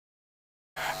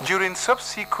During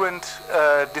subsequent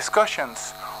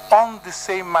discussions on the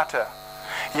same matter,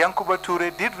 Yankuba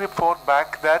Toure did report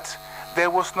back that there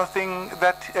was nothing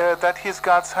that, that his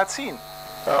guards had seen.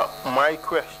 My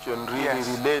question really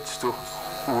relates to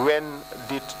when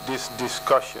did this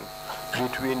discussion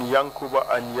between Yankuba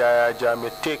and Yaya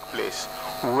Jammeh take place?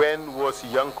 When was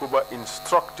Yankuba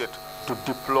instructed to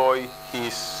deploy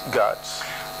his guards?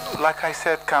 Like I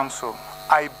said, Counsel,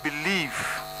 I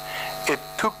believe it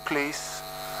took place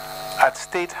at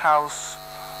State House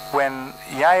when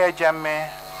Yaya Jammeh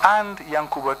and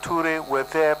Yankuba Toure were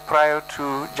there prior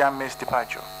to Jammeh's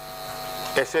departure.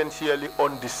 Essentially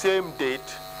on the same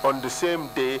date, on the same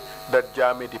day that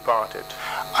Jammeh departed.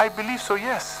 I believe so,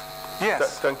 yes.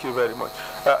 Yes. Thank you very much.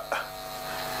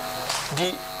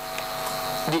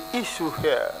 The issue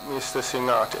here, Mr.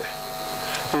 Singhateh,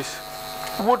 is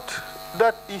would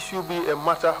that issue be a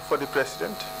matter for the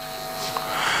President?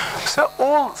 So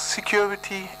all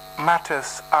security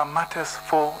matters are matters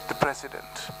for the President.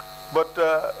 But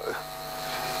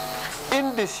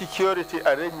in the security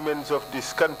arrangements of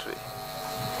this country,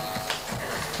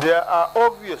 there are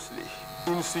obviously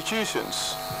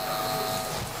institutions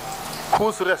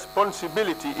whose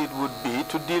responsibility it would be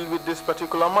to deal with this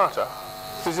particular matter.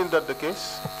 Isn't that the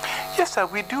case? Yes, sir,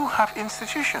 we do have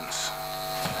institutions.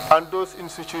 And those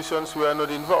institutions were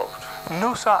not involved?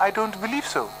 No, sir, I don't believe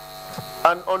so.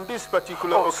 And on this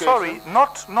particular occasion? Sorry,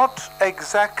 not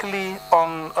exactly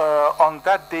on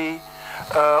that day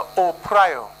or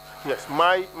prior. Yes,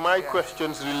 my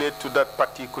questions relate to that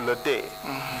particular day.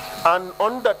 And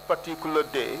on that particular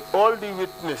day, all the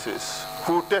witnesses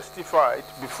who testified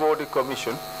before the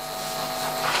commission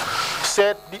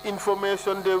said the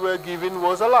information they were given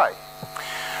was a lie.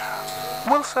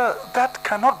 Well, sir, that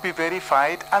cannot be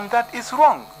verified, and that is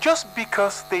wrong. Just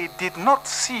because they did not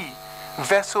see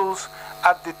vessels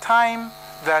at the time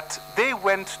that they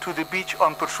went to the beach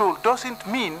on patrol doesn't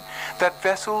mean that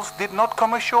vessels did not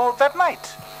come ashore that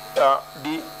night.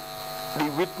 The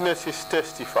witnesses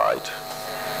testified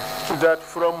that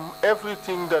from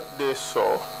everything that they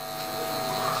saw,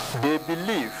 they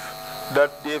believe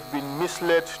that they've been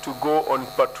misled to go on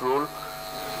patrol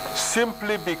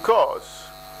simply because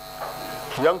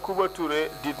Yankuba Toure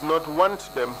did not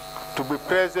want them to be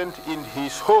present in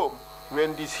his home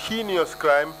when this heinous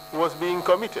crime was being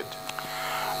committed.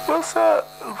 Well, sir,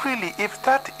 really, if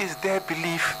that is their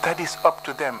belief, that is up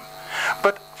to them.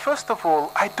 But first of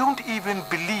all, I don't even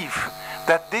believe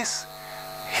that this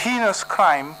heinous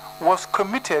crime was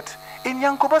committed in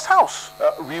Yankuba's house.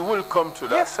 We will come to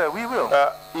that. Yes, sir, we will.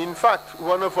 In fact,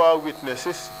 one of our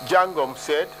witnesses, Jangom,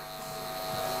 said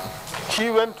he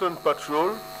went on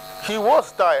patrol. He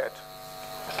was tired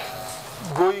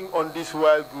going on this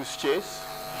wild goose chase.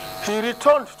 He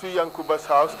returned to Yankuba's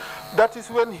house. That is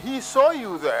when he saw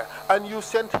you there, and you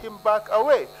sent him back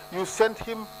away. You sent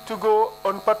him to go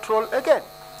on patrol again.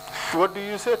 What do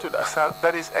you say to that? Sir,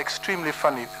 that is extremely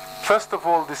funny. First of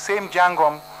all, the same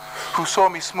Jangom who saw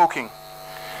me smoking.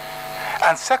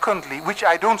 And secondly, which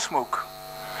I don't smoke.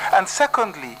 And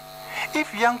secondly,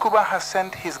 if Yankuba has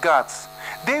sent his guards,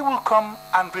 they will come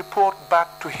and report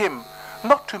back to him,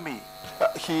 not to me.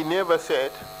 He never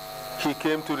said he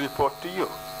came to report to you.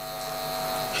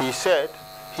 He said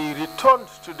he returned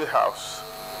to the house.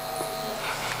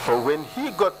 But when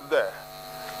he got there,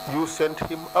 you sent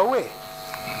him away.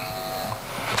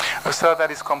 Sir,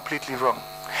 that is completely wrong.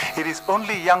 It is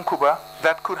only Yankuba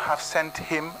that could have sent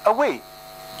him away.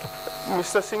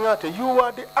 Mr. Singhateh, you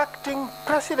are the acting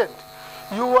president.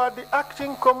 You are the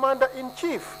acting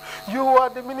commander-in-chief. You are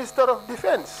the Minister of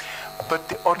Defense. But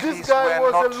the Orderlies this guy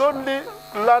were was not... a lonely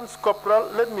Lance Corporal.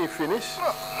 Let me finish.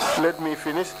 Let me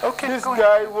finish. Okay, this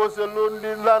guy was a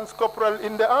lonely Lance Corporal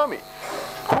in the army.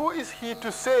 Who is he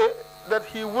to say that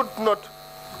he would not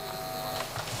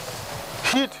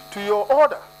heed to your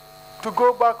order to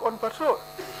go back on patrol?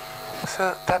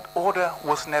 Sir, that order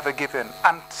was never given.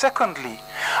 And secondly,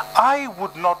 I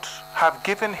would not have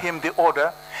given him the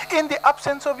order in the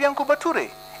absence of Yankuba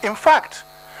Toure. In fact,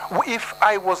 if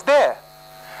I was there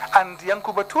and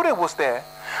Yankuba Toure was there,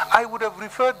 I would have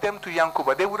referred them to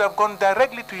Yankuba. They would have gone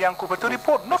directly to Yankuba to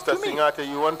report, not to me. Mr. Singhateh,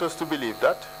 you want us to believe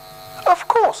that? Of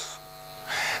course.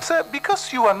 Sir,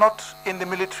 because you are not in the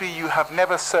military, you have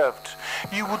never served,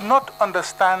 you would not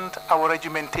understand our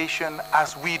regimentation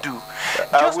as we do.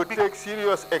 I would take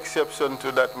serious exception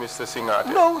to that, Mr.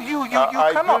 Singhateh. No, you cannot.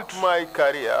 I built my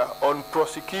career on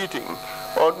prosecuting,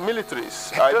 on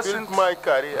militaries. I built my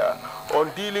career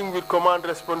on dealing with command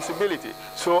responsibility.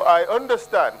 So I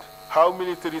understand how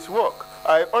militaries work.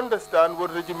 I understand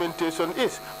what regimentation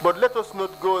is, but let us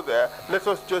not go there. Let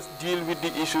us just deal with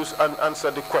the issues and answer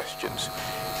the questions.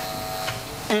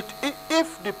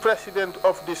 If the president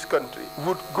of this country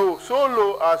would go so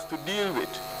low as to deal with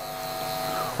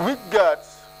which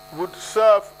guards would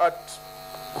serve at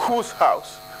whose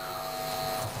house,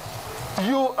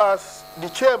 you as the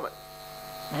chairman,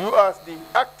 you as the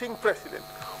acting president,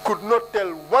 could not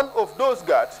tell one of those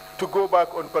guards to go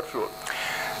back on patrol.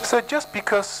 So just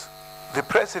because the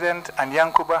president and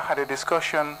Yankuba had a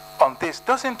discussion on this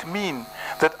doesn't mean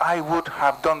that I would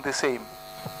have done the same.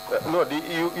 No,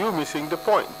 you're missing the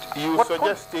point. You're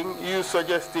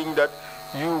suggesting that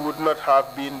you would not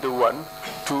have been the one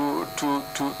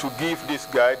to give this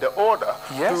guy the order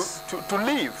to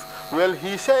leave. Well,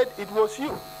 he said it was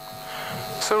you.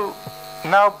 So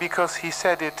now, because he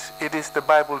said it, it is the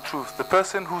Bible truth. The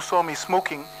person who saw me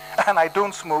smoking, and I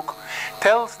don't smoke,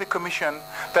 tells the commission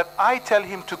that I tell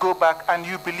him to go back, and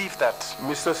you believe that.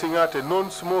 Mr. Singhateh,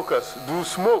 non-smokers do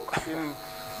smoke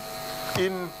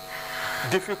in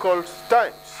difficult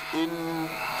times, in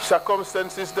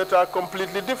circumstances that are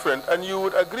completely different. And you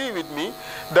would agree with me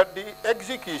that the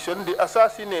execution, the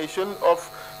assassination of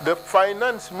the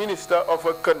finance minister of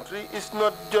a country is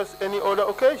not just any other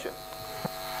occasion.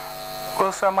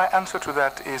 Well, sir, my answer to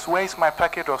that is, where is my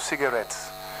packet of cigarettes?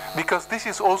 Because this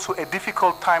is also a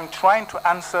difficult time trying to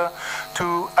answer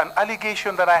to an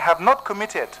allegation that I have not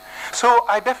committed. So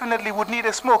I definitely would need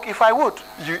a smoke if I would.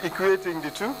 You equating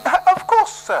the two? Of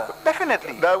course, sir.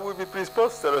 Definitely. That would be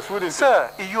preposterous, wouldn't it? Sir,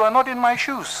 you are not in my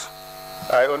shoes.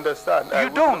 I understand. You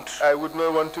don't. I would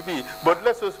not want to be. But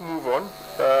let us move on,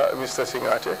 Mr.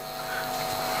 Singhateh.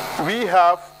 We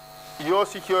have your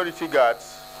security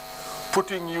guards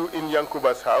putting you in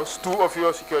Yankuba's house, 2 of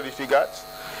your security guards.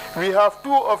 We have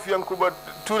 2 of Yankuba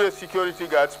Toure's security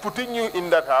guards putting you in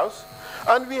that house.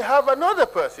 And we have another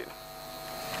person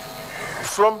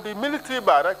from the military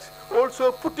barracks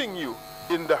also putting you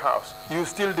in the house. You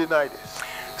still deny this?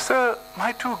 Sir,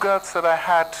 my 2 guards that I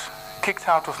had kicked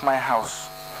out of my house.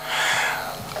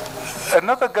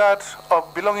 Another guard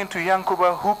belonging to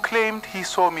Yankuba who claimed he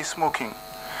saw me smoking.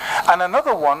 And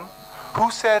another one who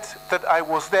said that I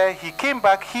was there. He came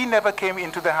back, he never came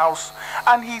into the house.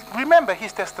 And remember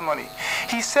his testimony.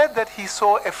 He said that he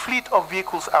saw a fleet of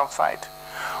vehicles outside.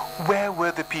 Where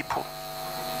were the people?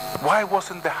 Why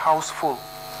wasn't the house full?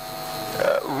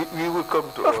 We will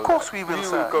come to Of course we will,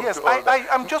 sir. Yes,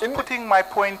 I'm just putting my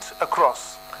point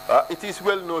across. It is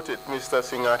well noted, Mr.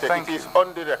 Singhateh. Thank you. It is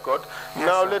on the record. Yes,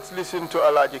 now sir. Let's listen to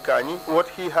Alaji Kanyi, what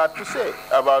he had to say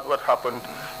about what happened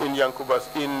in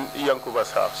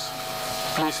Yankuba's house.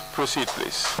 Please proceed,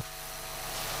 please.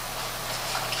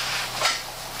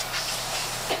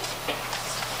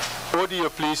 Audio,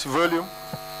 please. Volume.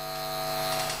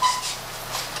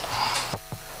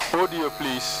 Audio,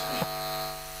 please.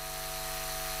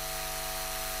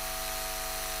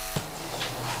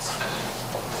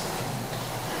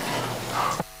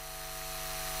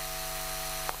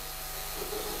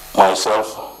 Myself,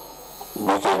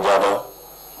 Bike Jada,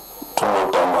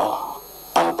 Tumbul Tamba,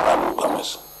 and Pradu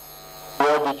Games.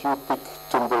 Where did you pick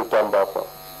Tumbul Tamba from?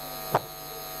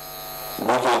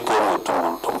 Bike came with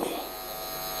Tumbul to me.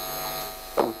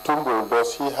 And Tumbul,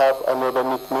 does he have another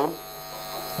nickname?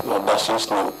 No, that's his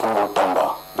name, Tumbul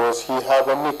Tamba. Does he have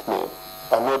a nickname?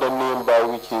 Another name by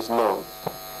which he is known?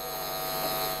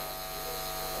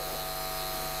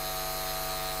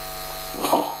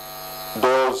 No.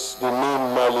 Does the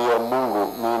name Malia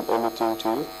Mungu mean anything to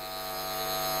you?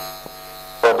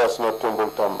 Or that's not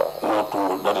Tumbul Tamba? No,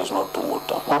 Tumbul, that is not Tumbul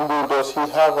Tamba. Tumbul, does he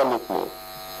have a nickname?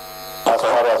 As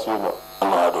far as you know? No,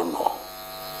 I don't know.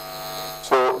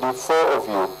 So the 4 of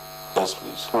you Yes,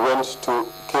 please. went to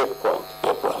Cape Point.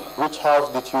 Cape Point. Which house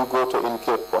did you go to in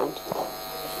Cape Point?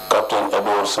 Captain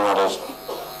Edward Singhateh,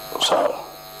 sir.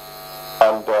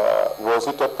 And was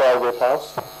it a private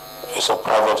house? It's a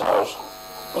private house.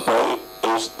 No,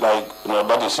 it's like,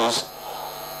 that is his.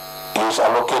 He's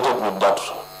allocated with that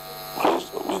place.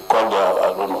 We call the,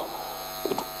 I don't know,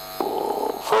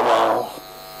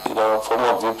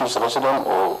 former VP's resident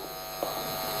or,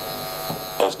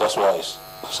 yes, that's where he's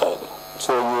residing.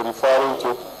 So you're referring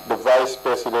to the Vice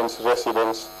President's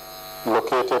residence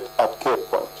located at Cape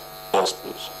Point? Yes,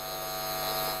 please.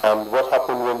 And what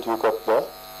happened when you got there?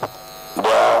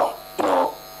 There,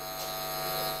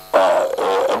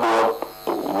 Edward,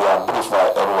 we are briefed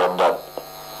by Edward that,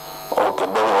 okay,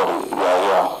 don't worry, we are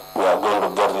here. We are going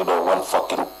to get rid of one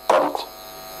fucking cunt.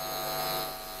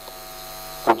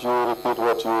 Could you repeat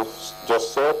what you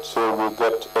just said so we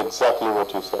get exactly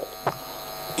what you said?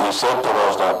 He said to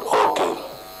us that, okay,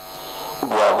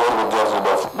 we are going to get rid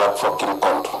of that fucking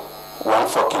cunt. One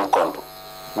fucking cunt.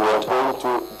 We are going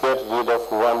to get rid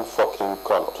of one fucking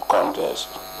cunt. Cunt, yes.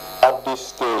 At this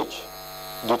stage,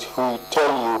 Did he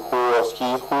tell you who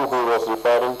he was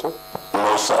referring to?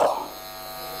 No, sir.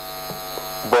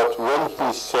 But when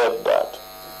he said that,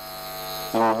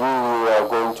 you knew you were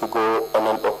going to go on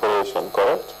an operation,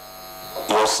 correct?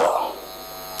 Yes, sir.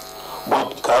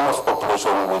 What kind of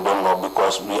operation we don't know,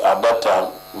 because at that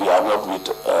time we are not with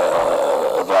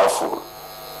rifle,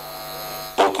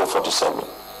 AK-47,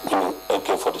 meaning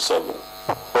AK-47.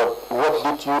 But what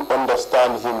did you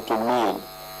understand him to mean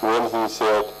when he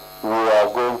said, we are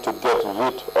going to get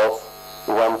rid of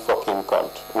one fucking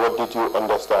cunt? What did you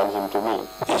understand him to mean?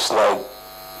 It's like,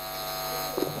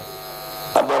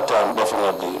 at that time,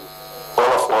 definitely,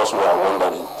 all of us were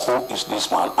wondering, who is this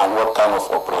man and what kind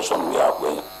of operation we are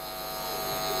going?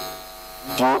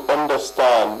 Do you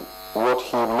understand what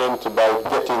he meant by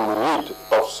getting rid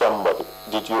of somebody?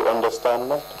 Did you understand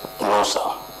that? No,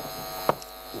 sir.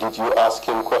 Did you ask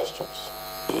him questions?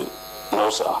 No,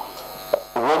 sir.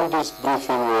 When this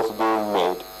briefing was being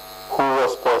made, who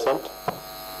was present?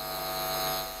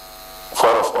 4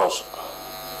 of us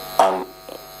and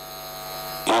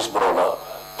his brother,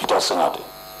 Peter Singhateh.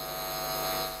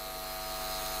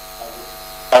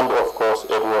 And of course,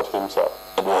 Edward himself.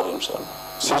 Edward himself.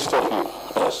 6 of you?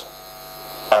 Yes.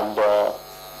 And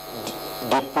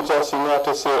did Peter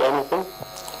Singhateh say anything?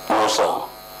 No, sir.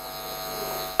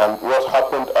 And what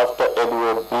happened after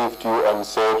Edward briefed you and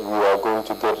said we are going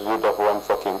to get rid of one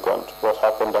fucking cunt? What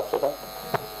happened after that?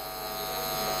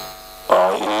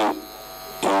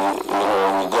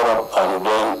 He got up and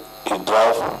then he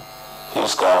drove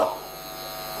his car,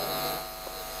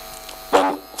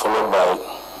 then followed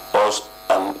by us,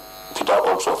 and Peter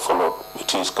also followed with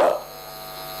his car.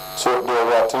 So there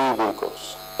were 3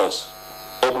 vehicles? Yes.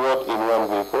 Edward in one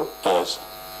vehicle? Yes.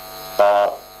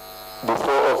 The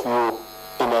 4 of you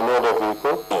in another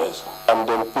vehicle? Yes. And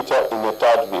then Peter in a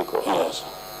 3rd vehicle? Yes.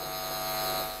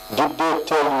 Did they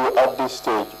tell you at this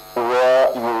stage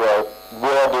where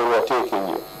they were taking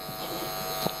you?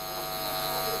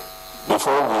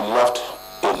 Before we left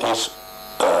in his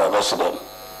residence,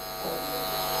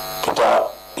 Peter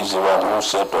is the one who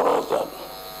said to us that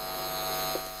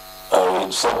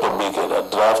he said to me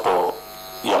that drive to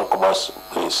Yankuba's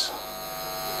place,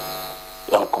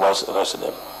 Yankuba's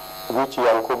residence. Which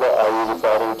Yankuba are you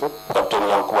referring to? Captain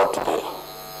Yankuba today.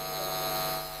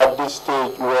 At this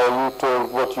stage, were you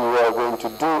told what you were going to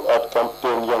do at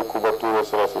Captain Yankuba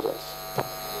Toure's residence?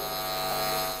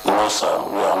 No, sir,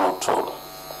 we are not told.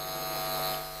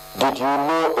 Did you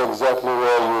know exactly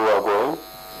where you were going?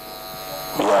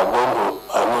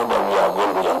 I know that we are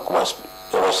going to Yankuba's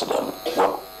residence.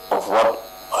 Of what,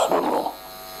 I don't know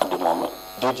at the moment.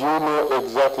 Did you know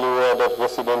exactly where that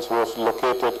residence was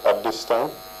located at this time?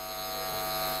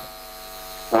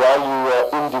 While you were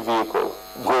in the vehicle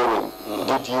going,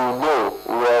 did you know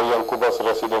where Yankuba's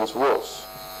residence was?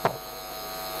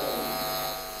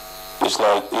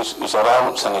 It's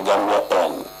around Senegambia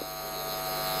end.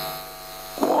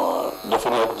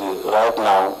 Definitely, right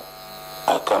now,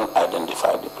 I can't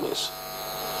identify the place.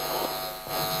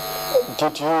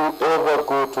 Did you ever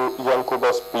go to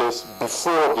Yankuba's place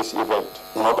before this event?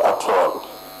 Not at all.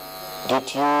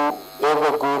 Did you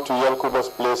ever go to Yankuba's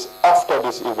place after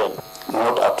this event?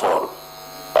 Not at all.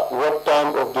 What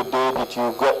time of the day did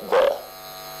you get there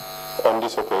on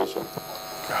this occasion?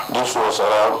 This was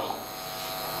around,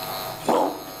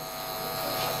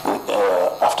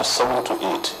 after 7 to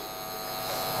 8.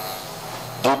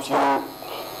 Did you,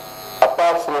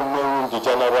 apart from knowing the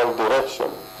general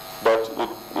direction, that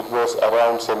it was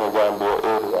around Senegambia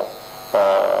area,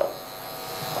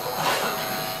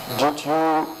 did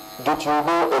you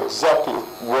know exactly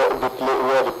where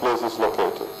the place is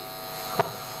located?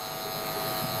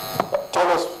 Tell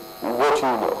us what you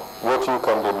know, what you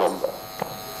can remember.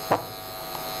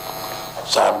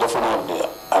 So definitely,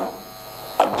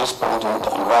 at this point in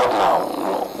time, right now,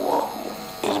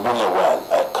 it's been a while.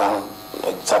 I can't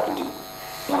exactly,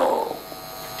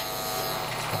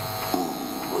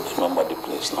 remember the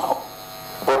place now.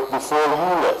 But before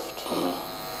you left,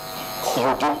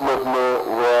 you did not know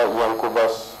where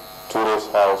Yankuba's Toure's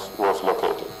house was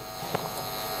located?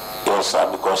 Yes,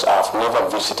 sir, because I've never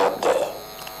visited there.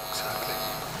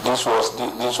 Exactly.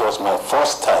 This was my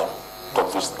first time to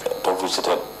visit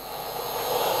it.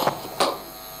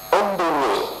 On the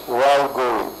way, while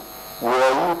going,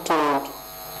 were you told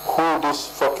who this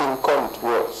fucking cunt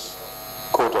was,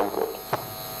 quote unquote?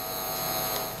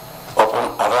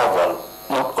 Upon arrival,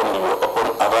 not only upon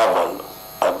arrival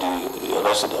at the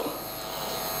residence,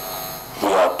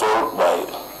 we are told by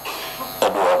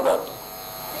Edward that,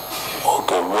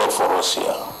 okay, wait for us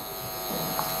here.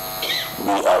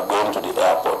 We are going to the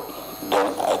airport.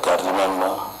 Then I can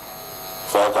remember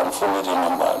if I can fully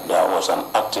remember, there was an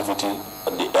activity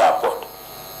at the airport.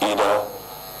 Either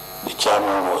the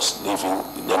chairman was leaving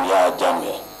the Yaya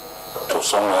Jamia to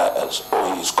somewhere else,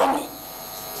 or he is coming.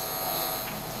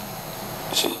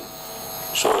 You see?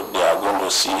 So they are going to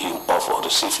see him off or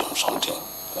receive him, something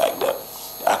like that.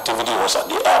 The activity was at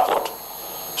the airport.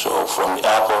 So from the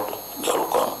airport, they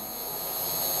will come.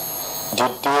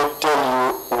 Did they tell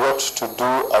you what to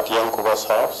do at Yankuba's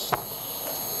house?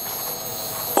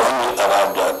 When we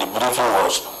arrived there, the briefing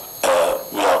was,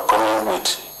 we are coming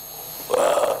with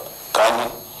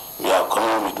Kani, we are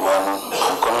coming with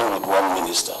I'm coming with one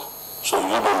minister. So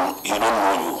you don't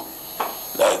know you.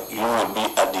 Like, you will be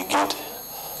at the gate.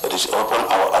 It is upon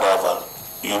our arrival,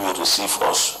 you will receive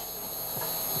us.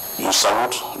 You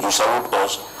salute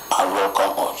us and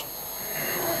welcome us.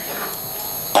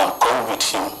 And come with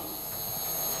him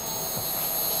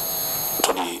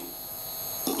to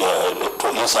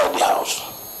inside the house.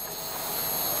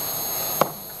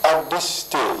 At this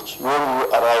stage, when you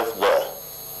arrived there,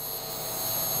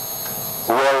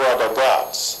 where were the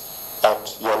guards at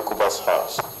Yankuba's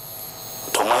house?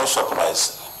 To my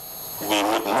surprise, we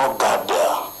meet no guard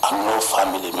there and no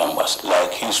family members,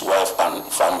 like his wife and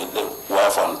family,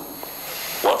 wife and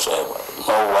whatsoever.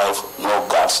 No wife, no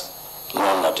guards,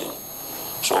 no nothing.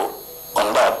 So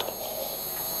on that,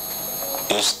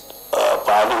 is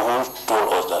Pali who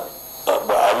told us that,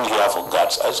 but are you here for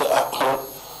guards? I said, no,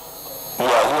 we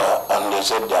are here, and they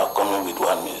said they are coming with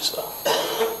one minister.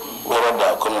 Whether they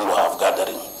are coming to have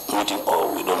gathering, meeting,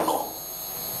 or we don't know.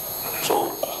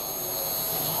 So,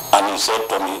 and he said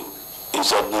to me,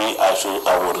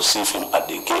 I will receive him at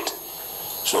the gate.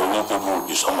 So you people will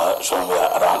be somewhere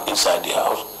around inside the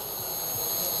house.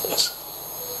 Yes,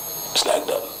 it's like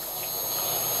that.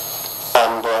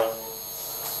 And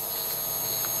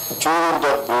during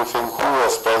that briefing, who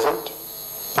was present?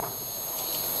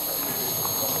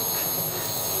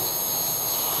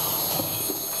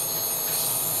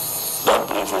 That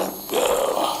briefing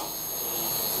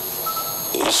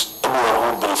is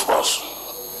everyone who briefed us.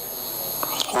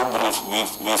 Who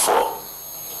briefed before?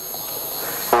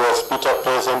 Was Peter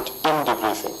present in the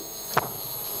briefing?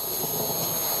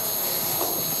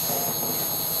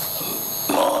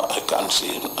 No, I can't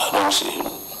see him. I don't see him.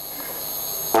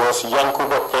 Was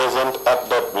Yankuba present at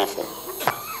that briefing?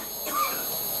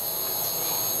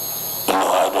 No,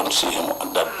 I don't see him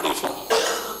at that briefing.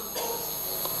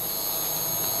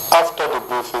 After the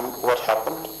briefing, what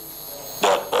happened?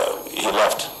 That he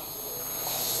left.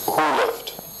 Who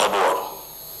left? Edward.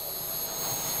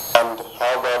 And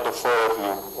how about the four of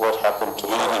you? What happened to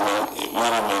you? We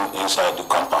remained inside the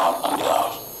compound and the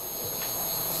house.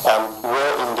 And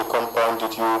where in the compound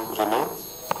did you remain?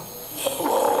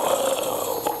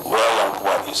 Where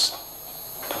Yankuba is.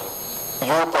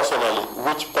 You personally,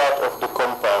 which part of the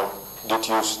compound did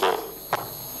you stay?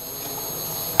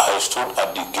 I stood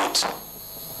at the gate.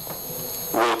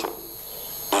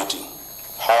 Waiting.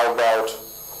 How about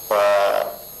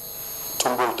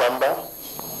Tumbul Tamba?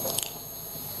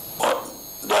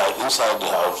 They are inside the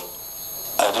house.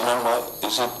 I remember,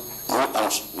 is it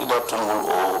either Tumbul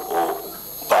or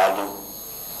Palu?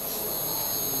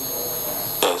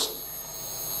 Yes.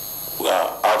 We are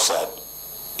outside.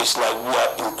 It's like we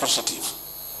are inquisitive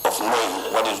of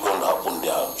knowing what is going to happen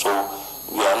there. So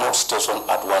we are not stationed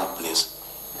at one place.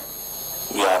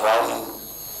 We are running,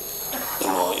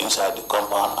 inside the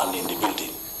compound and in the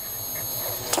building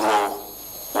to know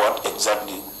what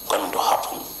exactly going to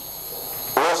happen.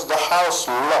 Was the house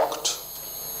locked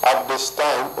at this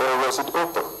time, or was it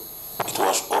open? It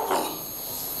was open.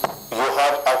 You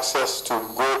had access to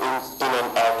go in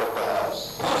and out of the house?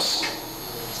 Yes.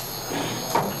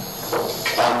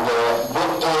 And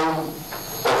what time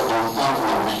of the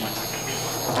evening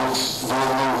did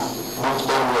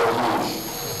Edward leave?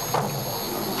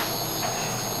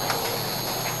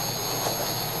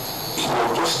 It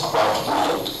was just about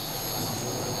night.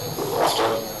 After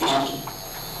 8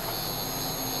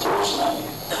 towards 9.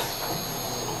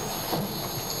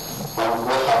 And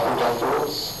what happened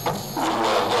afterwards? We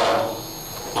were there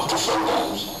up to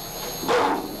sometimes.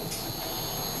 Then,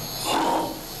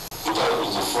 Peter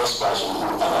is the first person who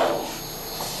arrived.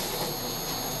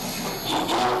 He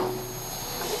gave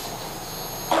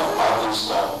a parking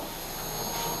stop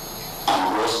and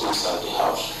was inside the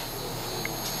house.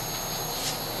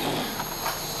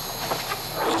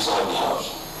 Inside the house,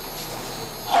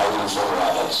 hiding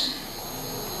somewhere else.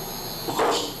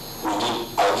 Because I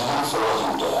didn't follow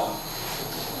him there.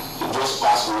 He just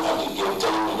passed me at the gate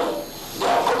telling me that they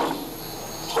are coming.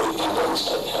 So he entered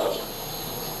inside the house.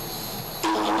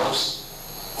 In the next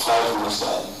 5 minutes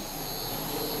time,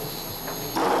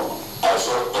 I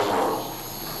saw everyone,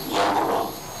 Yankuba,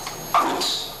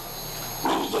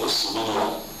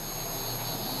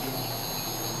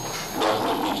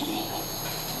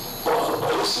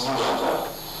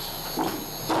 Singhateh,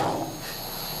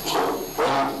 so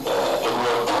when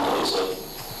everyone entered, he said,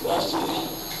 that's the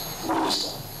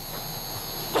minister.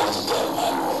 That's the time I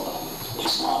know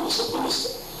this man is a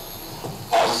minister.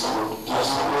 I said,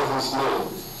 his name.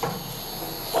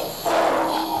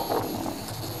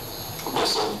 They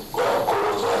said,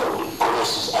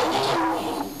 Grts. I later know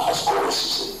him as Grts,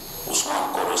 Usman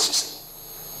Grts.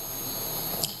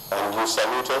 And you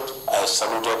saluted? I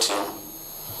saluted him.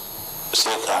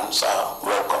 Shake hands, sir,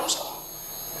 welcome, sir.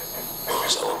 I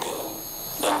said, okay.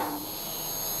 Then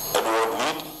Edward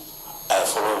lead, I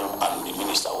followed him, and the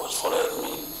minister was following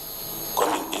me,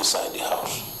 coming inside the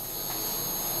house.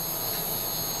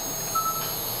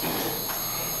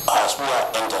 As we are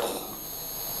entering,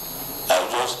 I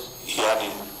just hear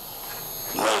the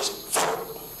noise,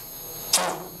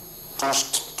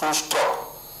 two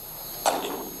stop, and the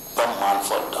one man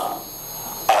fall down.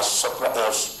 As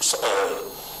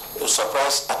a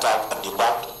surprise attack at the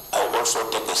back, I also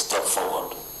take a step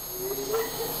forward.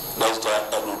 Next time,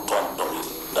 I will turn to me.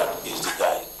 That is the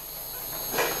guy.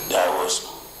 There was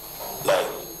like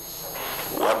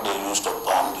what they used to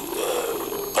pound the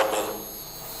pepper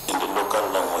in the local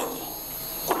language,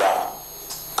 kuda,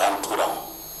 kanturam.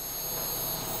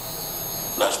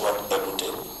 That's what I will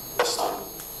tell you.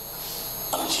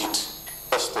 And hit.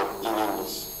 In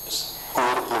English. Yes. In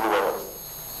what?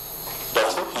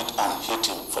 That's the hit and hit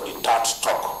him for the third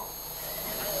stroke.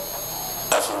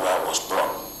 Everywhere was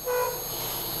blood.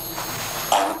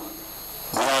 And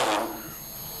near him,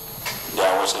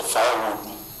 there was a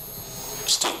firewood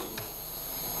stick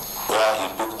where he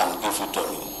took and gave it to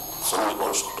me, for me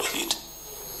also to hit.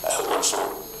 I also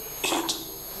hit.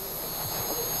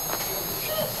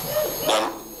 Then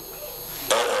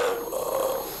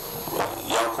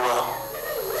Yankua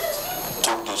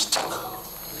took the stick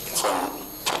from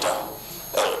Peter,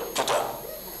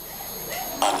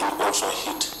 and he also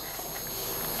hit.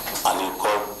 And he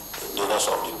called the rest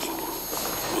of the people.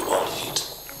 We all hit.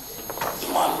 The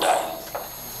man died.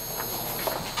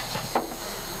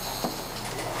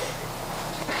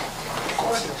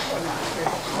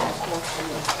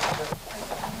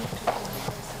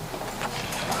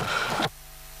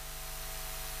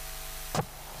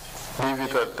 Leave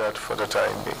it at that for the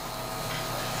time being.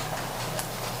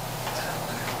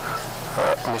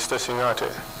 Mr.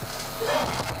 Singhateh.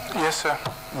 Yes, sir.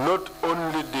 Not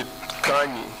only did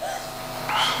Kanye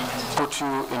put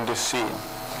you in the scene,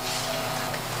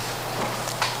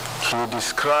 he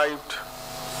described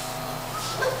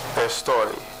a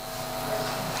story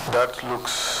that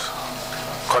looks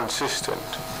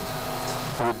consistent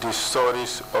with the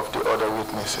stories of the other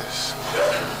witnesses.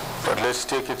 But let's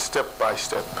take it step by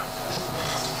step.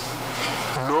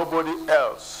 Nobody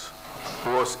else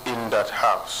was in that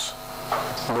house.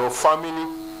 No family,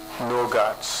 no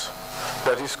guards.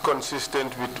 That is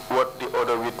consistent with what the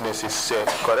other witnesses said,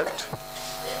 correct?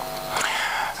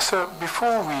 So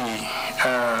before we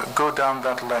go down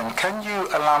that line, can you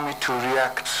allow me to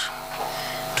react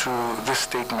to this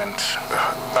statement?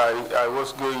 I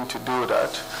was going to do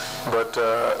that, but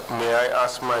may I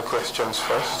ask my questions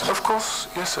first? Of course,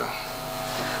 yes, sir.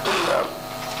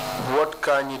 What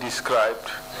Kanye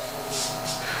described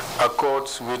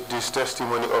accords with this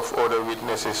testimony of other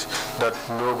witnesses that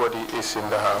nobody is in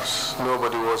the house.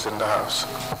 Nobody was in the house.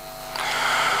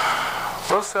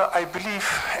 Well, sir, I believe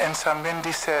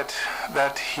Nsamendi said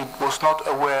that he was not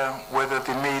aware whether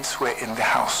the maids were in the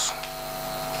house.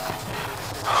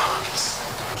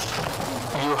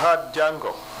 You had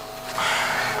Django,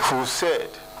 who said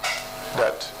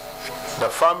that the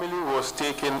family was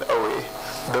taken away.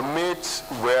 The maids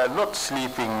were not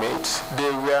sleeping maids. They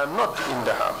were not in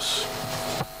the house.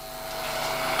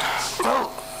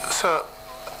 Well, sir,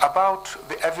 about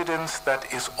the evidence that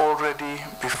is already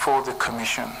before the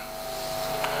commission,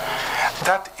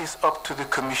 that is up to the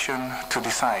commission to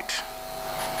decide.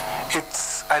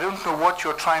 I don't know what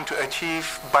you're trying to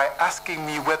achieve by asking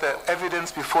me whether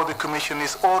evidence before the commission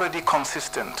is already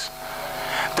consistent.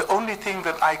 The only thing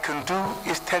that I can do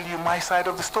is tell you my side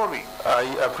of the story. I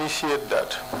appreciate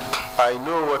that. I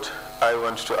know what I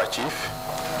want to achieve.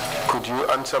 Could you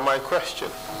answer my question?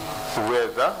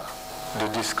 Whether the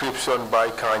description by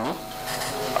Kanye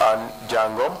and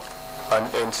Jangom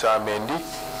and Nsamendi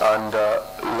and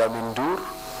Lamindur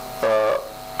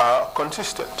are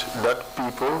consistent, that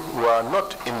people were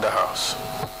not in the house.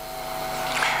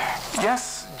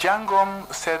 Yes, Jangom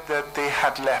said that they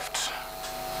had left.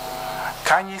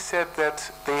 Kanye said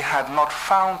that they had not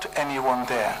found anyone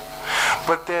there.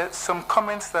 But there are some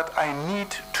comments that I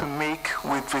need to make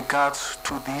with regards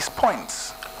to these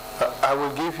points. I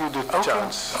will give you the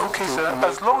chance. Okay, sir.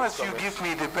 As long as you give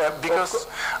me the because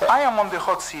I am on the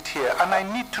hot seat here and I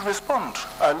need to respond.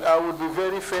 And I would be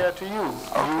very fair to you.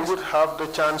 Okay, you would have the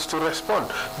chance to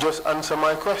respond. Just answer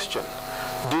my question.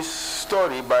 This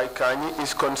story by Kanye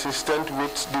is consistent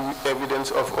with the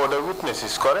evidence of other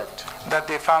witnesses, correct? That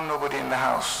they found nobody in the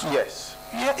house. Yes.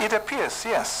 Yeah, it appears,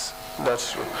 yes.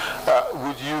 That's true.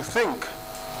 Would you think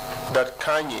that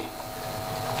Kanye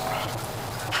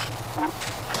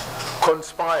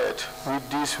conspired with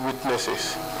these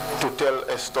witnesses to tell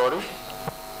a story?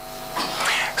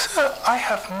 Sir, I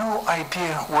have no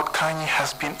idea what Kanye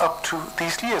has been up to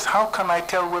these years. How can I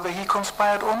tell whether he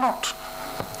conspired or not?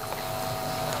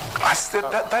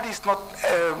 That is not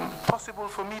possible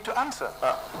for me to answer.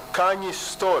 Kanye's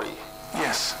story,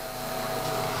 yes,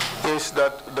 is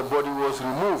that the body was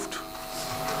removed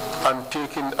and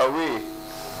taken away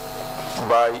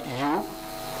by you,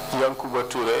 Yankuba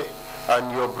Toure,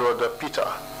 and your brother Peter.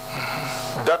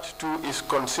 That too is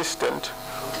consistent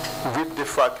with the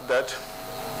fact that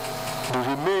the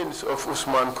remains of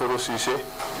Usman Korosise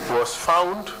was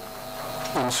found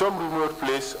in some remote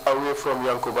place away from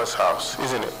Yankuba's house,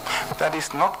 isn't it? That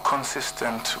is not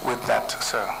consistent with that,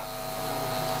 sir.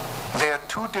 There are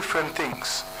two different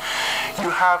things. You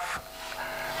have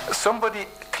somebody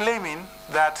claiming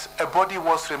that a body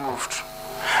was removed,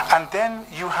 and then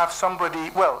you have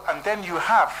somebody, and then you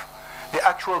have the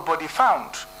actual body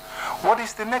found. What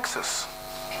is the nexus?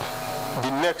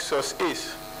 The nexus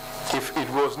is, if it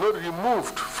was not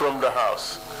removed from the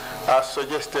house, as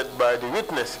suggested by the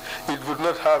witness, it would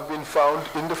not have been found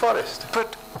in the forest.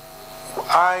 But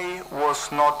I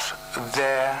was not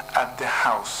there at the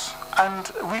house.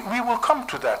 And we will come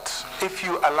to that, if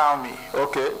you allow me.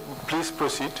 Okay, please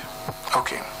proceed.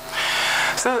 Okay.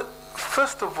 So,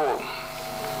 first of all,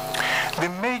 the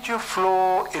major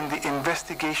flaw in the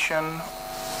investigation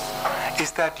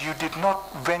is that you did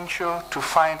not venture to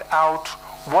find out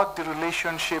what the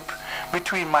relationship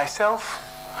between myself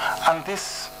and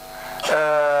this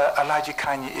Alhaji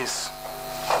Kanye is.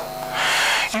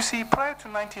 You see, prior to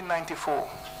 1994,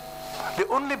 the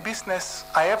only business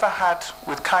I ever had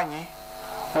with Kanye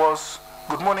was,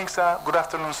 good morning, sir, good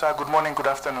afternoon, sir, good morning, good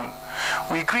afternoon.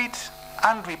 We greet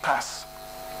and we pass.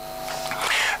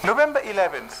 November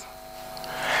 11th,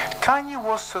 Kanye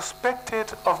was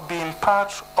suspected of being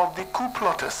part of the coup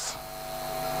plotters.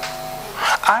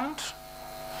 And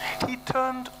he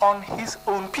turned on his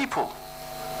own people.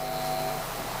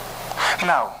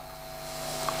 Now,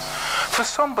 for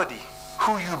somebody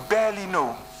who you barely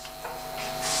know,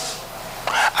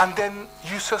 and then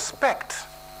you suspect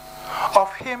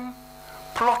of him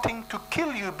plotting to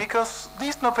kill you, because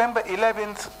these November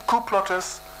 11th coup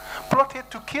plotters plotted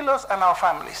to kill us and our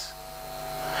families.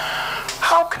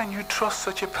 How can you trust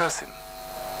such a person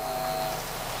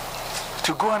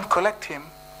to go and collect him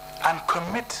and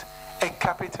commit a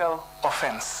capital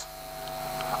offense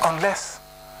unless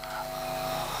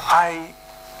I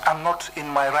am not in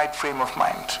my right frame of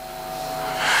mind?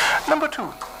 Number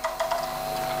two,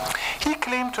 he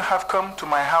claimed to have come to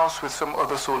my house with some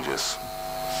other soldiers.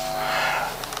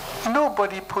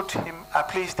 Nobody placed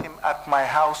him at my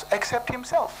house except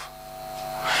himself.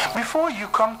 Before you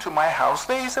come to my house,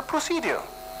 there is a procedure.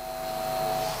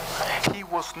 He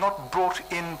was not brought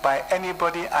in by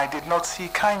anybody. I did not see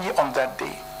Kanye on that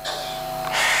day.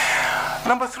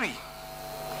 Number three,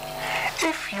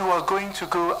 if you are going to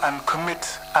go and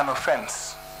commit an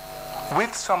offense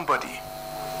with somebody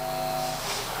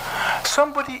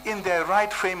in their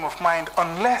right frame of mind,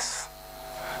 unless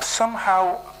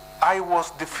somehow I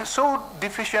was so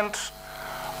deficient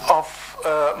of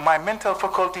my mental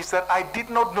faculties that I did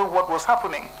not know what was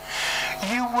happening,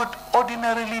 you would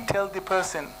ordinarily tell the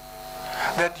person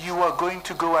that you are going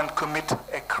to go and commit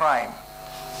a crime.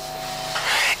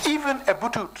 Even a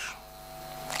butut,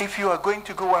 if you are going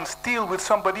to go and steal with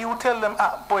somebody, you tell them,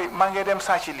 boy, mangedem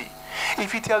sachili.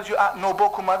 If he tells you, no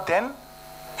bokuma, then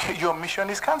your mission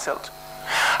is cancelled.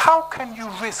 How can you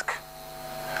risk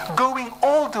going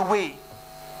all the way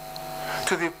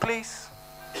to the place,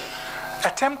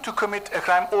 attempt to commit a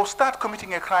crime or start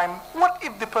committing a crime? What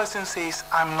if the person says,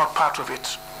 I'm not part of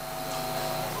it?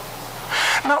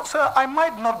 Now, sir, I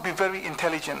might not be very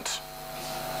intelligent,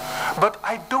 but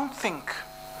I don't think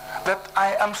that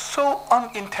I am so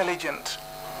unintelligent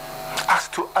as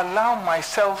to allow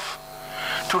myself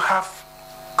to have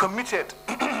committed,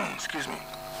 excuse me,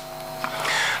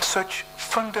 such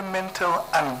fundamental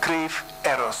and grave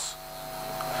errors.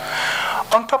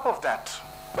 On top of that,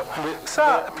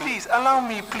 sir, please, allow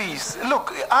me, please.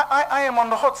 Look, I am on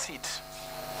the hot seat.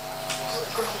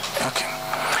 Okay.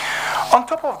 On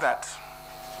top of that,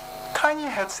 Kanye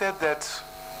had said that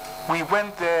we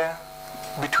went there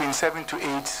between 7 to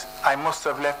 8. I must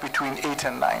have left between 8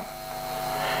 and 9.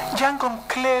 Jangom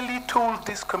clearly told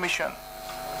this commission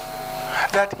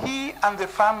that he and the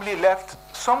family left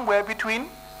somewhere between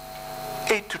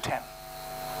 8 to 10.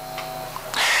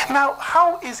 Now,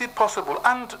 how is it possible?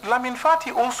 And Lamin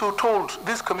Fati also told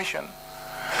this commission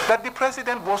that the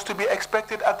president was to be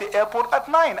expected at the airport at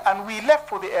 9, and we left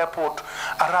for the airport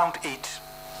around 8.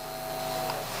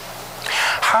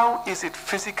 How is it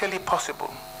physically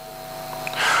possible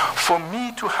for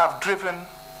me to have driven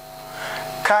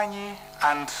Kanyi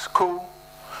and Co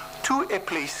to a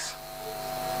place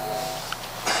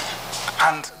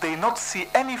and they not see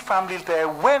any family there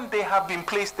when they have been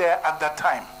placed there at that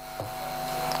time?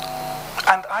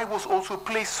 And I was also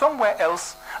placed somewhere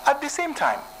else at the same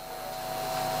time.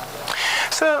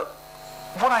 So,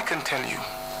 what I can tell you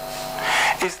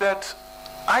is that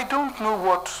I don't know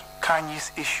what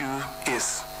Kanyi's issue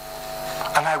is,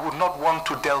 and I would not want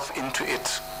to delve into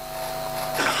it.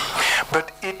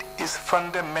 But it is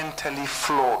fundamentally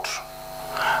flawed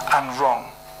and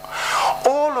wrong.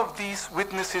 All of these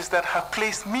witnesses that have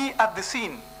placed me at the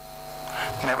scene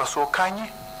never saw Kanyi,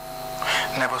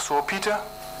 never saw Peter,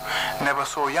 never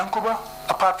saw Yankuba,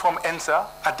 apart from Ensa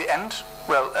at the end.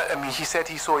 Well, I mean, he said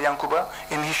he saw Yankuba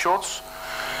in his shorts.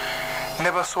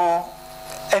 Never saw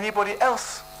anybody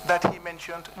else that he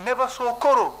mentioned. Never saw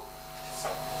Koro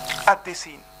at the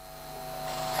scene.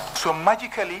 So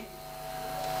magically,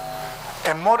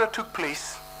 a murder took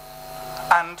place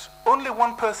and only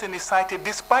one person is cited,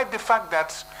 despite the fact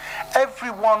that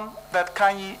everyone that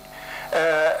Kanyi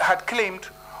had claimed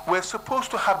were supposed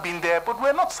to have been there but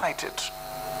were not cited.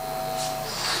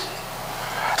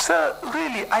 So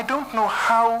really, I don't know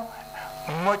how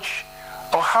much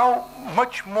or how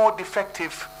much more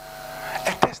defective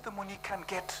a testimony can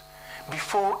get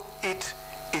before it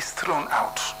is thrown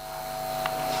out.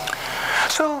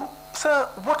 So, sir,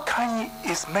 what Kanyi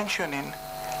is mentioning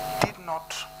did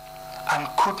not and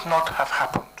could not have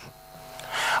happened.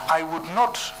 I would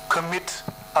not commit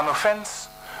an offense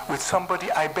with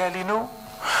somebody I barely know.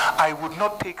 I would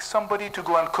not take somebody to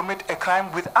go and commit a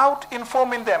crime without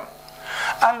informing them.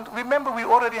 And remember, we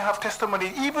already have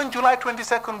testimony, even July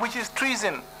 22nd, which is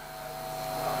treason.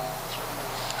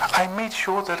 I made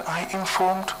sure that I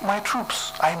informed my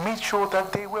troops. I made sure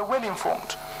that they were well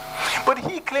informed. But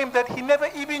he claimed that he never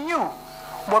even knew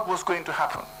what was going to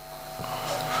happen.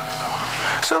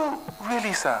 So,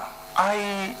 really, sir,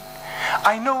 I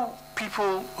know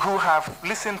people who have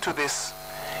listened to this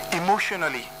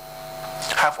emotionally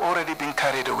have already been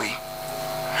carried away.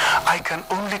 I can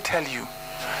only tell you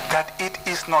that it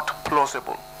is not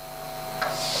plausible.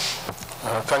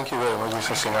 Thank you very much,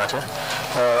 Mr. Singhateh.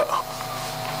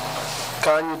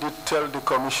 Kanyi did tell the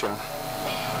commission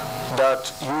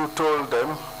that you told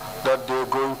them that they're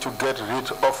going to get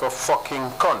rid of a fucking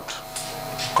cunt,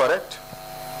 correct?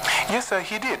 Yes, sir,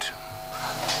 he did.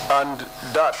 And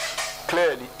that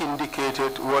clearly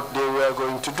indicated what they were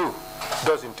going to do,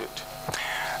 doesn't it?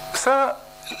 Sir,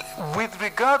 with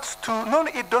regards to... No,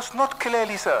 it does not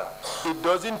clearly, sir.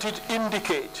 Doesn't it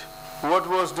indicate what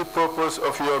was the purpose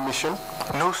of your mission?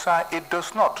 No, sir, it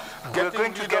does not. We're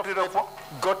going to get rid of...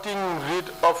 Getting rid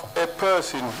of a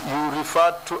person you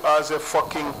referred to as a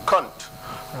fucking cunt,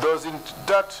 doesn't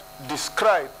that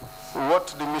describe what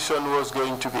the mission was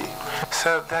going to be?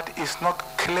 Sir, that is not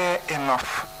clear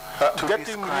enough to getting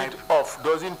describe. Rid of,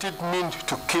 doesn't it mean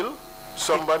to kill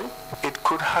somebody? It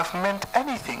could have meant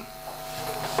anything.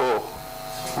 Oh,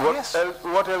 Yes.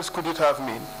 What else could it have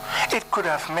meant? It could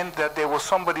have meant that there was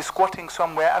somebody squatting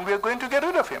somewhere and we are going to get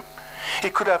rid of him.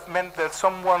 It could have meant that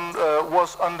someone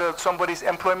was under somebody's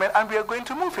employment and we are going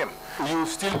to move him. You're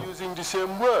still using the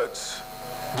same words.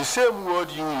 The same word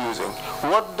you're using.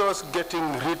 What does getting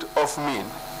rid of mean?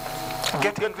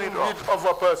 Getting rid of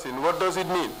a person, what does it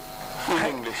mean in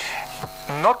English?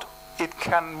 Not, it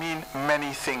can mean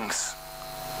many things.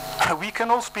 We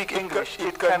can all speak English.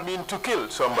 It can mean to kill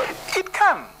somebody. It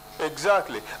can.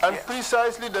 Exactly. And yes.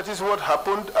 Precisely that is what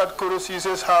happened at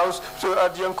Korosi's house, so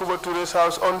at Yankuba Toure's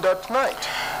house on that night.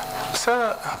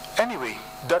 Sir, anyway.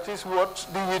 That is what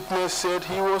the witness said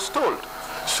he was told.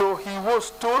 So he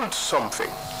was told something,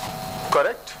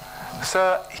 correct?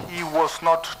 Sir, he was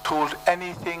not told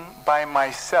anything by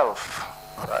myself.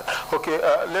 Right. Okay,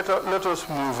 let us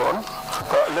move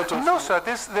on. No, sir,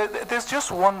 there's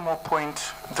just one more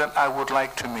point that I would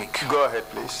like to make. Go ahead,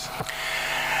 please.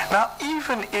 Now,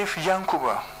 even if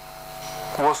Yankuba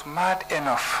was mad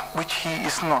enough, which he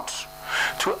is not,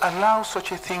 to allow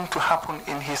such a thing to happen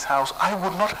in his house, I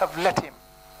would not have let him.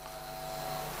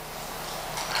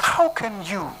 How can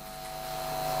you,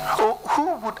 or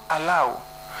who would allow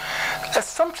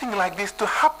something like this to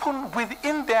happen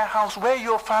within their house where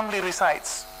your family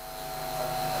resides.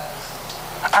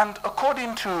 And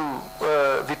according to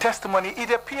the testimony,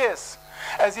 it appears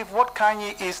as if what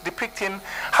Kanye is depicting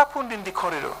happened in the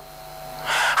corridor.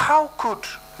 How could...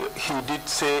 He did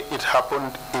say it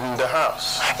happened in the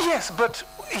house. Yes, but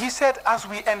he said as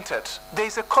we entered. There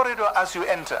is a corridor as you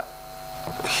enter.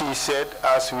 He said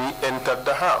as we entered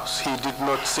the house. He did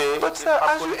not say... But sir,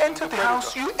 as you enter the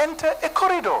house, you enter a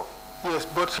corridor. Yes,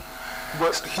 but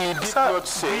he did sir, not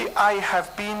say... I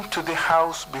have been to the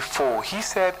house before. He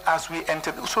said as we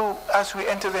entered. So as we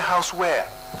enter the house where?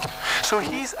 So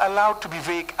he's allowed to be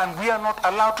vague and we are not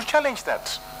allowed to challenge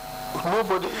that.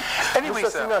 Nobody. Anyway,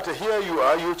 Mr. sir. Singhateh, here you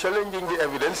are. You're challenging the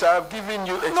evidence. I have given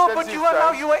you extensive No, but you are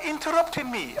time. now, you are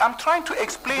interrupting me. I'm trying to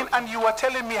explain and you are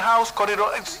telling me house corridor.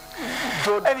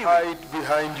 Don't hide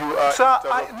behind you. Sir,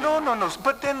 no.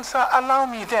 But then, sir, allow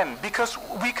me then, because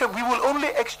we will only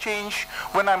exchange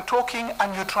when I'm talking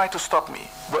and you try to stop me.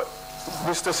 But,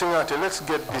 Mr. Singhateh, let's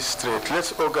get this straight.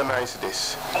 Let's organize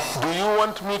this. Do you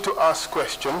want me to ask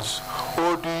questions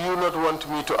or do you not want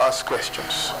me to ask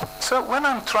questions? Sir, when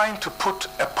I'm trying to put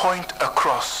a point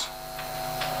across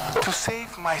to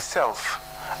save myself,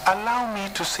 allow me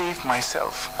to save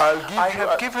myself. I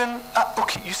have given...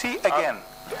 okay, you see, again,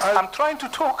 I'm trying to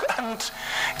talk and...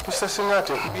 Mr.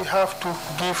 Singhateh, we have to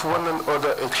give one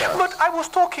another a chance. But I was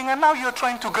talking and now you're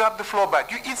trying to grab the floor back.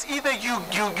 It's either you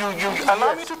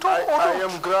allow me to talk or I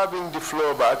don't. am grabbing the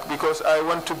floor back because I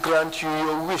want to grant you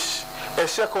your wish a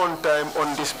second time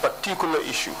on this particular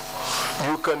issue.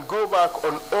 You can go back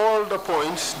on all the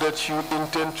points that you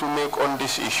intend to make on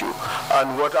this issue.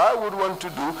 And what I would want to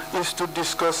do is to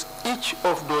discuss each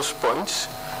of those points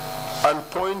and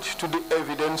point to the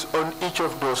evidence on each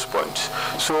of those points.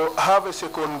 So have a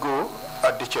second go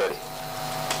at the cherry.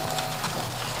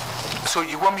 So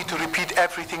you want me to repeat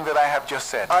everything that I have just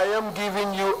said? I am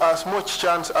giving you as much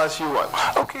chance as you want.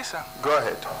 Okay, sir. Go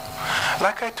ahead.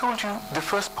 Like I told you, the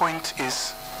first point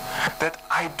is that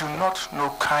I do not know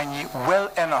Kanye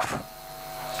well enough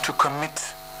to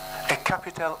commit a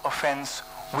capital offense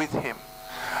with him.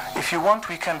 If you want,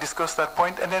 we can discuss that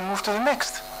point and then move to the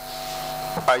next.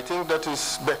 I think that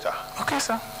is better. Okay,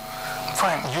 sir.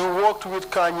 Fine. You worked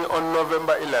with Kanye on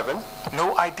November 11th?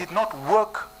 No, I did not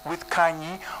work with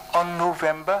Kanye on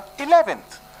November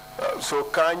 11th. So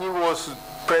Kanye was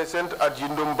present at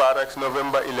Yundum Barracks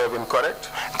November 11, correct?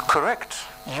 Correct.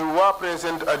 You were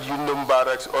present at Yundum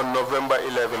Barracks on November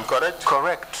 11, correct?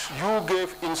 Correct. You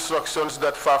gave instructions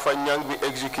that Fafa Nyang be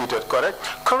executed, correct?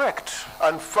 Correct.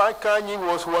 And Kanye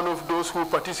was one of those who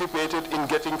participated in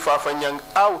getting Fafa Nyang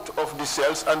out of the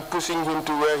cells and pushing him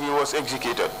to where he was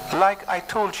executed. Like I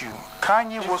told you,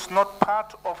 Kanye was not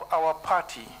part of our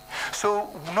party. So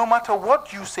no matter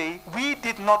what you say, we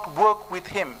did not work with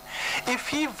him. If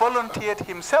he volunteered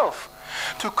himself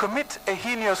to commit a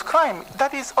heinous crime,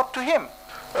 that is up to him.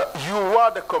 You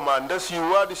were the commanders, you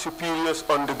were the superiors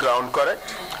on the ground,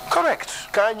 correct? Correct.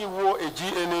 Kanye wore a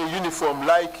GNA uniform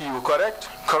like you, correct?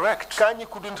 Correct. Kanye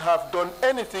couldn't have done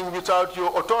anything without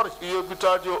your authority,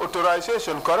 without your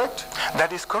authorization, correct?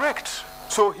 That is correct.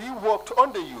 So he worked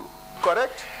under you,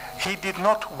 correct? He did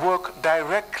not work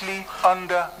directly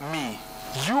under me.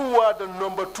 You were the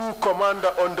 #2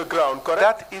 commander on the ground, correct?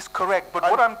 That is correct. But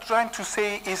what I'm trying to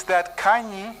say is that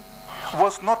Kanye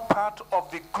was not part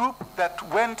of the group that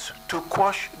went to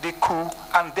quash the coup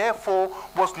and therefore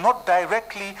was not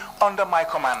directly under my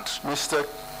command. Mr.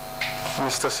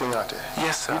 Singhateh.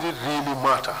 Yes, sir. Did it really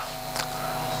matter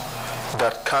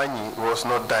that Kanye was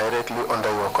not directly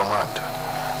under your command?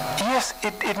 Yes,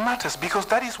 it matters because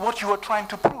that is what you are trying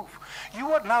to prove.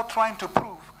 You are now trying to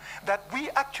prove that we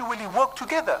actually work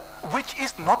together, which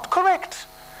is not correct.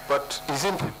 But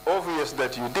isn't it obvious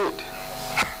that you did?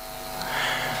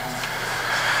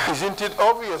 Isn't it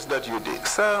obvious that you did?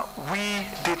 Sir, we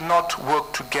did not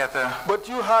work together. But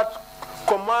you had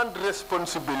command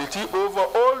responsibility over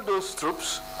all those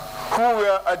troops who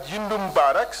were at Yundum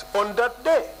Barracks on that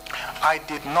day. I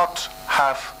did not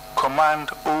have command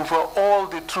over all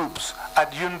the troops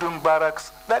at Yundum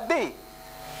Barracks that day.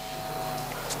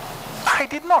 I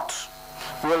did not.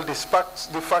 Well, the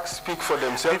facts speak for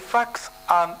themselves. The facts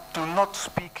do not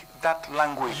speak that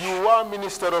language. You were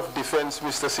Minister of Defense,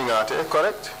 Mr. Singhateh,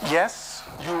 correct? Yes.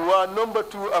 You were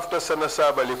 #2 after Sana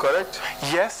Sabali, correct?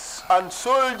 Yes. And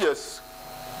soldiers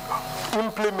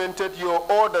implemented your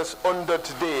orders on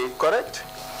that day, correct?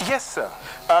 Yes, sir.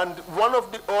 And one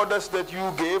of the orders that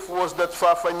you gave was that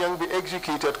Fafa Nyang be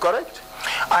executed, correct?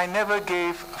 I never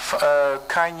gave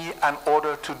Kanye an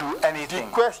order to do anything.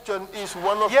 The question is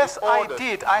one of yes, the orders. I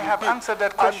did. I have answered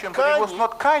that question, but it was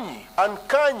not Kanye. And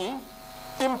Kanye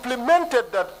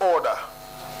implemented that order.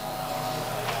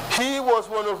 He was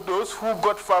one of those who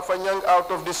got Fafanyang out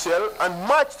of the cell and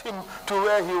marched him to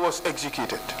where he was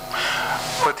executed.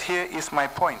 But here is my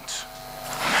point.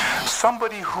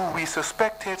 Somebody who we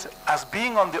suspected as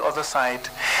being on the other side,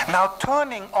 now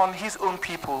turning on his own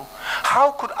people,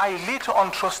 how could I later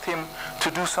on trust him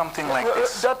to do something like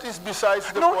this? That is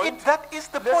besides the point. No, that is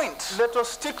the point. Let us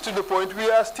stick to the point. We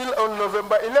are still on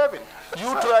November 11.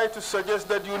 You try to suggest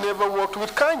that you never worked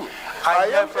with Kanye.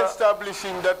 I am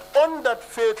establishing that on that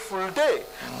fateful day,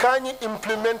 Kanye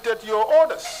implemented your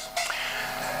orders.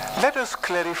 Let us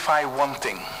clarify one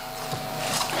thing.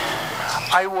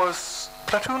 I was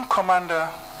platoon commander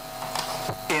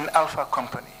in Alpha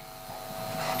Company.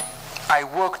 I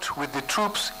worked with the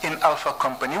troops in Alpha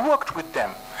Company, worked with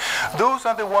them. Those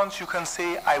are the ones you can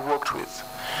say I worked with.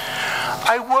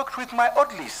 I worked with my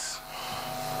orderlies.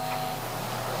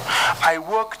 I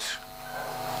worked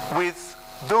with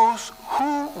those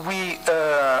who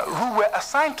were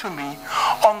assigned to me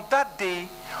on that day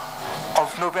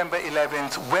of November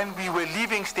 11th when we were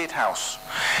leaving State House.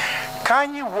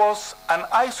 Kanye was an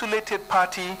isolated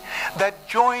party that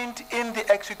joined in the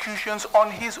executions on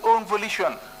his own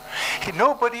volition.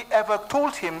 Nobody ever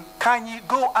told him, Kanye,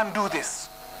 go and do this.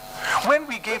 When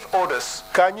we gave orders...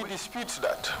 Kanye disputes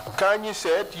that. Kanye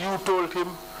said you told him,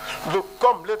 look,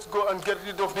 come, let's go and get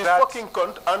rid of this fucking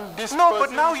cunt and this... No,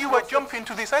 but now you are jumping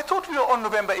to this. I thought we were on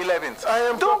November 11th.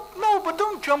 But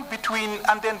don't jump between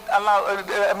and then allow,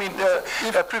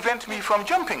 prevent me from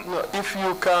jumping. No, if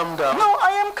you calm down... No,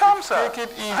 I am calm, sir. Take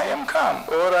it easy. I am calm.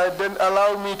 All right, then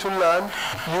allow me to land.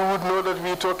 You would know that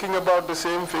we're talking about the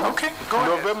same thing. Okay, go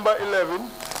ahead. November 11,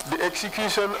 the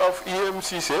execution of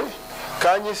EMCC.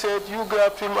 Kanye said you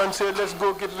grabbed him and said, let's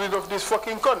go get rid of this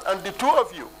fucking cunt. And the two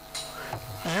of you,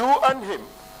 you and him,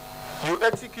 you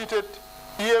executed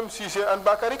EMCC and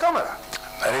Bakari Kamara.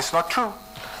 That is not true.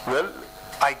 Well,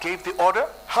 I gave the order.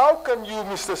 How can you,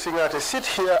 Mr. Singhateh, sit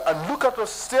here and look at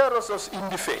us, stare us in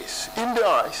the face, in the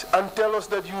eyes, and tell us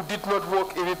that you did not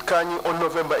work with Kanye on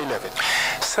November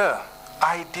 11th? Sir,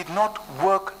 I did not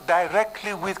work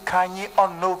directly with Kanye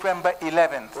on November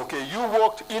 11th. Okay, you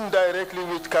worked indirectly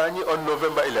with Kanye on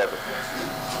November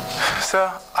 11th.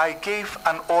 Sir, I gave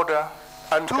an order.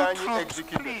 And two Kanye troops,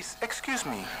 executed. Please, excuse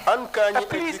me. And Kanye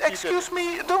please, executed. excuse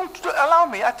me. Don't allow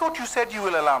me. I thought you said you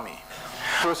will allow me.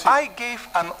 Proceed. I gave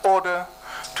an order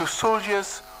to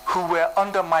soldiers who were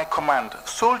under my command,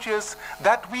 soldiers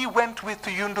that we went with to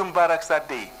Yundum Barracks that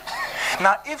day.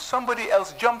 Now, if somebody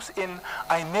else jumps in,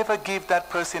 I never gave that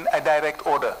person a direct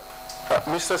order.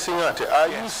 Mr. Singhateh, are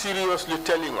you seriously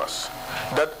telling us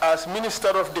that as Minister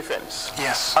of Defense,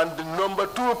 yes, and the number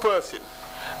 2 person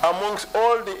amongst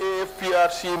all the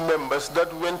AFPRC members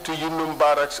that went to Yundum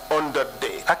Barracks on that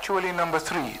day? Actually, number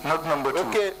 3, not number 2.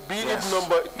 Okay, be it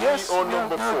number 3 or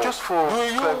number 4. Just for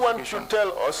do you want to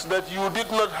tell us that you did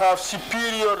not have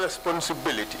superior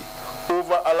responsibility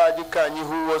over Alaji Kanye,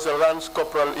 who was a Lance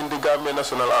Corporal in the Gambia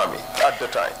National Army at the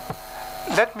time?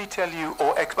 Let me tell you,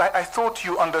 I thought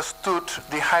you understood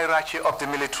the hierarchy of the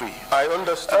military. I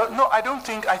understood. No, I don't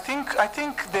think. I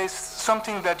think there's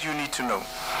something that you need to know.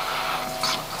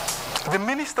 The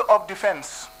Minister of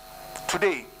Defense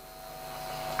today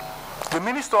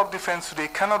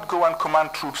cannot go and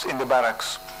command troops in the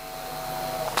barracks.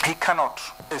 He cannot.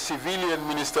 A civilian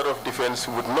Minister of Defense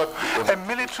would not be a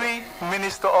military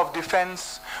Minister of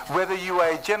Defense, whether you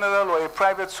are a general or a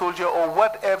private soldier or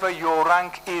whatever your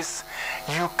rank is,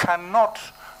 you cannot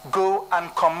go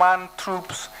and command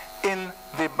troops in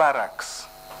the barracks.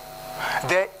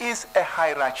 There is a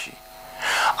hierarchy.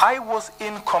 I was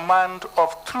in command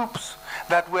of troops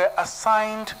that were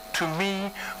assigned to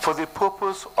me for the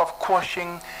purpose of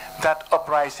quashing that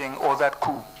uprising or that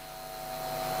coup.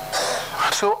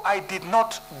 So I did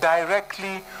not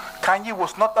directly, Kanye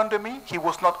was not under me, he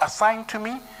was not assigned to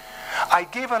me. I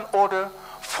gave an order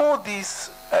for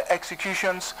these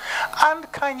executions, and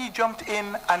Kanye jumped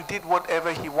in and did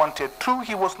whatever he wanted. True,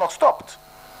 he was not stopped.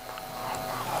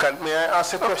 May I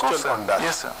ask a question on that?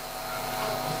 Yes, sir.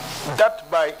 That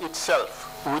by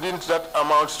itself, wouldn't that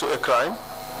amount to a crime?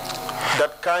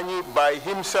 That Kanye by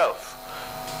himself,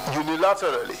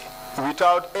 unilaterally,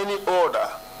 without any order,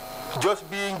 just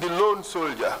being the lone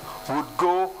soldier, would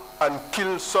go and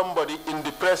kill somebody in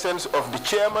the presence of the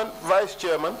chairman, vice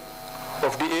chairman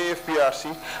of the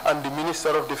AFPRC and the Minister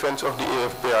of Defense of the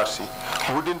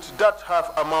AFPRC. Wouldn't that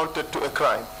have amounted to a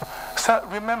crime? Sir,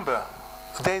 remember,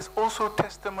 there is also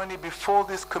testimony before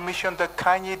this commission that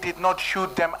Kanye did not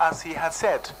shoot them as he had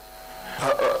said.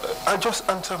 I just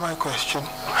answer my question.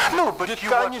 No, but did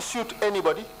Kanye shoot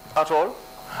anybody at all?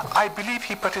 I believe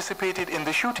he participated in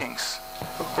the shootings.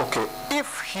 Okay.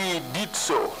 If he did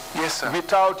so, yes, sir,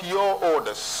 without your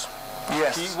orders,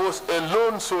 yes, he was a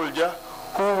lone soldier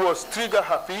who was trigger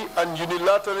happy and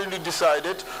unilaterally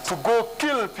decided to go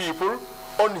kill people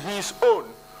on his own,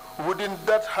 wouldn't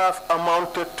that have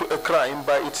amounted to a crime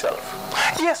by itself?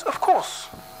 Yes, of course.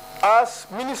 As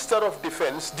Minister of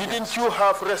Defense, didn't you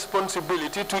have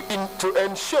responsibility to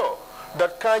ensure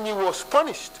that Kanye was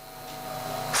punished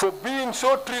for being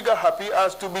so trigger happy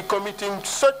as to be committing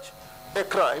such a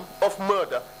crime of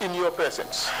murder in your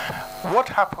presence? What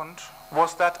happened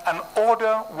was that an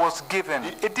order was given.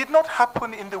 It did not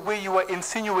happen in the way you are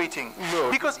insinuating.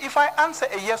 No. Because if I answer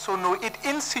a yes or no, it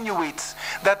insinuates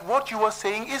that what you are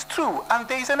saying is true, and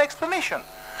there is an explanation.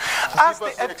 Give us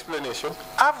the explanation.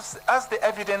 As the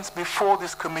evidence before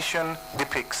this commission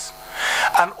depicts,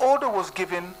 an order was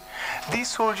given, these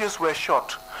soldiers were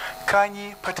shot.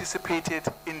 Kanye participated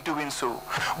in doing so.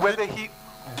 Whether he...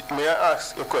 May I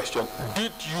ask a question?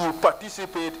 Did you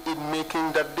participate in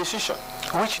making that decision?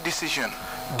 Which decision?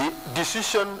 The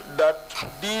decision that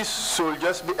these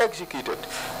soldiers be executed.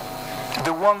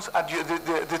 The ones at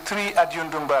the three at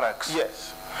Yundum barracks?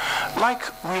 Yes. Like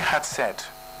we had said,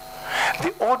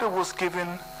 the order was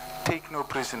given, take no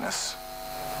prisoners.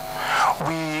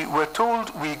 We were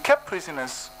told, we kept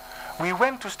prisoners. We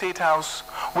went to State House.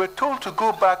 We're told to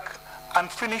go back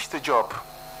and finish the job.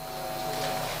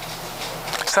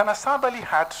 Sana Sabali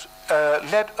had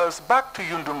led us back to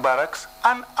Yundum barracks,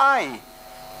 and I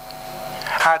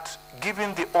had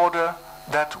given the order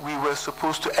that we were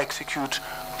supposed to execute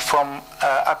from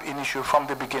ab initio, from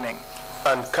the beginning.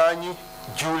 And Kanye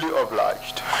duly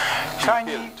obliged.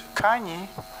 Kanye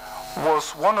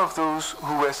was one of those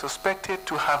who were suspected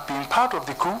to have been part of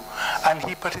the coup, and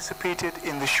he participated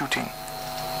in the shooting.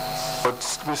 But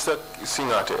Mr.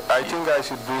 Singhateh, I think I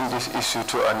should bring this issue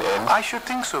to an end. I should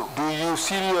think so. Do you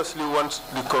seriously want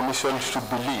the commission to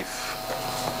believe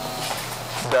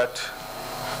that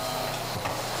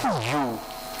you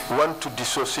want to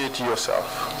dissociate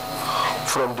yourself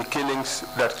from the killings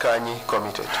that Kanye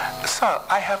committed? Sir,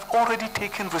 I have already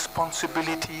taken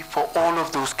responsibility for all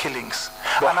of those killings.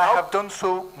 But and I have done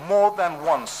so more than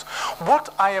once. What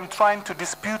I am trying to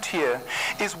dispute here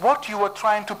is what you are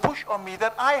trying to push on me,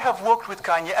 that I have worked with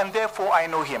Kanye and therefore I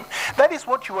know him. That is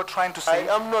what you are trying to say.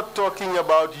 I am not talking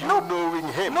about you knowing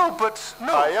him. No, but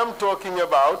no. I am talking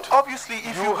about obviously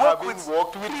if you having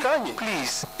worked with Kanye.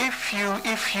 Please, if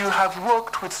you have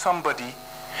worked with somebody,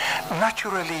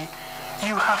 naturally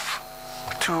you have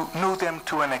to know them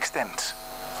to an extent.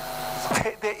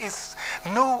 There is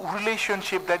no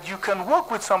relationship that you can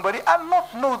work with somebody and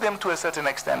not know them to a certain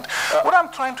extent. What I'm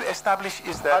trying to establish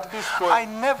is that at this point, I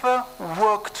never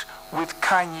worked with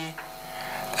Kanye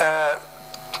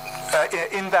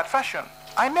in that fashion.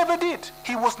 I never did.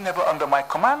 He was never under my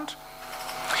command.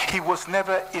 He was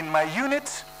never in my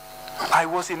unit. I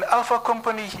was in Alpha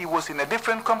Company, he was in a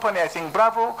different company, I think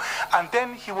Bravo, and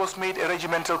then he was made a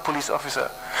regimental police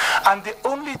officer. And the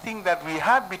only thing that we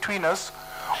had between us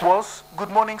was, good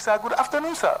morning, sir, good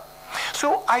afternoon, sir.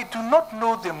 So I do not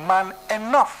know the man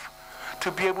enough to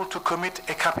be able to commit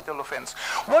a capital offense.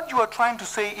 What you are trying to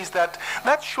say is that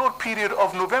that short period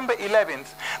of November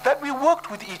 11th, that we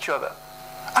worked with each other.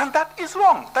 And that is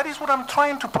wrong. That is what I'm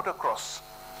trying to put across.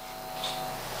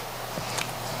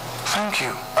 Thank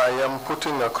you. I am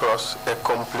putting across a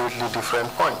completely different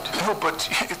point. No, but,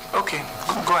 okay,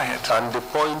 go ahead. And the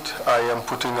point I am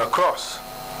putting across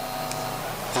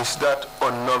is that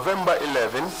on November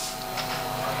 11,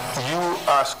 you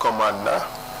as commander,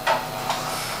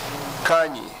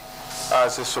 Kanye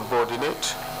as a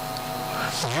subordinate,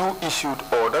 you issued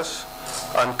orders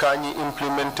and Kanye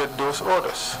implemented those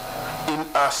orders in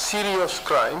as serious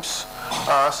crimes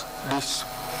as this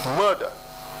murder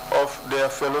of their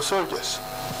fellow soldiers.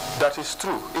 That is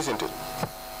true, isn't it?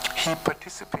 He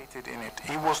participated in it.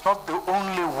 He was not the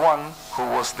only one who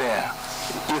was there.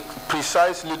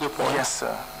 Precisely the point. Yes,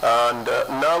 sir. And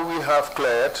now we have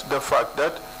cleared the fact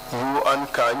that you and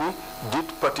Kanye did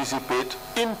participate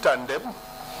in tandem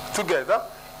together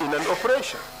in an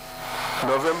operation,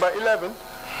 November 11,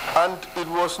 and it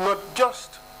was not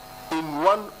just in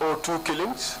one or two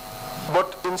killings,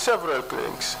 but in several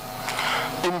killings,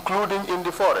 including in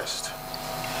the forest.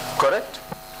 Correct?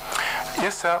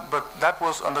 Yes, sir, but that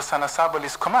was under Sana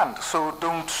Sabali's command. So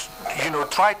don't,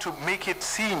 try to make it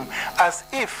seem as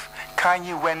if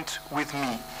Kanye went with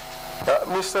me.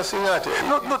 Mr. Singhateh.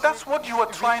 No, that's what you were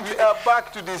trying to... We are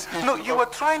back to this issue. No, you were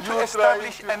trying to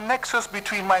establish a nexus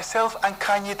between myself and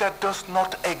Kanye that does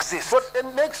not exist. But a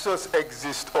nexus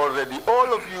exists already.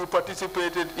 All of you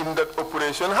participated in that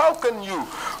operation. How can you,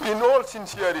 in all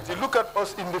sincerity, look at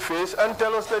us in the face and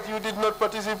tell us that you did not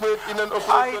participate in an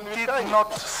operation with Kanye? I did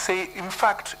not say... In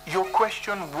fact, your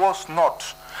question was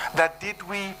not that did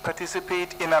we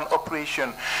participate in an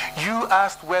operation. You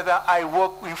asked whether I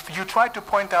worked, if you tried to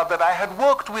point out that I had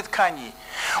worked with Kanye.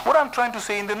 What I'm trying to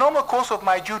say, in the normal course of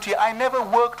my duty, I never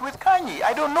worked with Kanye.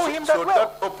 I don't know him that well. So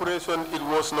that operation, it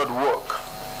was not work.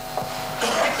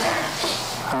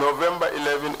 November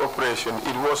 11 operation,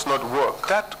 it was not work.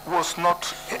 That was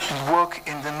not work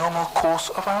in the normal course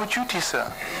of our duty,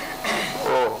 sir.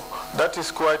 Oh, that is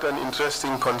quite an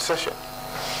interesting concession.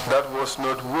 That was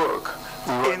not work.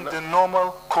 In the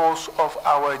normal course of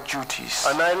our duties.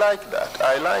 And I like that.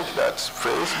 I like that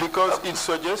phrase because it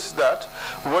suggests that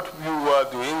what you were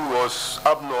doing was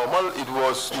abnormal, it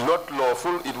was not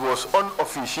lawful, it was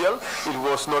unofficial, it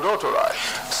was not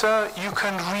authorized. Sir, you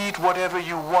can read whatever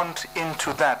you want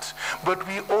into that, but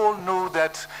we all know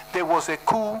that there was a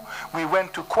coup, we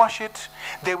went to quash it,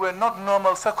 they were not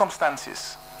normal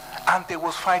circumstances, and there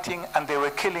was fighting and there were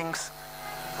killings,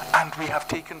 and we have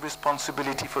taken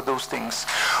responsibility for those things.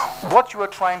 What you are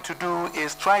trying to do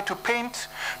is try to paint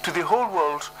to the whole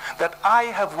world that I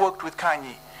have worked with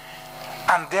Kanye,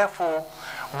 and therefore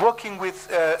working with,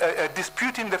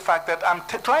 disputing the fact that I'm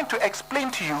trying to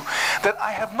explain to you that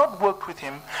I have not worked with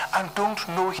him and don't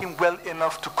know him well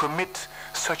enough to commit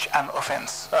such an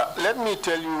offense. Let me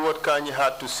tell you what Kanye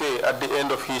had to say at the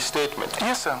end of his statement.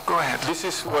 Yes, sir, go ahead. This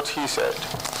is what he said.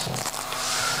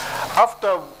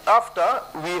 After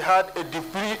we had a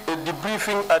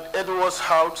debriefing at Edward's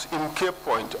house in Cape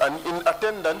Point, and in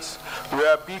attendance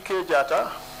were BK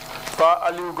Jata, Pa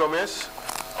Aliu Gomez,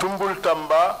 Tumbul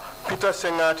Tamba, Peter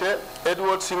Singhateh,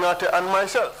 Edward Singhateh, and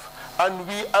myself. And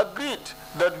we agreed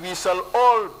that we shall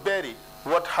all bury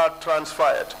what had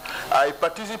transpired. I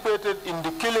participated in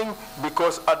the killing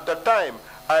because at the time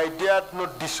I dared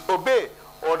not disobey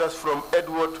orders from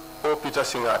Edward or Peter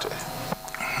Singhateh.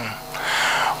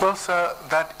 Well, sir,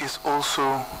 that is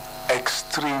also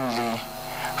extremely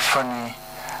funny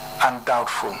and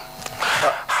doubtful.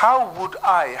 How would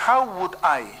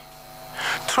I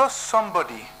trust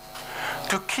somebody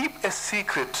to keep a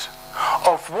secret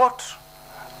of what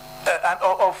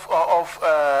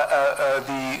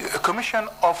the commission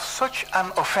of such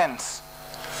an offense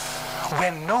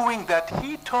when knowing that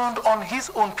he turned on his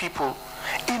own people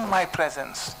in my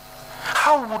presence?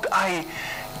 How would I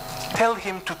tell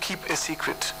him to keep a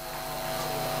secret?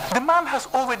 The man has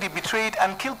already betrayed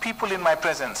and killed people in my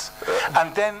presence.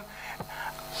 And then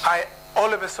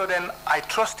all of a sudden, I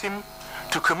trust him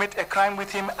to commit a crime with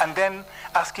him and then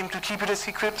ask him to keep it a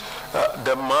secret?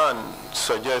 The man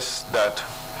suggests that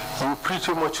you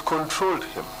pretty much controlled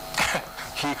him.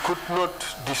 He could not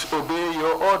disobey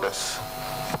your orders.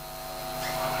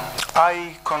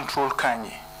 I control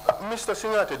Kanye. Mr.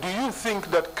 Singhateh, do you think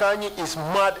that Kanye is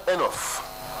mad enough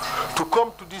to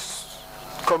come to this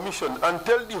commission and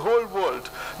tell the whole world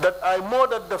that I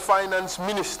murdered the finance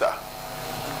minister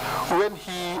when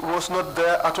he was not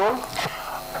there at all?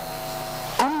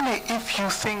 Only if you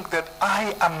think that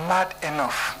I am mad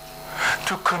enough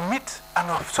to commit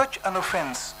such an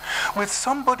offense with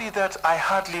somebody that I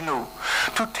hardly know,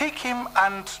 to take him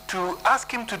and to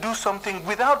ask him to do something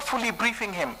without fully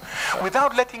briefing him,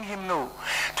 without letting him know,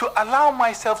 to allow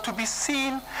myself to be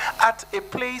seen at a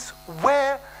place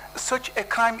where such a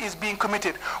crime is being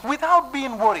committed without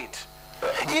being worried.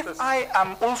 If I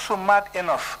am also mad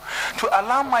enough to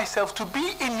allow myself to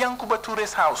be in Yankuba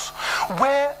Toure's house,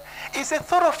 where it's a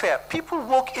thoroughfare, people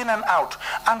walk in and out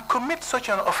and commit such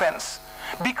an offense,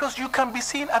 because you can be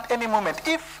seen at any moment.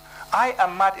 If I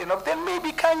am mad enough, then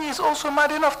maybe Kanye is also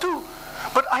mad enough too.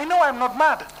 But I know I'm not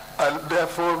mad. And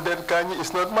therefore, then Kanye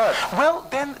is not mad. Well,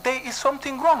 then there is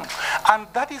something wrong. And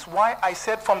that is why I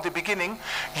said from the beginning,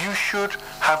 you should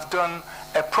have done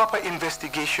a proper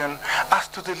investigation as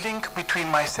to the link between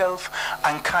myself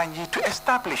and Kanye to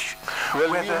establish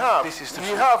whether this is the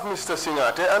truth. We have Mr.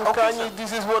 Singhateh, and okay, Kanye,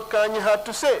 this is what Kanye had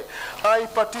to say. I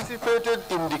participated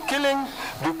in the killing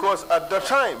because at the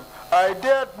time, I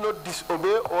dared not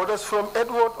disobey orders from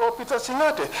Edward or Peter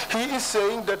Singhateh. He is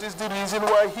saying that is the reason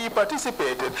why he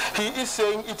participated. He is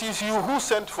saying it is you who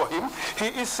sent for him. He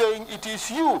is saying it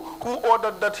is you who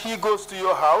ordered that he goes to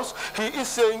your house. He is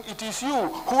saying it is you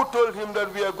who told him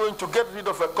that we are going to get rid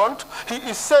of a cunt. He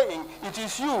is saying it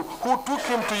is you who took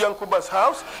him to Yankuba's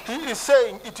house. He is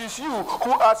saying it is you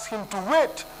who asked him to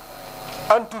wait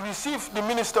and to receive the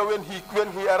minister when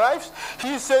he arrives.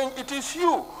 He is saying it is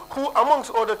you who,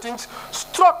 amongst other things,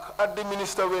 struck at the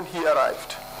minister when he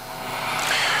arrived.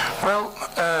 Well,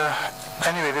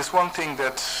 anyway, there's one thing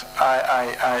that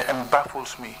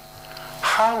baffles me.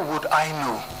 How would I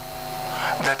know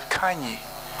that Kanye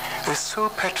is so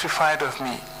petrified of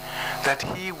me that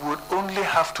he would only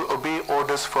have to obey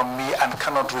orders from me and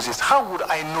cannot resist? How would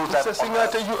I know that? Mr.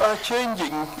 Singhateh, you are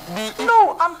changing the...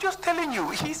 No, I'm just telling you.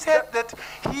 He said that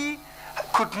he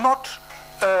could not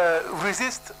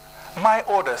resist my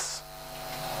orders.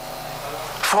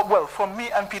 From me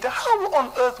and Peter. How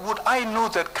on earth would I know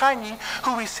that Kanye,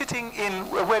 who is sitting in,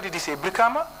 where did he say,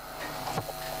 Brikama?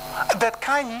 That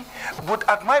Kanye would,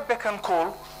 at my beck and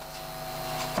call,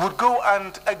 would go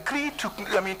and agree to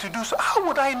do so? How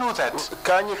would I know that?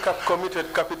 Kanye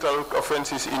committed capital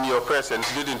offenses in your presence,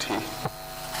 didn't he?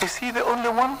 Is he the only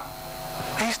one?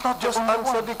 He's not just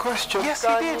answer the question. Yes,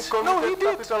 Kanye he did. No, he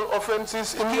did. Capital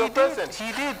offenses in your presence.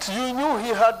 He did. You knew he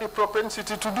had the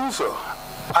propensity to do so.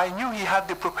 I knew he had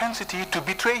the propensity to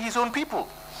betray his own people.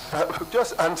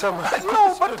 Just answer my question.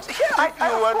 No, but yeah,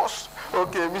 of course.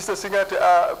 Okay, Mr.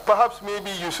 Singhateh, perhaps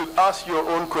maybe you should ask your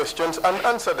own questions and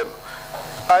answer them.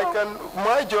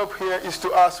 My job here is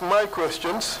to ask my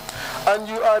questions, and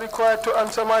you are required to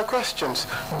answer my questions.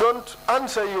 Don't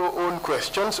answer your own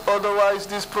questions, otherwise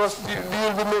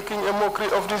you'll be making a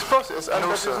mockery of this process, and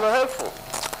that is not helpful.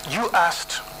 You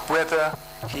asked whether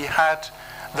he had,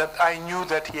 that I knew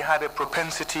that he had a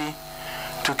propensity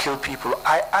to kill people.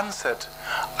 I answered,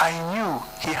 I knew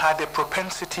he had a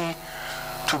propensity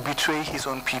to betray his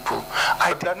own people.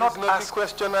 I did not ask the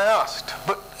question I asked.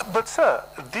 But sir,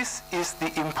 this is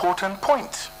the important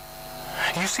point.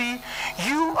 You see,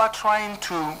 you are trying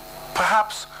to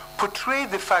perhaps portray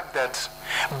the fact that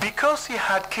because he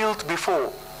had killed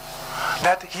before,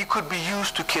 that he could be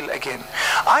used to kill again.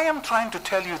 I am trying to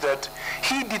tell you that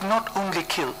he did not only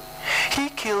kill, he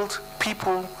killed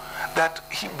people that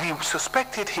we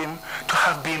suspected him to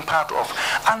have been part of.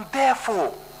 And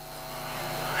therefore,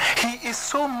 he is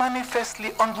so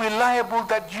manifestly unreliable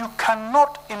that you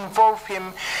cannot involve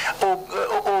him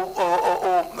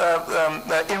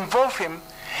involve him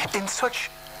in such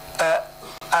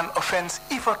an offense,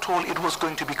 if at all it was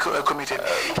going to be committed.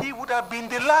 He would have been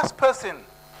the last person.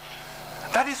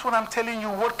 That is what I'm telling you.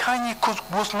 What Kanye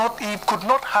could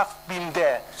not have been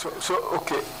there. So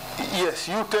okay, yes,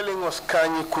 you telling us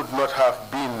Kanye could not have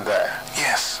been there.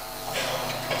 Yes.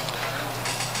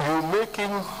 You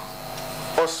making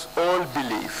us all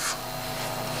believe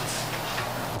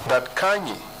that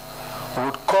Kanye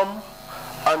would come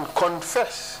and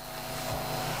confess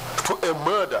to a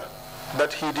murder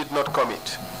that he did not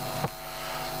commit.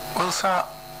 Well, sir,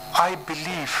 I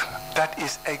believe that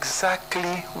is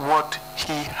exactly what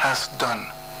he has done.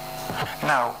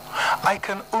 Now, I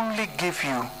can only give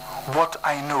you what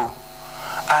I know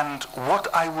and what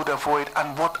I would avoid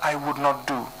and what I would not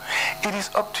do. It is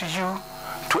up to you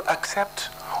to accept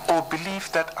or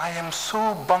believe that I am so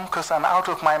bonkers and out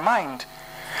of my mind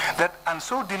and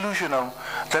so delusional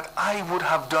that I would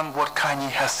have done what Kanye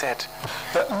has said.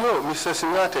 No, Mr.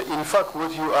 Singhateh, in fact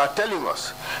what you are telling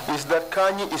us is that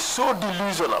Kanye is so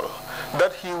delusional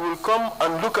that he will come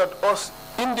and look at us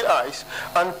in the eyes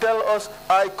and tell us,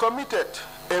 I committed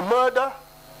a murder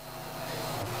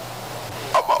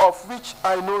of which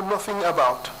I know nothing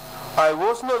about. I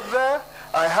was not there,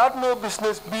 I had no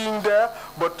business being there,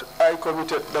 but I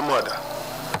committed the murder.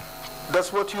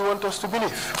 That's what you want us to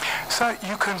believe? Sir,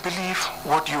 you can believe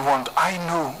what you want. I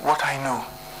know what I know.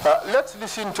 Let's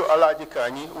listen to Alhaji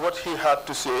Kanye, what he had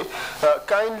to say.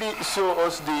 Kindly show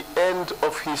us the end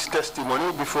of his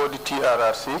testimony before the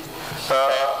TRRC.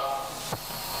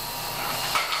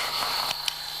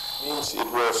 Means it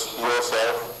was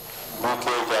yourself, B.K.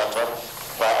 Jata,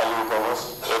 Ali Thomas,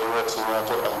 Edward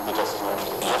Singhateh, and Peter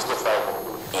Singhateh. Yes, the five of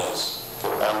you. Yes.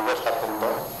 Okay. And what happened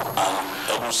now? And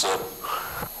Edu said,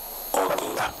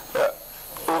 okay.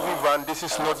 Obi-Wan, this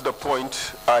is not the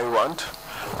point I want.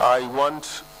 I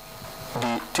want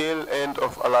the tail end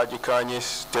of Alhaji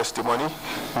Kanye's testimony.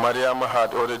 Mariama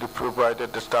had already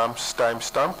provided the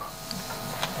timestamp.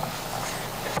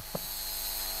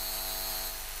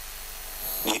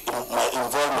 My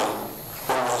involvement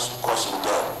almost causing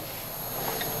death.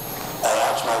 I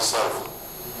asked myself,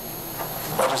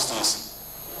 what is this?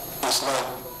 It's like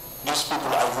these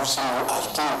people are using you as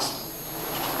tools.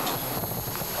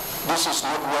 This is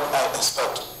not what I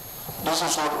expect. This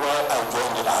is not why I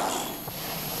joined the army.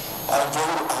 I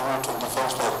joined the army to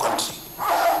defend my country,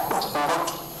 but not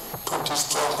to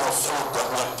destroy my fellow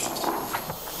government people.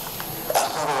 And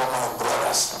not my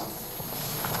brothers,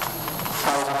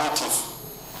 my relatives.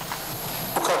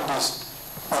 Look at this.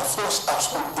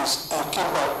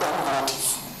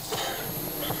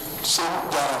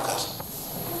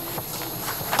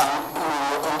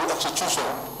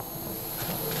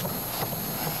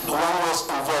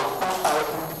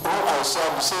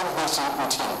 shared the same person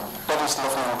with him. That is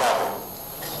Lieutenant Dabo.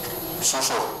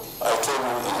 Suso. I told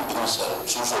you in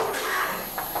Suso.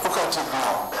 Look at it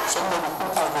now. Somebody who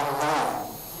I don't know.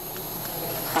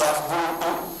 You have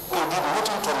did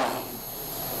nothing to me.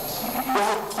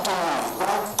 Why put me?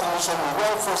 Why commission me?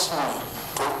 Why force me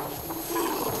to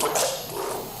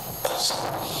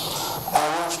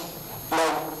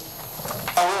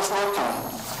I was working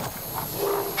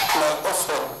like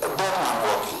often a dead man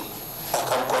working. I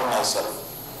can call myself.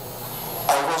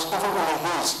 I was even in a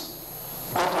haze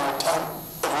when my time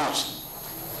reached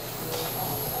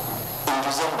in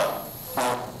December.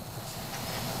 Now,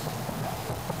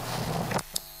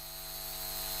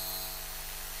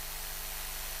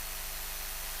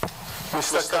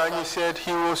 Mr. Kanye said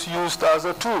he was used as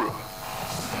a tool.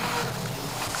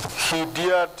 He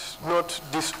dared not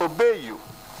disobey you,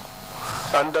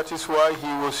 and that is why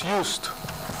he was used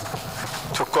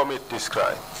to commit this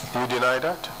crime. You deny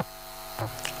that?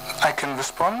 I can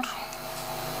respond?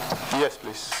 Yes,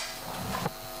 please.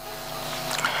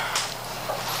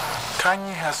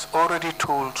 Kanye has already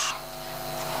told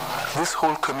this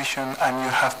whole commission, and you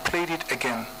have played it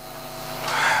again,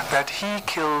 that he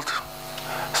killed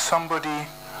somebody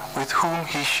with whom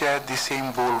he shared the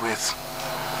same bowl with.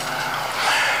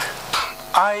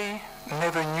 I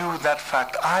never knew that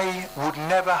fact. I would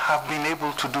never have been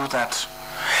able to do that.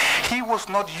 He was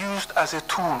not used as a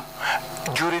tool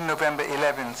during November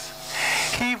 11th.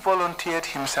 He volunteered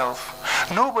himself.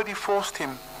 Nobody forced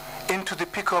him into the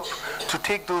pickup to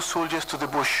take those soldiers to the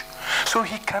bush. So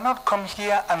he cannot come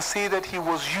here and say that he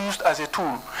was used as a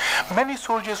tool. Many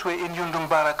soldiers were in Yundum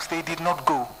barracks. They did not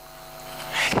go.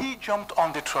 He jumped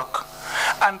on the truck.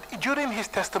 And during his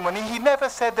testimony, he never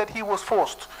said that he was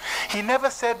forced. He never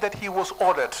said that he was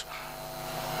ordered.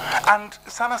 And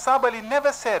Sana Sabali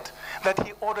never said that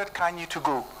he ordered Kanye to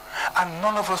go. And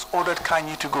none of us ordered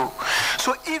Kanye to go.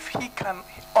 So if he can,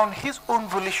 on his own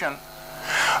volition,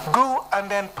 go and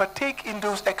then partake in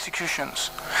those executions,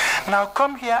 now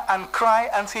come here and cry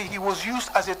and say he was used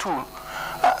as a tool.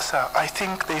 Sir, I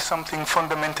think there's something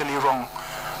fundamentally wrong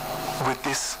with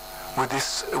this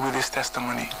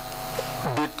testimony.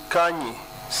 Did Kanye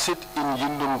sit in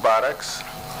Yundum barracks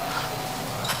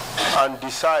and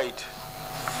decide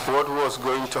what was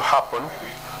going to happen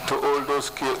to all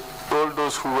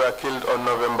those who were killed on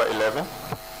November 11?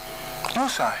 No,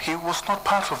 sir, he was not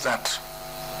part of that.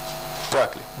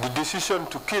 Exactly. The decision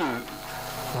to kill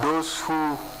those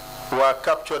who were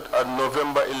captured on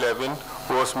November 11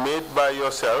 was made by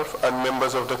yourself and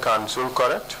members of the council,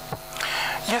 correct?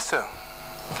 Yes, sir.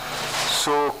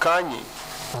 So Kanye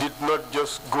did not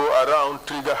just go around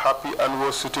trigger happy and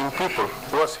was shooting people,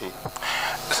 was he?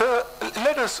 Sir,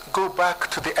 let us go back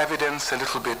to the evidence a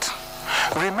little bit.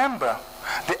 Remember,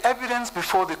 the evidence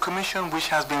before the commission, which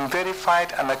has been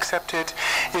verified and accepted,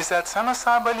 is that Sana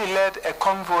Sabali led a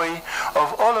convoy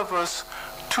of all of us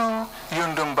to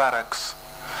Yundum barracks.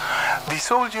 The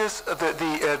soldiers,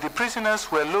 the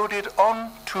prisoners were loaded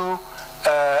onto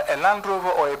a Land Rover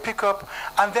or a pickup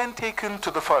and then taken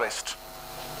to the forest.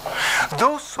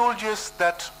 Those soldiers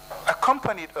that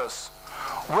accompanied us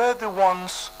were the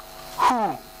ones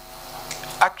who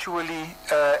actually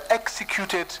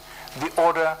executed the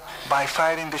order by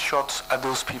firing the shots at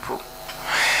those people.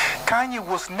 Kanye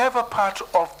was never part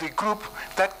of the group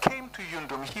that came to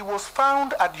Yundum. He was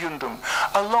found at Yundum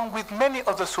along with many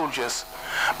other soldiers.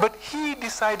 But he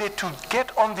decided to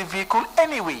get on the vehicle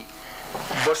anyway.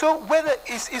 So whether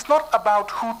it's not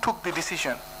about who took the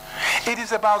decision, it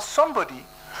is about somebody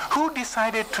who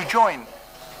decided to join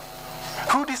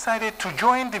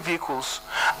the vehicles,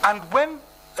 and when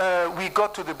we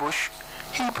got to the bush,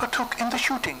 he partook in the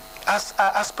shooting,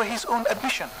 as per his own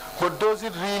admission. But does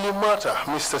it really matter,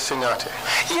 Mr. Singhateh?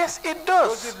 Yes, it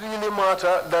does. Does it really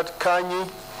matter that Kanye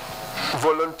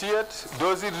volunteered?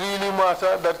 Does it really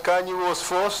matter that Kanye was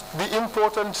forced? The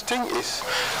important thing is,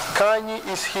 Kanye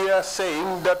is here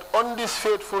saying that on this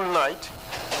fateful night,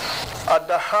 at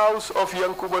the house of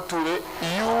Yankuba Toure,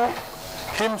 you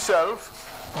himself,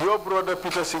 your brother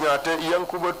Peter Singhateh,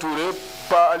 Yankuba Toure,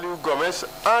 Pa Aliou Gomez,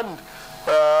 and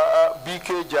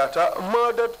BK Jata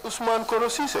murdered Usman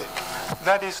Kolosise.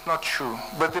 That is not true.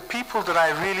 But the people that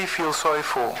I really feel sorry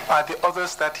for are the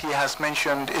others that he has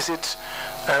mentioned. Is it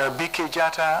BK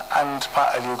Jata and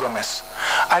Pa Aliou Gomez?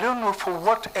 I don't know for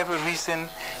whatever reason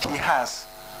he has.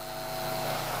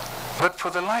 But for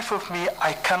the life of me,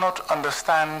 I cannot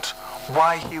understand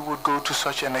why he would go to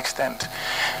such an extent.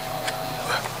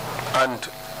 And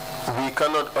we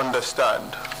cannot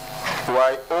understand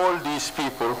why all these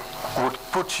people would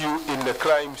put you in the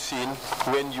crime scene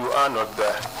when you are not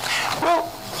there.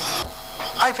 Well,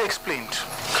 I've explained.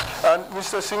 And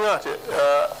Mr. Singhateh,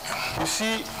 you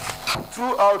see,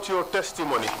 throughout your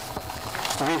testimony,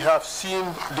 we have seen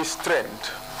this trend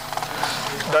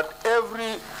that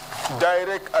every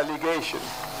direct allegation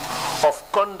of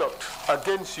conduct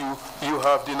against you, you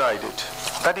have denied it.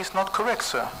 That is not correct,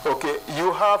 sir. Okay,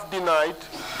 you have denied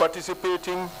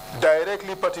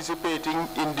directly participating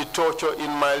in the torture in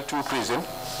Mile 2 prison.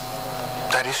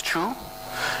 That is true.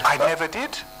 I never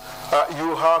did.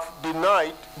 You have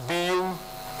denied being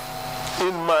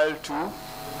in Mile 2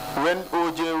 when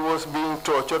OJ was being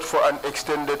tortured for an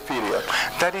extended period.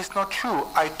 That is not true.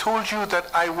 I told you that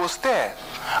I was there.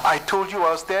 I told you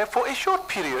I was there for a short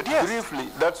period, yes. Briefly,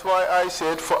 that's why I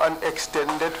said for an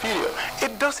extended period.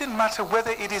 It doesn't matter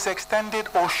whether it is extended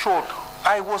or short.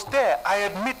 I was there. I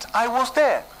admit I was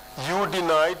there. You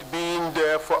denied being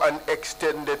there for an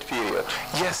extended period.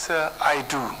 Yes, sir, I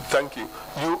do. Thank you.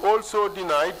 You also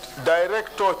denied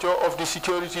direct torture of the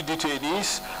security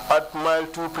detainees at Mile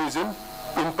 2 prison,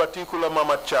 in particular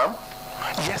Mamad Cham.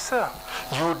 Yes, sir.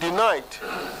 You denied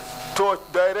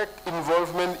direct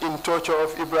involvement in torture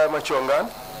of Ibrahim Chongan.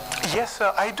 Yes,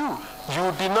 sir, I do.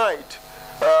 You denied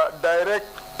direct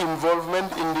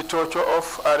involvement in the torture of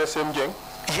RSM Jeng.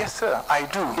 Yes, sir, I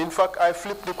do. In fact, I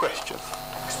flipped the question.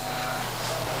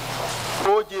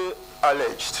 OJ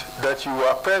alleged that you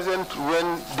were present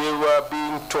when they were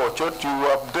being tortured. You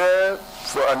were there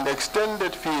for an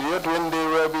extended period when they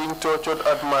were being tortured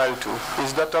at Mile 2.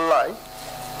 Is that a lie?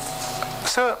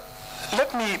 Sir,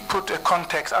 let me put a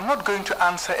context. I'm not going to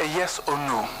answer a yes or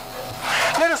no.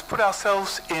 Let us put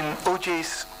ourselves in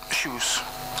OJ's shoes.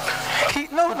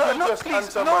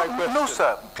 No,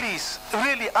 sir, please.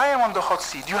 Really, I am on the hot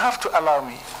seat. You have to allow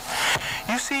me.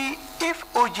 You see,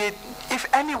 if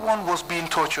anyone was being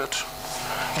tortured,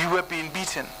 you were being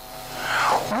beaten,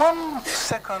 1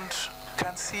 second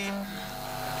can seem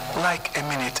like a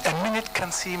minute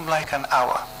can seem like an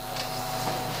hour.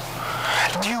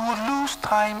 You will lose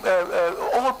time,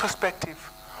 all perspective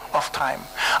of time.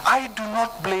 I do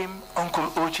not blame Uncle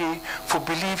OJ for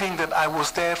believing that I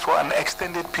was there for an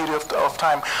extended period of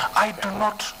time. I do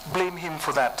not blame him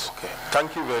for that. Okay,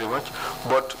 thank you very much.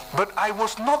 But I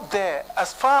was not there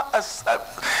as far as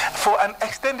for an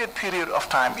extended period of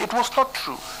time. It was not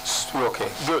true. Okay,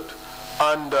 good.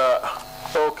 And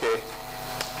okay,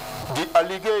 the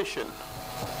allegation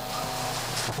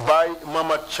by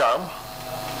Mamad Cham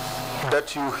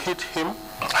that you hit him.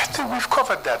 I think we've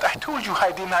covered that. I told you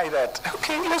I deny that.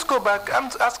 Okay, let's go back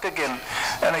and ask again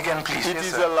and again, please. It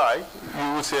is a lie.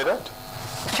 You will say that?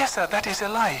 Yes, sir, that is a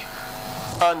lie.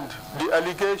 And the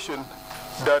allegation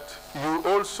that you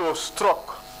also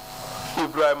struck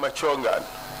Ibrahim Chongan,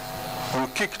 you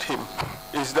kicked him,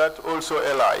 is that also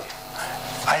a lie?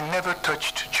 I never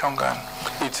touched Chongan.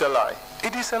 It's a lie.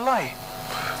 It is a lie.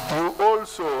 You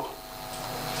also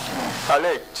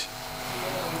alleged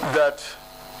that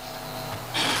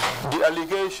the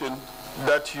allegation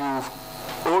that you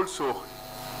also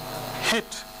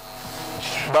hit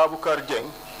Babukar Jeng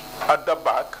at the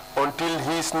back until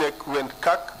his neck went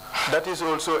crack, that is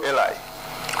also a lie.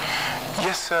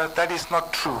 Yes, sir, that is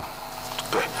not true.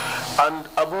 Okay. And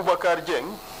Abubakar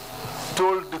Jeng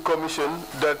told the commission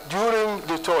that during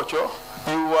the torture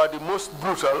you were the most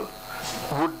brutal.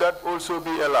 Would that also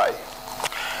be a lie?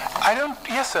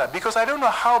 Yes, sir, because I don't know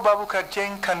how Babukar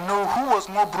Jeng can know who was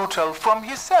more brutal from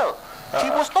his cell. He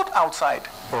was not outside.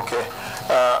 Okay.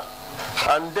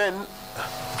 And then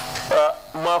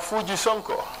Mafuji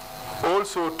Sonko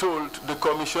also told the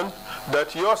commission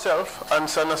that yourself and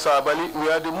Sana Sabali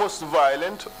were the most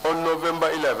violent on November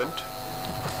 11th.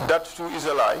 That too is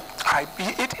a lie.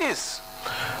 It is.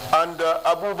 And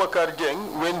Abubakar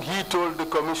Jeng, when he told the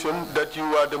commission that you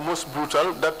were the most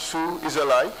brutal, that too is a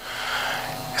lie.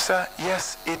 Sir,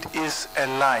 yes, it is a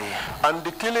lie. And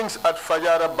the killings at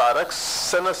Fajara Barracks,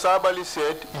 Sana Sabali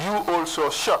said you also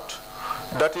shot.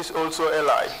 That is also a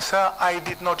lie. Sir, I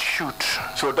did not shoot.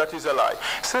 So that is a lie.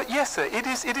 Sir, yes, sir, it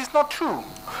is not true.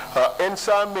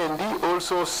 Ensa Mendy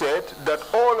also said that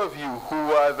all of you who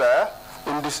were there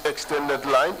in this extended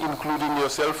line, including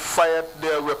yourself, fired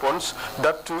their weapons.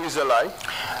 That too is a lie.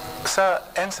 Sir,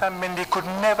 Ensa Mendy could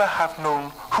never have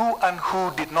known who and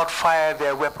who did not fire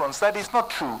their weapons. That is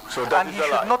not true. So that is a lie.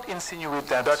 And he should not insinuate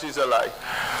that. That is a lie.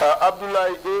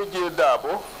 Abdullah J.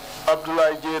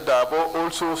 Dabo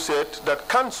also said that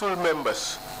council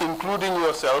members, including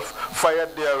yourself,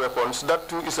 fired their weapons. That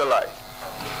too is a lie.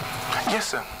 Yes,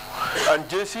 sir. And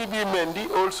JCB Mendy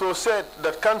also said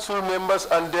that council members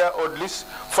and their orderlies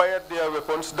fired their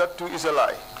weapons. That too is a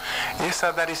lie. Yes,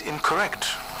 sir, that is incorrect.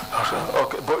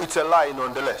 Okay, but it's a lie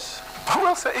nonetheless.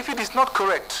 Well, sir, if it is not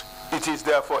correct, it is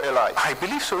therefore a lie. I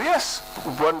believe so, yes.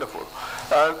 Wonderful.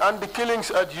 And the killings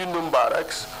at Yundum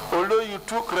Barracks, although you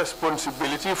took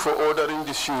responsibility for ordering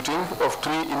the shooting of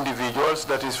 3 individuals,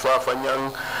 that is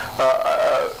Fafanyang,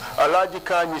 Alaji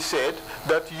Kanyi said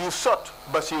that you shot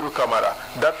Basiru Kamara.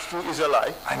 That too is a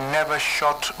lie. I never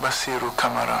shot Basiru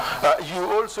Kamara. You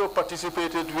also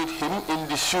participated with him in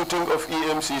the shooting of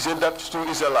EMCC. That too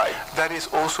is a lie. That is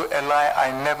also a lie.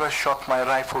 I never shot my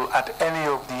rifle at any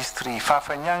of these 3,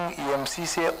 Fafanyang,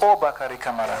 EMCC, or Bakari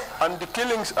Kamara. And the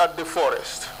killings at the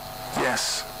forest?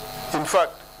 Yes. In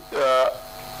fact,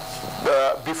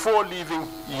 before leaving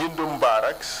Yundum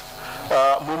Barracks,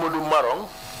 Mamadou Marong,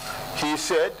 he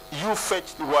said, you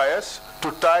fetched wires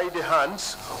to tie the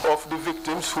hands of the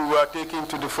victims who were taken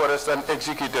to the forest and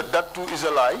executed. That too is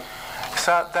a lie.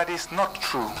 Sir, that is not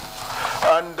true.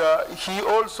 And he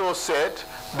also said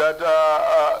that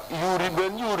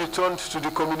when you returned to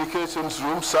the communications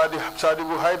room,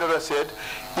 Sadibu Haidara said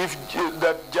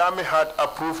that Jame had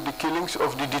approved the killings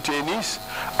of the detainees,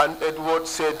 and Edward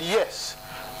said yes.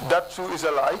 That too is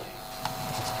a lie.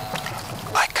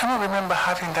 I cannot remember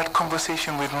having that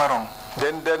conversation with Marong.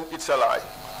 Then it's a lie.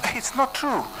 It's not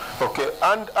true. Okay,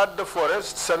 and at the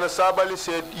forest, Sana Sabali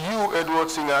said, you, Edward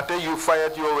Singhateh, you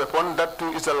fired your weapon. That too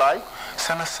is a lie.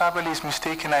 Sana Sabali is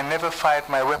mistaken. I never fired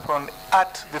my weapon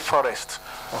at the forest.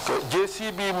 Okay,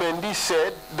 JCB Mendy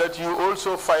said that you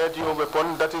also fired your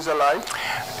weapon. That is a lie.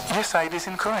 Yes, sir, it is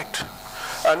incorrect.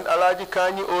 And Alaji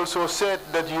Kanyi also said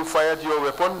that you fired your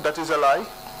weapon. That is a lie.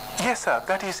 Yes, sir,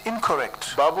 that is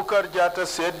incorrect. Babukar Jata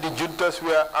said the juntas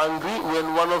were angry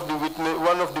when one of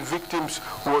the victims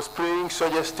was praying,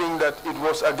 suggesting that it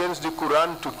was against the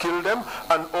Quran to kill them,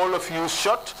 and all of you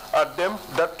shot at them.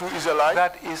 That too is a lie.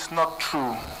 That is not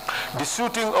true. The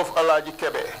shooting of Alaji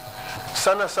Kebe,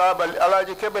 Sana Sabali,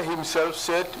 Alaji Kebe himself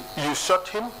said you shot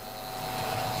him.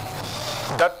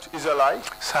 That is a lie.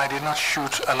 Sir, I did not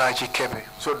shoot Alaji Kebe.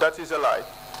 So that is a lie.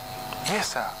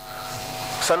 Yes, sir.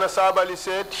 Sana Sabali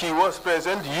said he was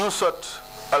present, you shot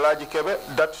Alaji Kebe.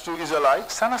 That too is a lie.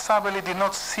 Sana Sabali did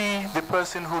not see the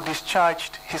person who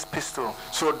discharged his pistol.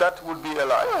 So that would be a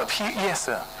lie. Yes,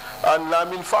 sir. And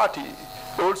Lamin Fati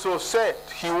also said,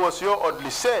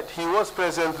 said he was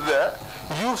present there,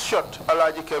 you shot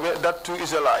Alaji Kebe. That too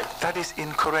is a lie. That is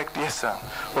incorrect, yes, sir.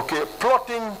 Okay,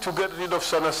 plotting to get rid of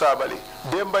Sana Sabali.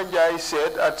 Dembanjai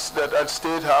said that at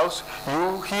State House,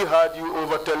 he heard you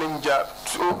over telling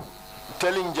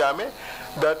Jame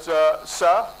that,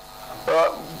 sir,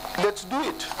 let's do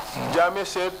it. Jame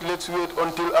said, let's wait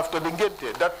until after the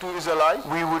Ngente. That too is a lie.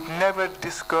 We would never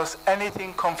discuss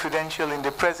anything confidential in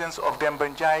the presence of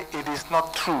Dembanjai. It is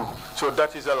not true. So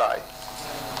that is a lie.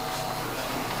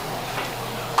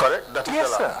 Correct? That is yes,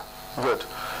 a lie. Sir. Good.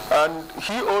 And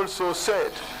he also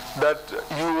said that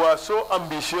you were so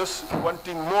ambitious,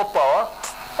 wanting more power,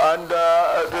 and,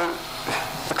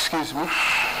 excuse me,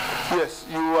 yes,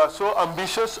 you were so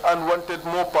ambitious and wanted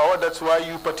more power. That's why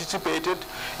you participated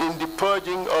in the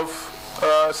purging of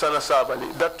Sana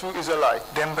Sabali. That too is a lie.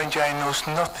 Dembanjai knows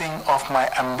nothing of my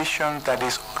ambition. That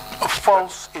is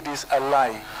false. It is a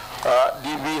lie.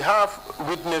 We have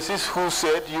witnesses who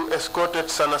said you escorted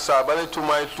Sana Sabali to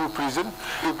Mile 2 prison.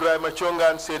 Ibrahim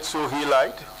Achongan said so, he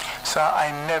lied. Sir,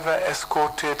 I never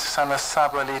escorted Sana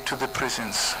Sabali to the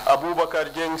prisons. Abu Bakar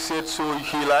Jeng said so,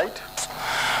 he lied.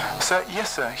 Sir,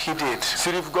 yes, sir, he did.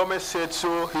 Sirif Gomez said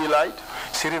so, he lied.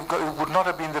 It would not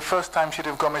have been the first time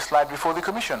Sirif Gomez lied before the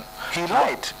commission. He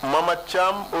lied. Mamad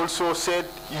Cham also said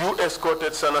you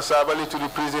escorted Sana Sabali to the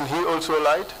prison. He also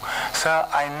lied. Sir,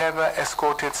 I never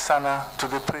escorted Sana to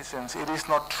the prisons. It is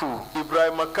not true.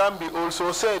 Ibrahim Makambi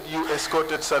also said you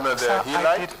escorted Sana there. Sir, he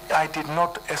lied. I did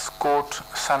not escort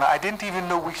Sana. I didn't even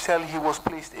know which cell he was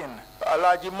placed in.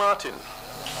 Alaji Martin,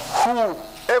 who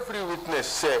every witness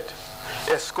said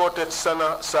escorted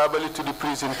Sana Sabali to the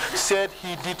prison, said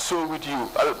he did so with you.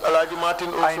 Alaji Martin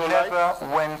also lied? I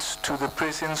never went to the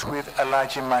prisons with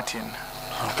Alaji Martin.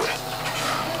 Okay.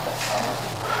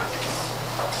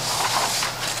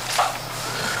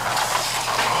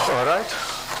 All right.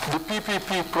 The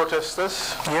PPP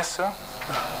protesters? Yes, sir.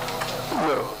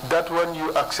 No, that one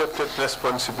you accepted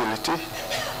responsibility.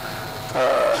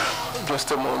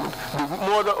 Just a moment. The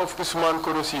mother of Usman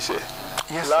Korosise.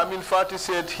 Yes, Lamin Fati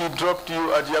said he dropped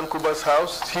you at Yankuba's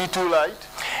house. He too lied.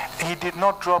 He did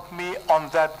not drop me on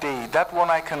that day. That one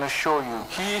I can assure you.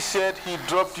 He said he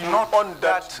dropped you not on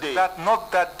that day.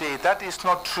 Not that day. That is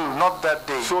not true. Not that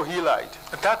day. So he lied.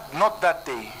 Not that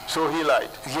day. So he lied.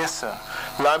 Yes, sir.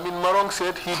 Lamin Marong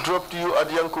said he dropped you at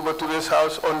Yankuba Toure's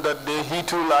house on that day. He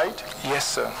too lied. Yes,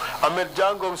 sir. Ahmed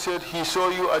Jangom said he saw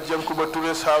you at Yankuba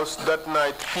Toure's house that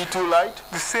night. He too lied.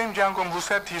 The same Jangom who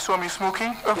said he saw me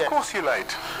smoking? Of course he lied.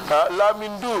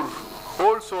 Lamin Dur,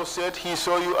 also said he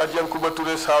saw you at Yankuba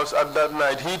Toure's house at that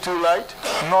night. He too lied?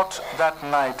 Not that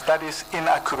night. That is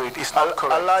inaccurate. It's not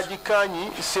correct. Alaji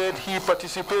Kanyi said he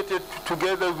participated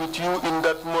together with you in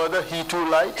that murder. He too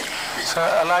lied? Sir,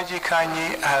 Alaji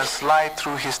Kanyi has lied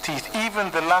through his teeth. Even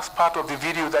the last part of the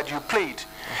video that you played,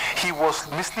 he was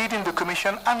misleading the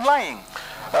commission and lying.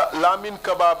 Lamin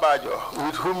Kababajo,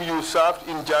 with whom you served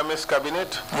in Jame's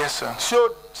cabinet, yes, sir,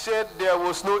 said there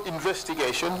was no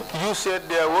investigation. You said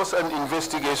there was an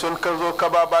investigation.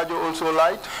 Kababajo also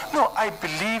lied? No, I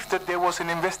believe that there was an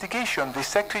investigation. The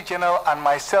Secretary General and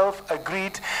myself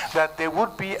agreed that there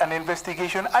would be an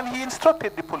investigation, and he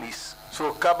instructed the police.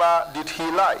 So Kaba, did he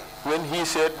lie when he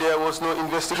said there was no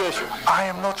investigation? I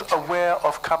am not aware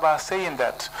of Kaba saying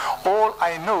that. All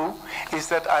I know is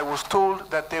that I was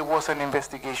told that there was an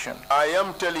investigation. I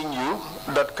am telling you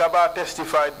that Kaba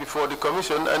testified before the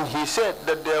commission and he said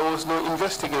that there was no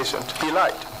investigation. He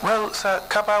lied. Well, sir,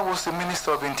 Kaba was the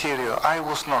Minister of Interior. I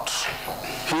was not.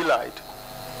 He lied.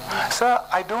 Sir,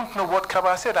 I don't know what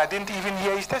Kaba said. I didn't even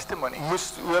hear his testimony.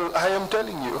 Well, I am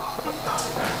telling you.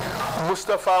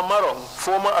 Mustafa Marong,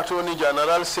 former Attorney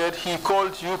General, said he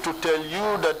called you to tell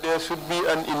you that there should be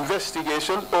an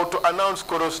investigation or to announce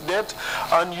Koro's death,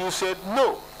 and you said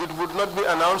no, it would not be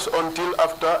announced until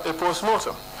after a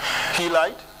post-mortem. He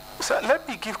lied? Sir, let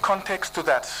me give context to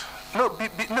that. No,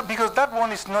 because that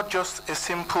one is not just a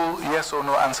simple yes or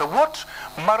no answer. What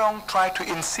Marong tried to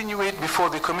insinuate before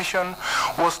the commission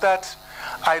was that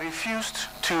I refused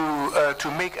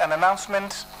to make an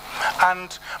announcement,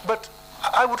 but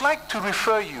I would like to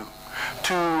refer you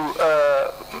to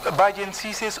Bajen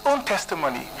Sise's own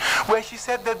testimony, where she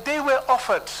said that they were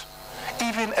offered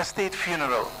even a state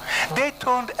funeral. They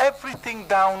turned everything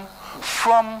down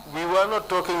from... We were not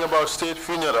talking about state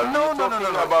funeral. No, we were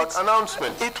talking about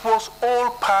announcement. It was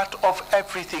all part of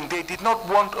everything. They did not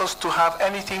want us to have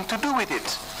anything to do with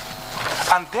it.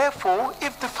 And therefore,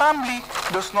 if the family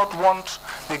does not want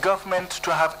the government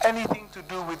to have anything to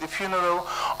do with the funeral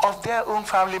of their own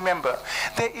family member,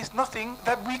 there is nothing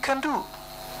that we can do.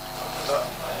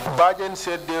 Bajen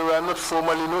said they were not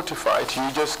formally notified.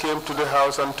 You just came to the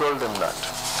house and told them that.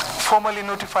 Formally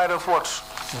notified of what?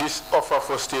 This offer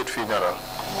for state funeral.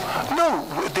 No,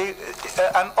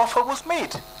 an offer was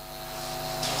made.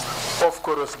 Of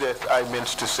Koro's death, I meant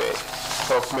to say.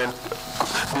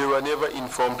 They were never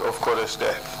informed of Koro's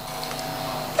death.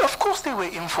 Of course they were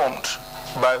informed.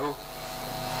 By who?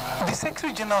 The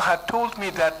Secretary General had told me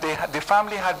that the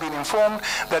family had been informed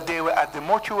that they were at the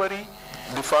mortuary.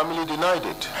 The family denied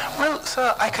it. Well,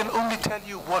 sir, I can only tell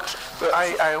you what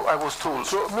I was told.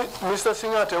 So, Mr.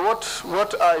 Singhateh,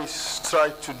 what I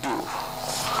tried to do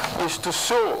is to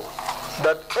show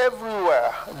that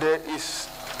everywhere there is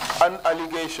an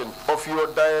allegation of your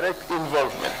direct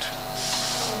involvement.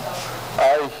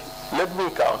 Let me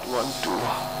count. 1, 2,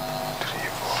 3,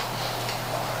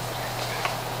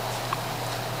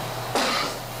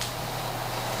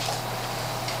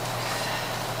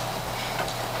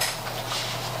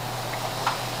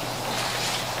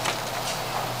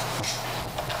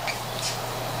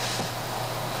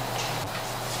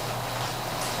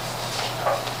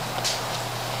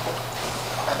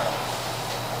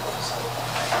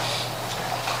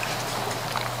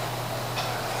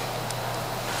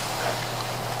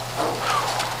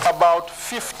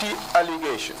 50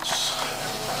 allegations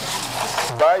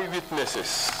by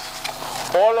witnesses,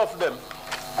 all of them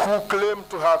who claim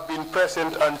to have been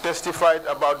present and testified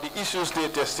about the issues they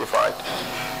testified.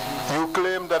 You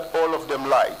claim that all of them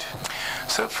lied.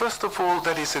 So first of all,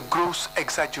 that is a gross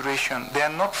exaggeration. There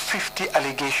are not 50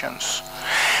 allegations.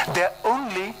 There are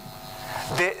only,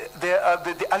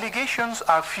 the allegations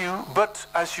are few, but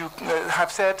as you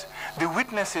have said, the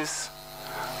witnesses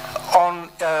on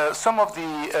some of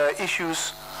the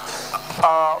issues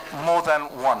are more than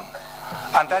one,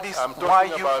 and that is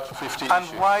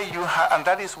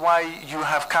why you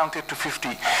have counted to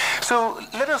 50. So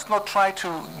let us not try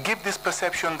to give this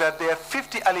perception that there are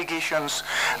 50 allegations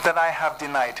that I have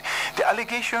denied. The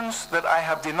allegations that I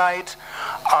have denied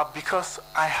are because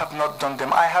I have not done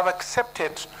them. I have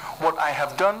accepted what I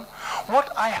have done.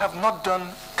 What I have not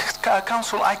done,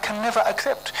 Council, I can never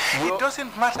accept. It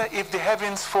doesn't matter if the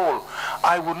heavens fall.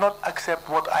 I would not accept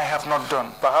what I have not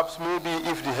done. Perhaps maybe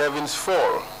if the heavens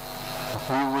fall,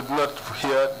 we would not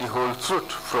hear the whole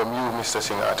truth from you, Mr.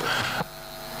 Singhateh.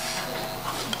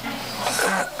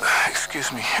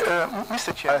 Excuse me.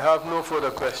 Mr. Chairman. I have no further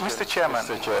questions. Mr. Chairman.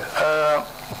 Mr. Chair.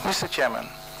 Mr. Chairman.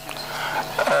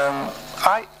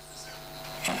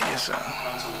 Yes, sir.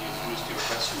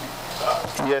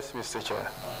 Yes, Mr.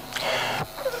 Chair.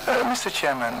 Mr.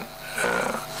 Chairman.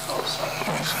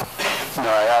 Yes. No,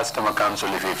 I asked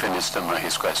counsel if he finished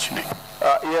his questioning.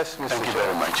 Yes, Mr. Thank you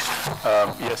very much.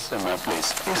 Yes,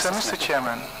 please. Yes, Mr.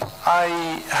 Chairman,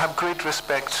 I have great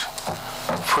respect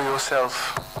for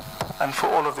yourself and for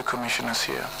all of the commissioners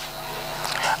here,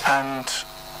 and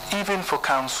even for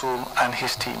counsel and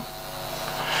his team.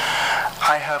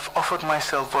 I have offered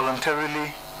myself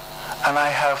voluntarily, and I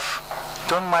have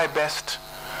done my best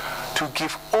to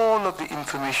give all of the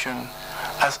information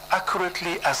as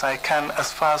accurately as I can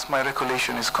as far as my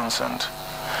recollection is concerned.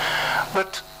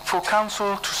 But for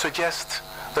counsel to suggest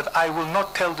that I will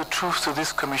not tell the truth to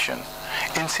this commission,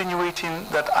 insinuating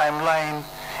that I am lying,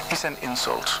 is an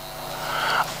insult.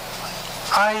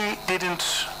 I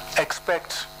didn't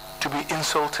expect to be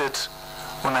insulted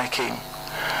when I came.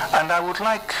 And I would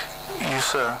like you,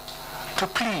 sir, to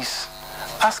please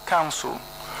ask counsel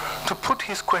to put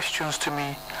his questions to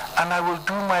me, and I will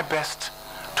do my best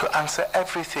to answer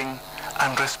everything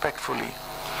and respectfully.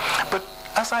 But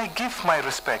as I give my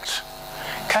respect,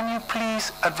 can you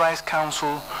please advise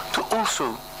counsel to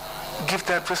also give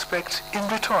that respect in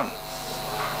return?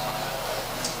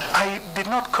 I did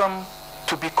not come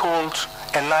to be called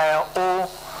a liar or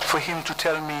for him to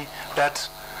tell me that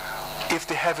if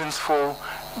the heavens fall,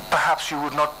 perhaps you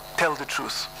would not tell the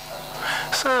truth.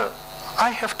 Sir, I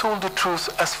have told the truth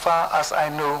as far as I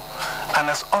know and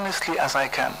as honestly as I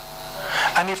can.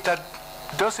 And if that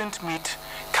doesn't meet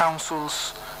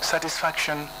counsel's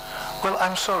satisfaction, well,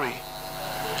 I'm sorry.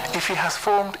 If he has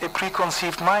formed a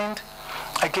preconceived mind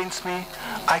against me,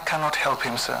 I cannot help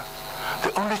him, sir.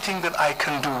 The only thing that I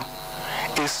can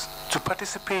do is to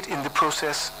participate in the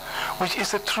process, which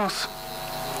is the truth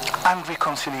and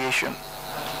reconciliation.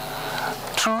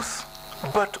 Truth,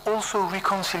 but also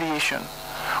reconciliation.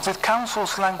 With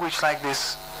counsel's language like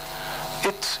this,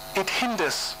 it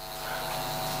hinders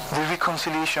the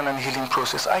reconciliation and healing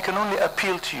process. I can only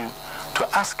appeal to you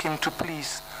to ask him to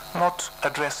please not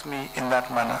address me in that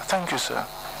manner. Thank you, sir.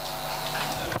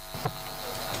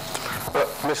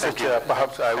 Mr. Chair,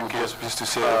 perhaps I would just wish to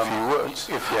say a few words.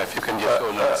 If you can just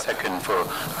hold on a second for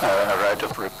a right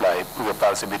of reply. We'll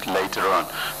pass a bit later on.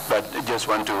 But I just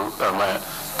want to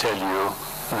tell you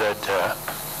that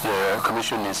the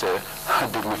Commission is a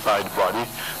dignified body,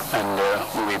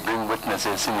 and we bring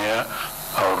witnesses in here.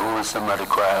 Our rules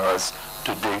require us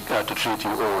to treat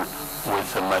you all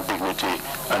with dignity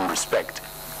and respect.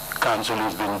 Council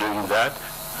has been doing that,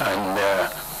 and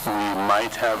we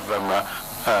might have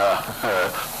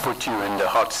put you in the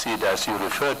hot seat, as you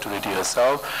referred to it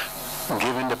yourself,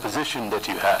 given the position that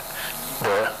you had,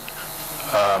 the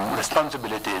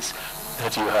responsibilities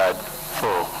that you had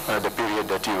for the period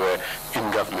that you were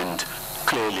in government.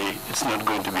 Clearly, it's not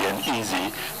going to be an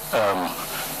easy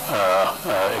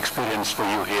experience for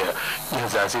you here,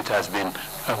 just as it has been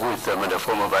with the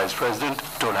former Vice President.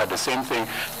 Told her the same thing,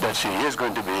 that she is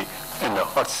going to be in the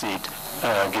hot seat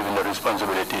given the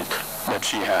responsibilities that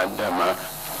she had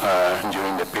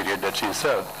during the period that she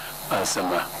served as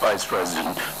Vice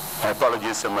President. I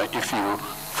apologize if you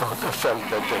felt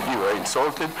that you were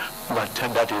insulted, but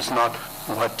that is not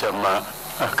what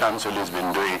Council has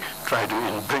been doing, try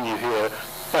to bring you here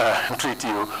and treat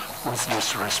you with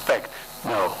disrespect.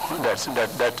 No, that's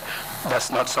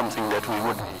not something that we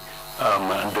would be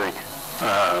doing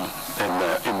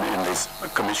in this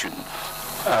commission.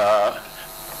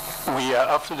 We are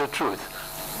after the truth.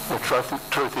 The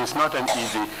truth is not an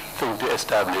easy thing to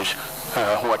establish,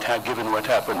 given what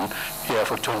happened here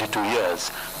for 22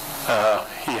 years.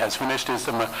 He has finished his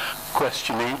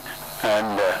questioning,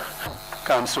 and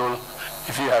Council,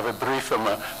 if you have a brief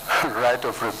right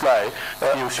of reply,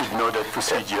 you should know that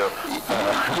procedure.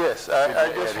 Yes,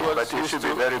 I just want but it should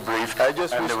be very brief. I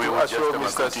just wish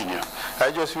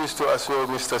to assure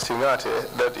Mr. Singhateh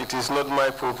that it is not my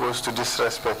purpose to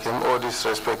disrespect him or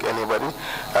disrespect anybody.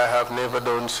 I have never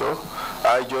done so.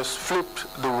 I just flipped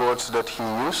the words that he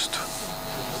used,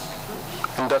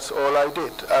 and that's all I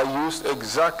did. I used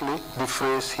exactly the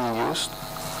phrase he used,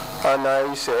 and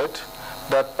I said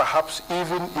that perhaps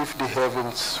even if the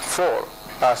heavens fall,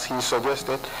 as he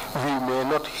suggested, we may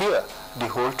not hear the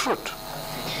whole truth.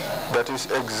 That is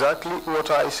exactly what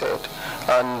I said.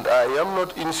 And I am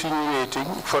not insinuating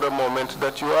for a moment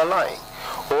that you are lying.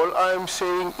 All I am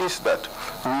saying is that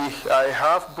I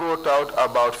have brought out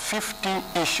about 50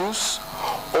 issues,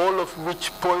 all of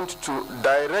which point to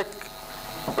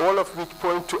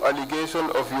allegation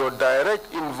of your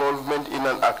direct involvement in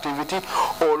an activity,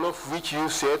 all of which you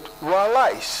said were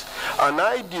lies. And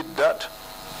I did that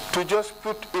to just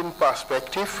put in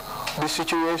perspective the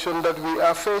situation that we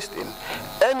are faced in.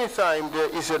 Anytime there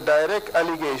is a direct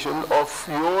allegation of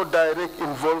your direct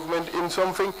involvement in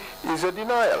something is a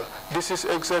denial. This is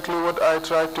exactly what I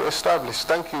tried to establish.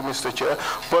 Thank you, Mr. Chair.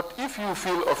 But if you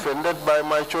feel offended by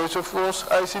my choice of words,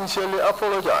 I sincerely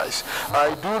apologize.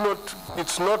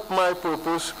 It's not my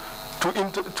purpose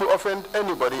to offend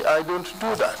anybody. I don't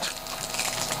do that.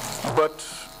 But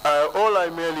all I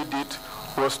merely did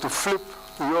was to flip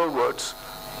your words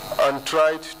and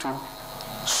tried to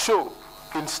show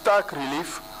in stark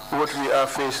relief what we are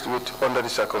faced with under the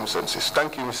circumstances.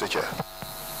 Thank you, Mr. Chair.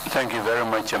 Thank you very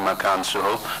much, my counsel.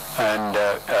 And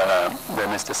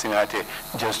Mr. Singhateh,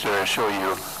 just to assure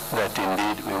you that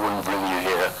indeed we won't bring you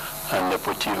here and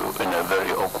put you in a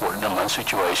very awkward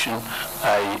situation.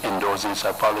 I endorse this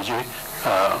apology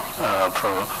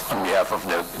on behalf of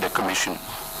the Commission.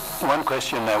 One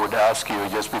question I would ask you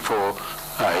just before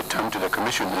I turn to the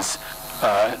commissioners.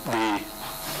 The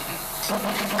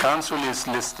council is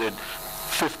listed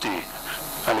 50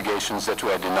 allegations that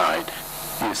were denied.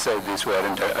 You said these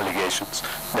weren't allegations.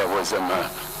 There was some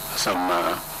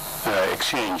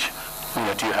exchange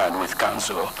that you had with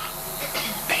council.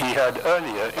 He had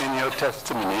earlier in your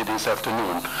testimony this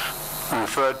afternoon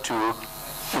referred to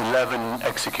 11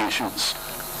 executions.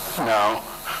 Now,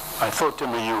 I thought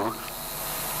you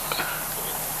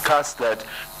cast that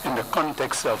in the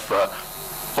context of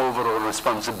overall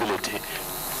responsibility.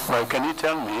 Well, can you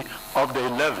tell me, of the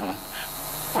 11,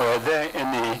 were there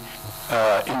any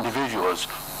individuals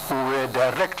who were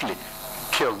directly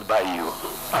killed by you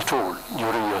at all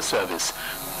during your service?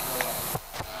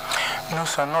 No,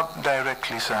 sir, not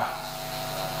directly, sir.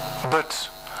 But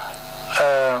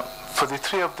for the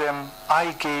 3 of them,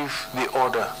 I gave the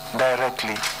order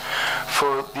directly.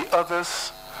 For the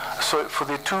others, so for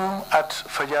the 2 at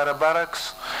Fajara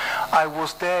Barracks, I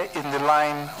was there in the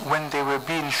line when they were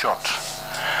being shot.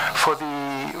 For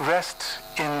the rest,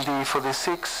 for the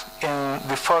 6 in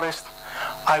the forest,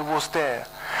 I was there.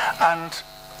 And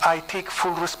I take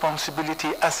full responsibility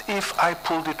as if I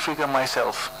pulled the trigger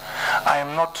myself. I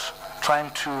am not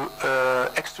trying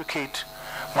to extricate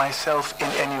myself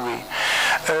in any way.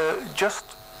 Just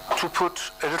to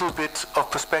put a little bit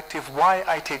of perspective why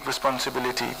I take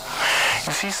responsibility.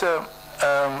 You see, sir,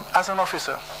 as an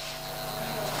officer,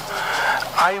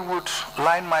 I would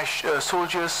line my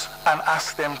soldiers and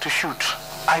ask them to shoot.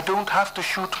 I don't have to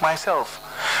shoot myself,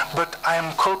 but I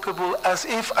am culpable as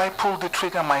if I pulled the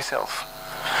trigger myself.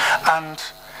 And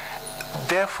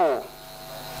therefore,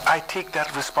 I take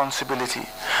that responsibility.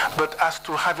 But as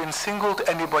to having singled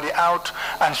anybody out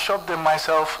and shot them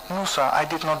myself, no, sir, I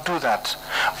did not do that.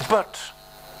 But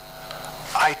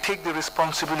I take the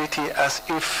responsibility as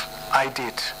if I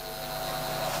did.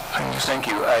 Thank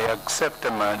you. I accept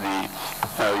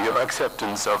your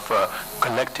acceptance of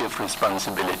collective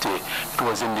responsibility. It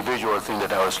was an individual thing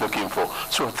that I was looking for.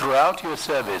 So throughout your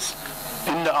service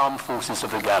in the armed forces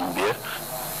of the Gambia,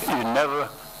 you never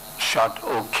shot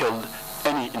or killed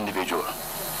any individual.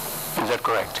 Is that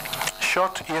correct?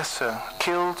 Shot, yes, sir.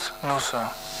 Killed, no, sir.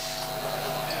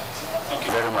 Thank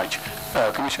you very much.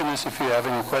 Commissioners, if you have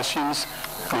any questions,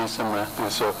 please do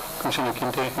so. Commissioner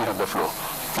Kinte, you have the floor,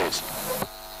 please.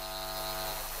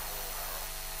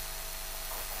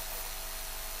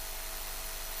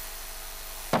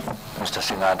 Mr.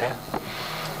 Singhateh,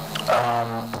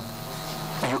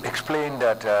 you explained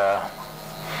that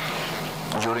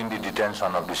during the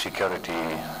detention of the security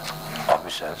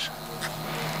officers,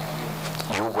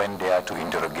 you went there to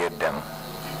interrogate them.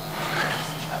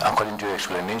 According to your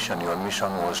explanation, your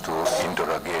mission was to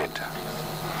interrogate.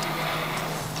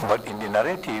 But in the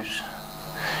narratives,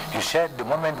 you said the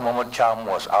moment Mohammed Cham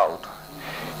was out,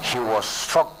 he was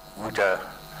struck with a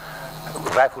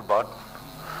rifle butt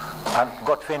and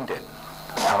got fainted.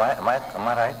 Am I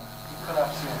right?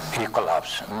 He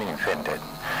collapsed, meaning fainted.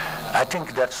 I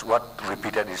think that's what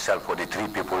repeated itself for the 3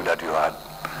 people that you had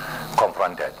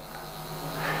confronted.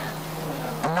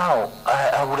 Now,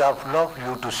 I would have loved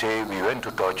you to say we went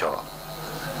to torture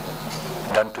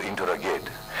than to interrogate,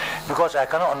 because I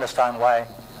cannot understand why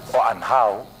and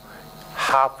how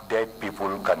half-dead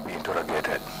people can be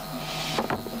interrogated.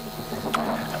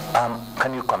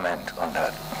 Can you comment on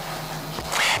that?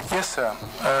 Yes, sir.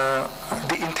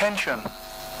 The intention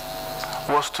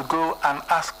was to go and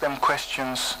ask them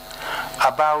questions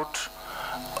about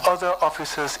other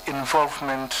officers'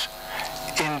 involvement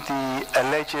in the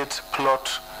alleged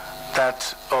plot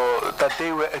that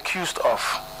they were accused of.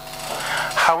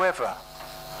 However,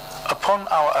 upon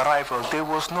our arrival, there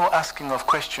was no asking of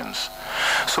questions.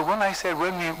 So when I said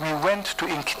when we went to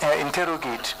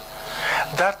interrogate,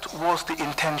 that was the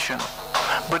intention.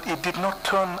 But it did not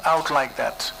turn out like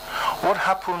that. What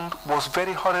happened was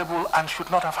very horrible and should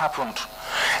not have happened.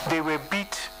 They were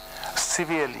beat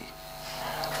severely.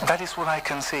 That is what I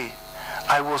can say.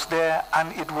 I was there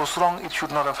and it was wrong, it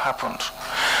should not have happened.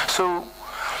 So,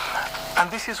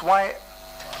 and this is why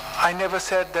I never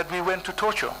said that we went to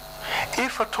torture.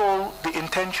 If at all the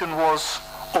intention was,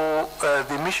 or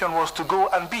the mission was to go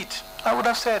and beat, I would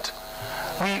have said,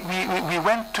 we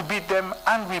went to beat them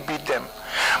and we beat them.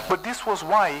 But this was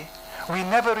why we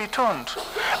never returned,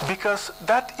 because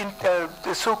that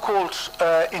so-called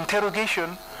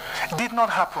interrogation did not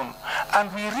happen.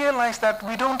 And we realized that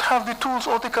we don't have the tools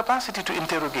or the capacity to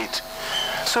interrogate.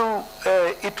 So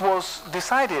it was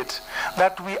decided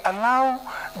that we allow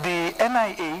the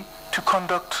NIA to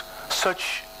conduct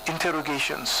such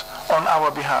interrogations on our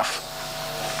behalf.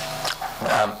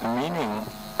 Meaning,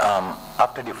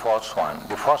 after the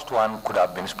first one could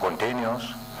have been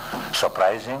spontaneous,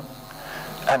 surprising,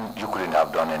 and you couldn't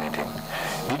have done anything.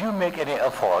 Did you make any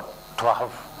effort to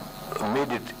have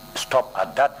made it stop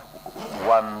at that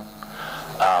one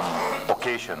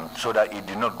occasion so that it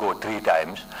did not go 3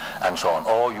 times and so on?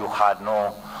 Or you had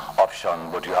no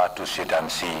option, but you had to sit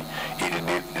and see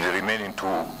the remaining 2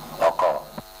 occur?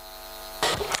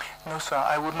 No, sir,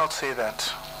 I would not say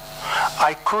that.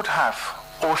 I could have,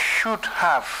 or should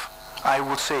have, I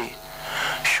would say,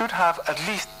 should have at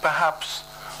least perhaps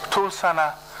told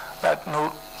Sana that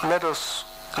no, let us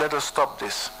stop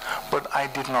this, but I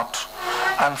did not.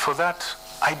 And for that,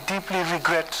 I deeply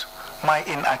regret my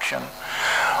inaction.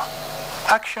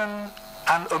 Action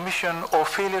and omission or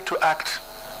failure to act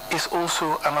is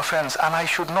also an offense, and I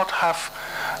should not have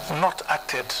not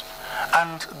acted.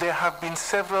 And there have been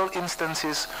several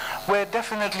instances where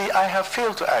definitely I have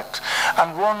failed to act.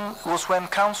 And one was when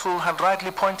counsel had rightly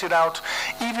pointed out,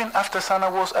 even after Sana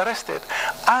was arrested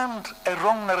and a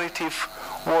wrong narrative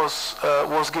was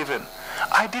given,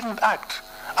 I didn't act.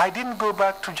 I didn't go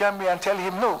back to Jambi and tell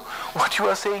him, no, what you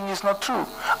are saying is not true.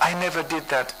 I never did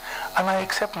that. And I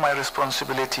accept my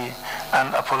responsibility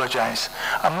and apologize.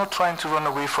 I'm not trying to run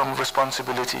away from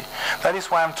responsibility. That is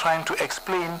why I'm trying to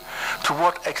explain to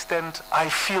what extent I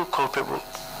feel culpable.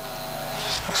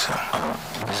 Yes, sir.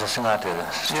 Mr.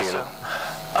 Singhateh, still, yes, sir.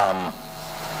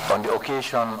 On the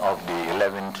occasion of the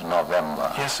 11th November,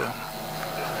 yes, sir.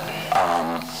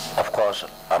 Of course,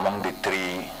 among the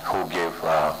 3 who gave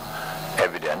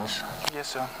evidence, yes,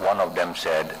 sir. One of them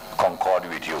said, concord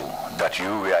with you, that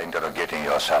you were interrogating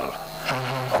yourself.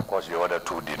 Mm-hmm. Of course, the other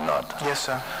 2 did not. Yes,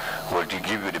 sir. Well, to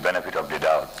give you the benefit of the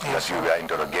doubt, yes, that you were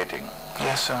interrogating.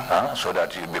 Yes, sir. So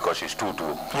that, because it's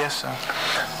 2-2. Yes, sir.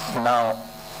 Now,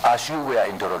 as you were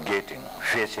interrogating,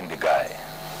 facing the guy.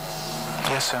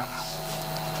 Yes, sir.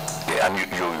 And you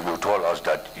told us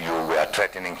that you were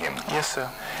threatening him. Yes, sir.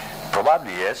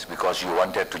 Probably yes, because you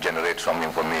wanted to generate some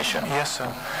information. Yes, sir.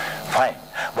 Fine.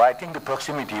 But I think the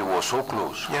proximity was so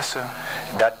close. Yes, sir.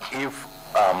 That if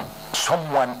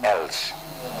someone else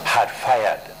had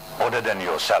fired other than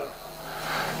yourself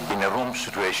in a room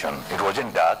situation, it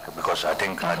wasn't dark, because I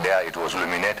think there it was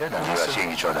illuminated and yes, we were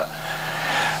seeing each other.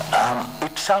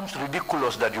 It sounds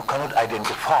ridiculous that you cannot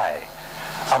identify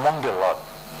among the lot.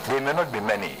 There may not be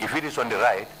many. If it is on the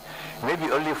right,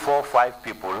 maybe only 4 or 5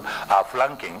 people are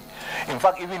flanking. In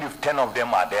fact, even if 10 of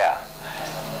them are there,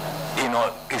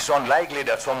 it's unlikely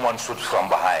that someone shoots from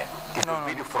behind. It will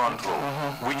be the front row,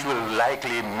 which will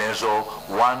likely measure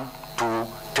 1, 2,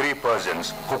 3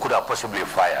 persons who could have possibly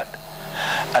fired.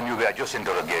 And you were just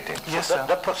interrogating. Yes, so sir.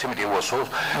 That proximity was so...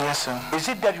 Yes, sir. Is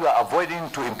it that you are avoiding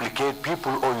to implicate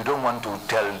people, or you don't want to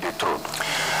tell the truth?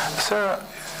 Sir,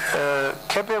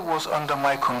 Kebe was under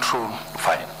my control.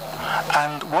 Fine.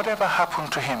 And whatever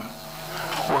happened to him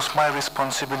was my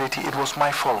responsibility. It was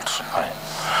my fault. Fine.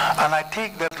 And I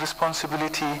take that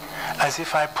responsibility as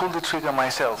if I pulled the trigger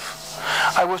myself.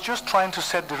 I was just trying to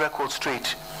set the record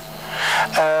straight.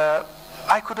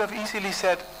 I could have easily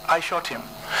said, I shot him.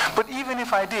 But even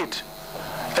if I did,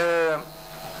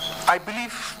 I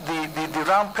believe the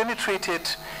round penetrated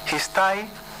his thigh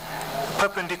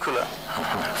perpendicular.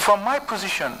 From my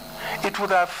position, it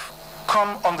would have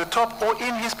come on the top or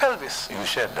in his pelvis. You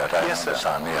said that, I yes,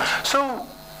 understand, sir. Yes. So,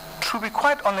 to be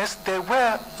quite honest, there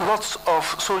were lots of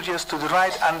soldiers to the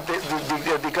right, and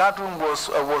the guard room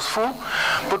was full.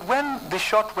 But when the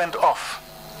shot went off,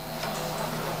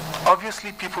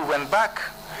 obviously people went back.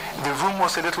 The room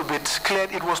was a little bit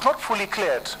cleared. It was not fully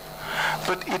cleared,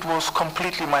 but it was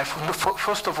completely my fault.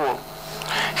 First of all,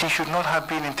 he should not have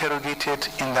been interrogated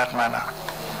in that manner.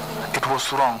 It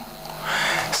was wrong.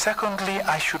 Secondly,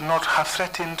 I should not have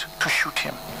threatened to shoot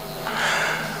him.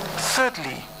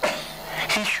 Thirdly,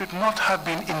 He should not have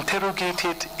been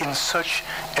interrogated in such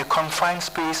a confined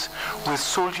space with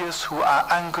soldiers who are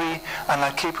angry and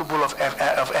are capable of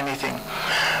anything.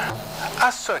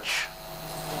 As such,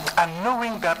 and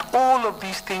knowing that all of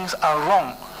these things are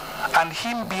wrong, and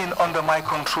him being under my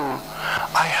control,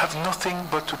 I have nothing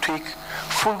but to take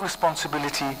full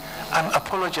responsibility and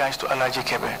apologize to Alhaji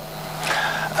Kebe.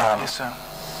 Yes, sir.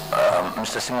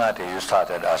 Mr. Singhateh, you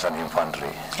started as an infantry.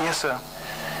 Yes, sir.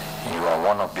 You are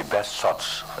one of the best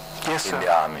shots yes, in sir.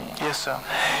 the army. Yes, sir.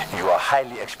 You are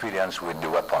highly experienced with the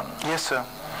weapon. Yes, sir.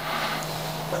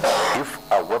 If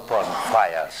a weapon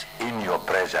fires in your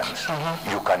presence,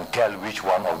 you can tell which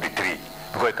one of the three.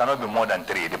 Because it cannot be more than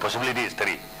three. The possibility is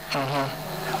three.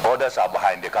 Others are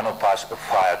behind. They cannot pass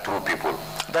fire through people.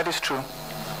 That is true.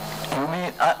 You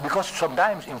mean, because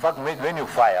sometimes, in fact, when you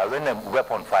fire, when a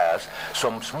weapon fires,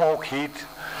 some smoke, heat,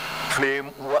 flame,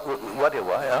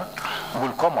 whatever,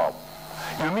 will come out.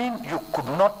 You mean you could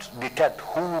not detect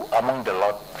who among the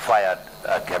lot fired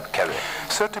Kebe?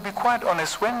 So to be quite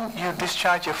honest, when you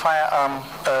discharge a firearm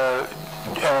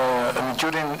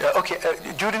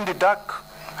during the dark,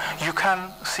 you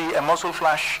can see a muzzle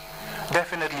flash.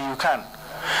 Definitely you can,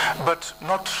 but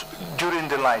not during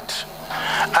the light.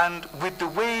 And with the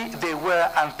way they were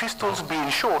and pistols being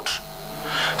short,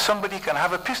 somebody can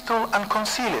have a pistol and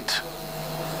conceal it.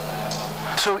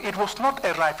 So it was not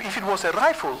a rifle. If it was a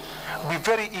rifle, it would be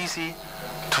very easy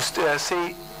to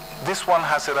say this one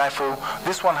has a rifle,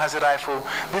 this one has a rifle,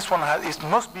 this one has, it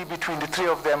must be between the three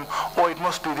of them, or it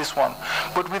must be this one.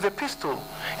 But with a pistol,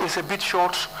 it's a bit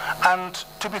short, and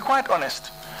to be quite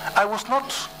honest, I was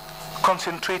not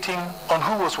concentrating on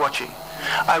who was watching.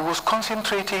 I was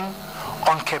concentrating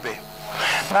on Kebe.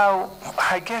 Now,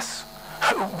 I guess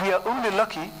we are only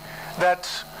lucky that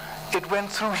it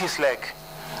went through his leg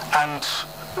and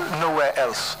nowhere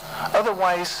else.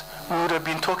 Otherwise, we would have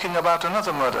been talking about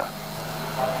another murder.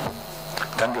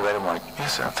 Thank you very much.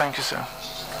 Yes, sir. Thank you, sir.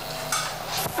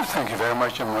 Thank you very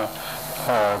much,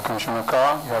 Commissioner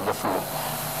Carr. You have the floor.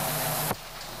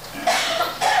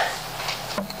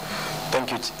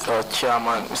 Thank you,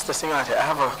 Chairman. Mr. Singhateh, I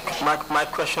have my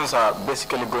questions are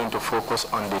basically going to focus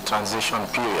on the transition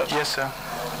period. Yes, sir.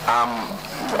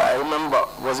 I remember,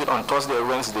 was it on Thursday or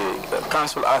Wednesday, the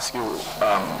council asked you,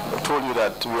 told you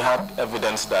that we had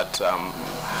evidence that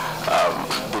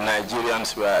the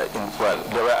Nigerians were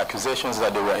there were accusations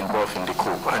that they were involved in the coup,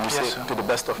 and you yes, said to the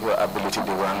best of your ability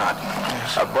they were not.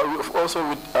 Yes, but we've also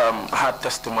had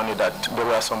testimony that there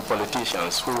were some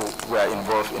politicians who were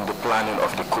involved in the planning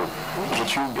of the coup.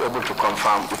 Would you be able to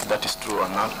confirm if that is true or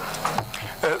not?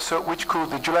 So which coup,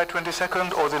 the July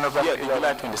 22nd or the November? Yeah, the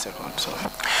July 22nd.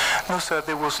 Sorry. No, sir,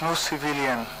 there was no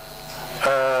civilian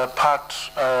who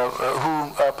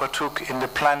partook in the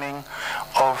planning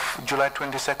of July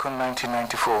 22nd,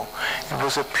 1994. It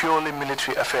was a purely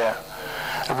military affair.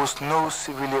 There was no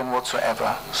civilian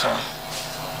whatsoever. So,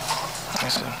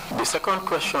 yes, sir. The second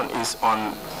question is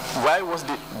on why was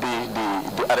the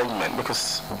arrangement?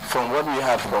 Because from what we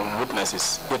have from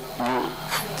witnesses, you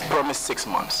promised 6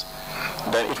 months.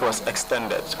 Then it was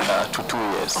extended to 2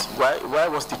 years. Why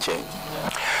was the change?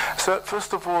 So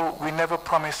first of all, we never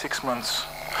promised 6 months.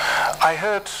 I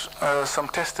heard some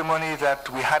testimony that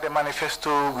we had a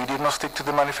manifesto, we did not stick to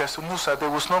the manifesto. No, sir, there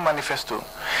was no manifesto.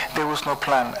 There was no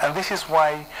plan. And this is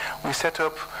why we set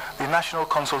up the National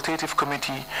Consultative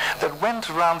Committee that went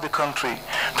around the country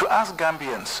to ask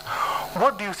Gambians,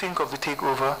 what do you think of the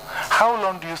takeover? How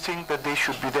long do you think that they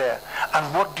should be there?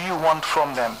 And what do you want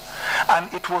from them?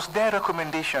 And it was their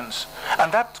recommendations.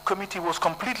 And that committee was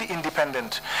completely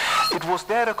independent. It was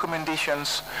their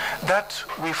recommendations that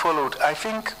we followed. I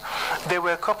think there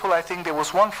were a couple, I think there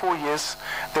was one 4 years,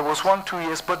 there was one 2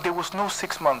 years, but there was no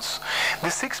 6 months. The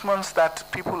 6 months that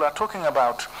people are talking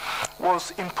about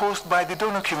was imposed by the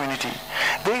donor community.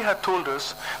 They had told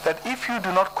us that if you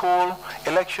do not call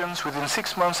elections within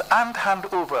 6 months and hand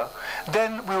over,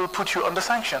 then we will put you under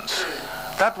sanctions.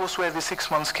 That was where the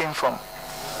 6 months came from.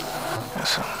 Yes,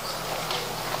 sir.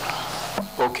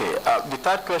 Okay. The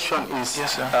third question is,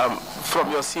 yes, sir. From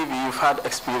your CV, you've had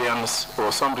experience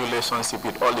or some relationship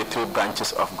with all the 3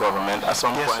 branches of government. At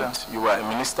some yes, point, sir. you were a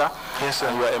minister. Yes, sir.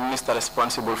 And you were a minister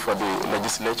responsible for the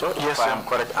legislature, yes, if I am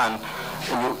correct, and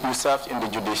you served in the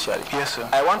judiciary. Yes, sir.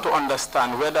 I want to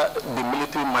understand whether the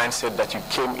military mindset that you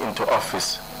came into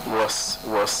office was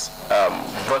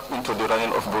brought into the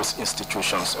running of those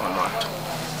institutions or not.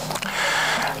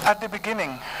 At the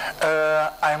beginning,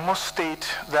 I must state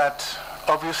that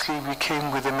obviously we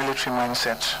came with a military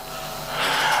mindset.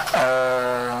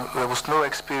 There was no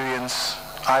experience.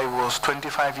 I was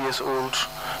 25 years old.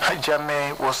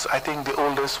 Jammeh was, I think the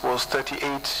oldest was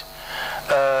 38.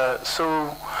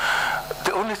 So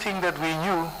the only thing that we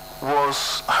knew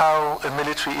was how a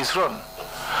military is run.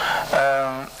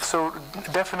 So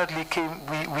definitely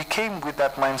we came with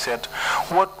that mindset.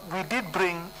 What we did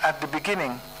bring at the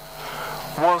beginning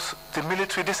was the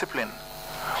military discipline,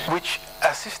 which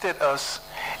assisted us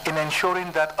in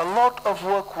ensuring that a lot of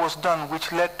work was done,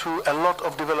 which led to a lot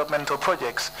of developmental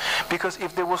projects. Because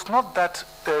if there was not that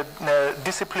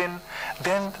discipline,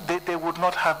 then there would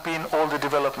not have been all the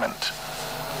development.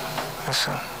 Yes,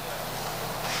 sir.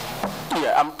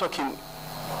 Yeah, I'm talking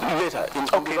later, in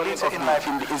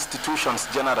the institutions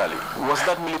generally. Was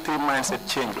that military mindset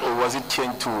changed, or was it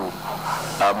changed to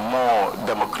a more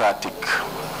democratic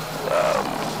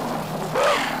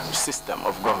system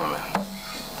of government?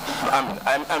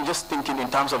 I'm just thinking in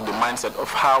terms of the mindset of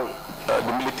how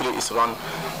the military is run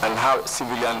and how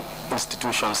civilian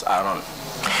institutions are run.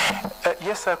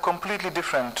 Yes, completely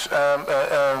different.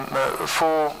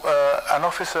 For an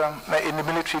officer in the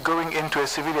military going into a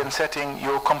civilian setting,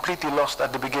 you're completely lost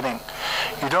at the beginning.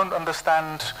 You don't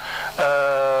understand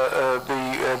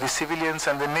the civilians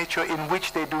and the nature in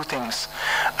which they do things.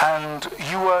 And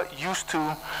you are used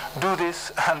to do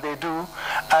this, and they do,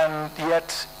 and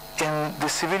yet in the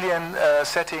civilian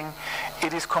setting,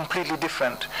 it is completely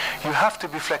different. You have to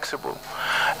be flexible,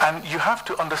 and you have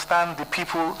to understand the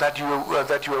people that you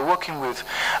are working with,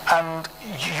 and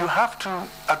you have to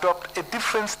adopt a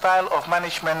different style of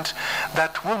management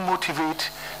that will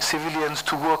motivate civilians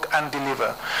to work and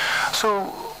deliver.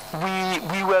 So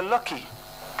we were lucky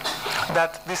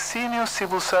that the senior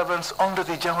civil servants under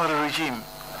the Jamhuri regime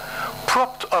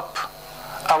propped up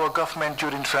our government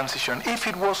during transition. If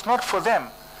it was not for them,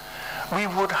 we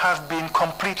would have been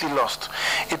completely lost.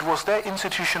 It was their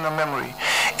institutional memory,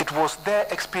 it was their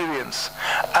experience,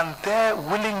 and their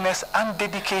willingness and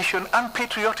dedication and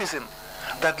patriotism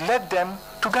that led them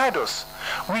to guide us.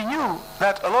 We knew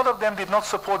that a lot of them did not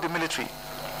support the military,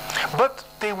 but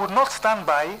they would not stand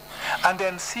by and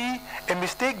then see a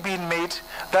mistake being made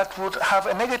that would have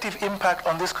a negative impact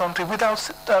on this country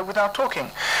without talking.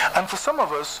 And for some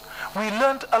of us, we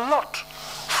learned a lot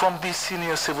from these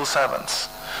senior civil servants.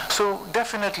 So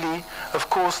definitely, of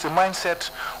course, the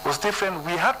mindset was different.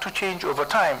 We had to change over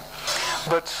time,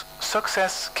 but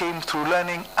success came through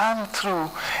learning and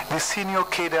through the senior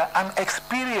cadre and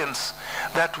experience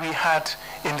that we had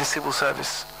in the civil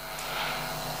service.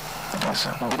 Yes,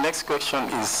 sir. The next question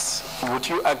is, would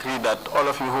you agree that all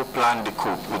of you who planned the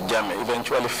coup with Jammeh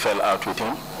eventually fell out with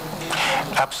him?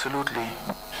 Absolutely.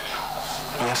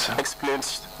 Yes, sir.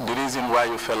 Explains the reason why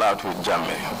you fell out with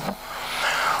Jammeh.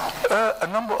 A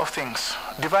number of things.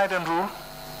 Divide and rule.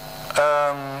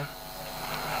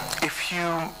 If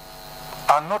you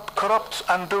are not corrupt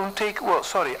and don't take, well,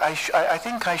 sorry, I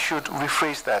think I should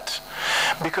rephrase that.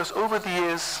 Because over the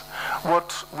years,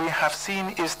 what we have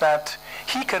seen is that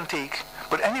he can take,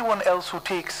 but anyone else who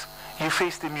takes, you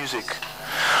face the music.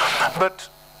 But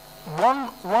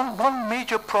one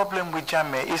major problem with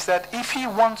Jammeh is that if he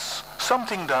wants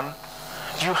something done,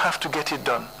 you have to get it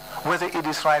done, whether it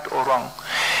is right or wrong.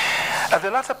 At the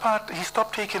latter part, he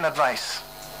stopped taking advice.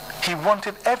 He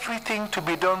wanted everything to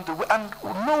be done, and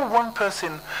no one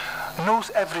person knows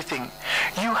everything.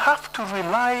 You have to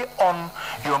rely on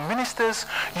your ministers,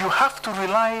 you have to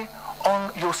rely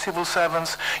on your civil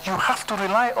servants, you have to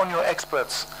rely on your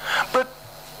experts. But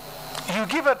you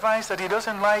give advice that he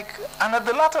doesn't like, and at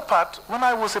the latter part, when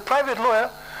I was a private lawyer,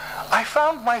 I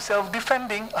found myself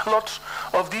defending a lot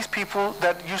of these people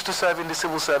that used to serve in the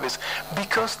civil service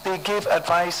because they gave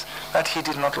advice that he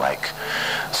did not like.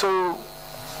 So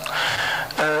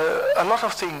a lot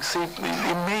of things, he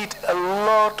made a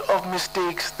lot of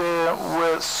mistakes. There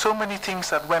were so many things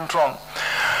that went wrong.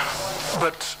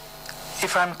 But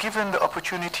if I'm given the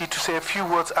opportunity to say a few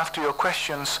words after your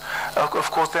questions,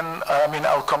 of course, then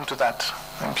I'll come to that.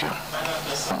 Thank you.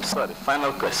 Sorry,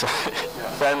 final question.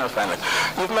 Final.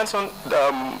 You've mentioned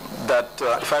that,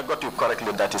 if I got you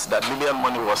correctly, that is that Libyan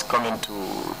money was coming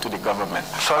to the government.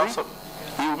 Sorry? Also,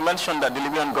 you mentioned that the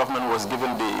Libyan government was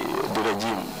given the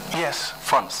regime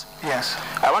funds. Yes.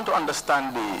 I want to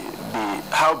understand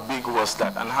how big was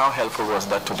that and how helpful was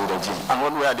that to the regime, and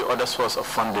what were the other sources of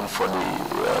funding for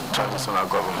the transitional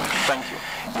government? Thank you.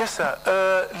 Yes, sir.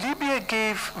 Libya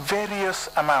gave various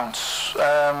amounts.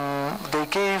 They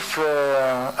gave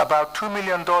about $2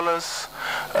 million,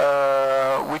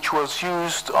 which was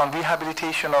used on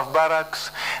rehabilitation of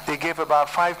barracks. They gave about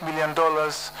 $5 million,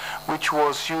 which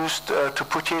was used to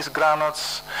purchase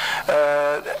groundnuts.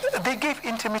 They gave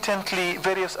intermittently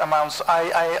various amounts.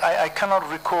 I cannot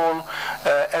recall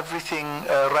everything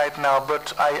right now,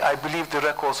 but I believe the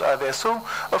records are there. So,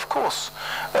 of course,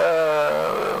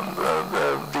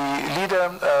 the leader,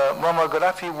 Muammar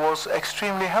Gaddafi, was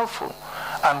extremely helpful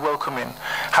and welcoming.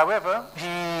 However,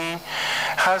 he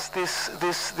has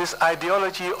this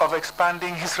ideology of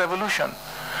expanding his revolution.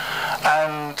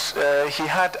 And he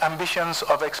had ambitions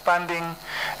of expanding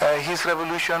his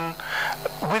revolution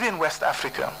within West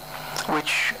Africa,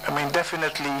 which, I mean,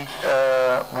 definitely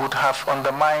would have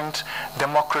undermined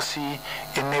democracy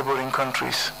in neighboring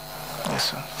countries.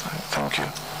 Yes, sir. Thank you.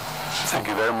 Thank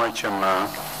you very much, Imam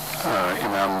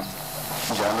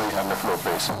Jano. You have the floor,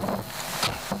 please.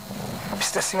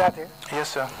 Mr. Singhateh. Yes,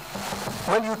 sir.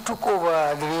 When you took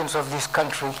over the reins of this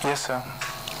country, yes, sir,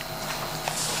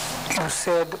 you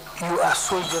said you are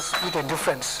soldiers with a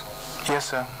difference. Yes,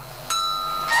 sir.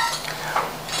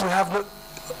 We have not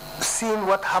seen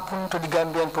what happened to the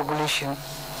Gambian population,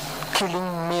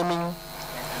 killing, maiming,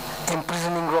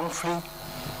 imprisoning wrongfully,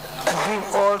 and doing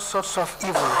all sorts of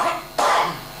evil.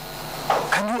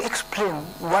 Can you explain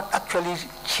what actually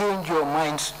changed your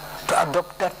minds to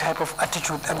adopt that type of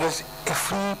attitude against a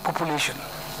free population?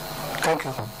 Thank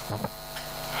you.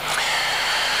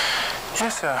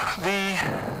 Yes, sir.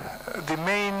 The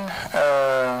main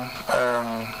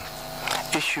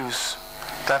issues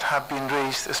that have been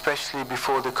raised, especially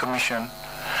before the Commission,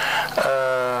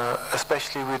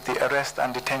 especially with the arrest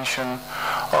and detention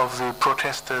of the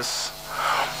protesters,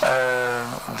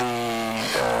 the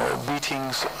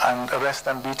beatings and arrest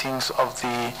and beatings of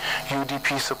the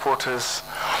UDP supporters,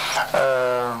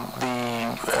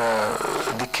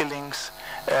 the killings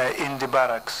in the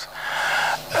barracks.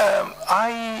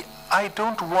 I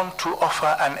don't want to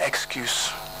offer an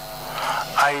excuse.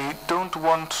 I don't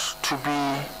want to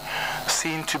be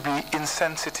seen to be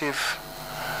insensitive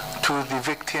to the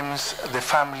victims, the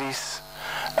families,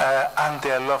 and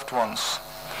their loved ones.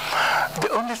 The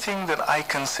only thing that I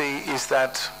can say is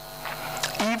that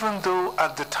even though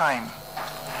at the time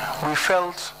we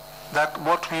felt that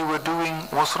what we were doing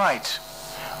was right,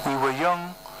 we were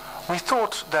young, we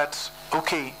thought that,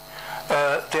 okay,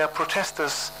 they are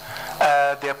protesters,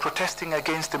 they are protesting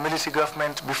against the military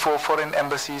government before foreign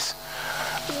embassies,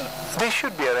 they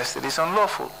should be arrested, it's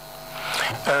unlawful.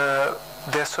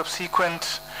 Their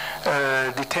subsequent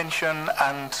detention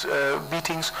and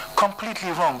beatings,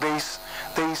 completely wrong.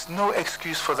 There is no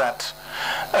excuse for that.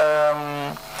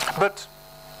 But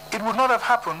it would not have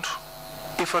happened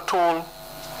if at all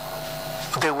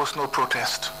there was no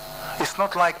protest. It's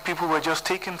not like people were just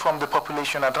taken from the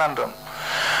population at random.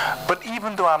 But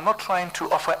even though I'm not trying to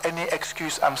offer any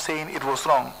excuse, I'm saying it was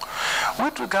wrong.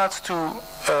 With regards to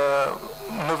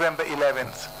November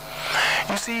 11th,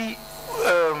 you see,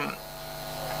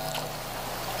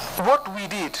 what we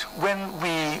did when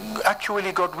we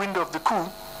actually got wind of the coup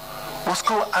was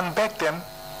go and beg them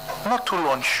not to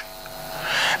launch.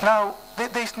 Now,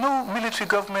 there's no military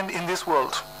government in this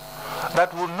world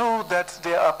that will know that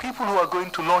there are people who are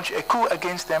going to launch a coup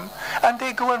against them, and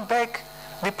they go and beg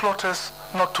the plotters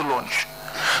not to launch.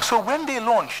 So when they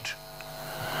launched,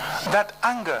 that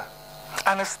anger,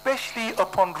 and especially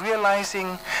upon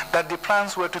realizing that the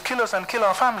plans were to kill us and kill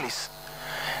our families,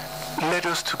 led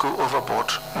us to go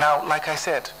overboard. Now, like I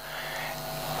said,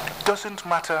 it doesn't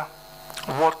matter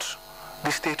what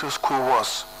the status quo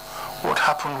was. What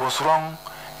happened was wrong,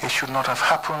 it should not have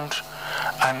happened,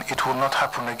 and it will not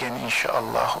happen again,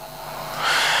 inshallah.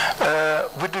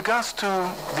 With regards to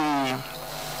the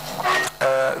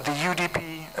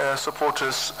UDP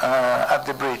supporters at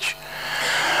the bridge,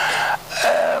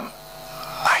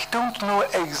 I don't know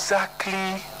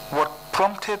exactly what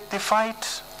prompted the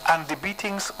fight and the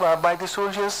beatings by the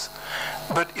soldiers,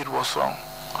 but it was wrong.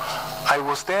 I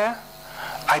was there,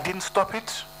 I didn't stop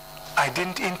it, I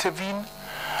didn't intervene,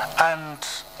 and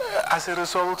as a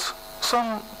result,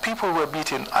 some people were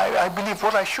beaten. I believe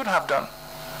what I should have done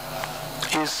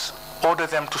is order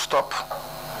them to stop,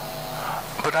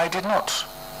 but I did not.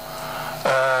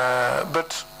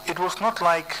 But it was not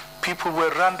like people were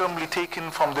randomly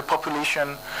taken from the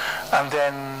population and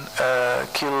then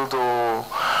killed or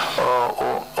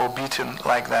beaten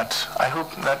like that. I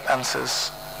hope that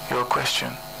answers your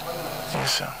question.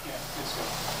 Yes, sir.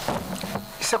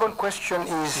 The second question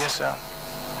is, yes, sir.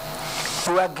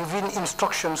 You are given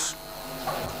instructions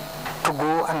to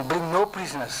go and bring no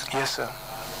prisoners. Yes, sir.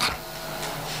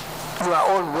 You are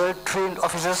all well-trained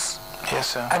officers. Yes,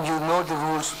 sir. And you know the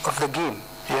rules of the game.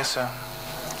 Yes, sir.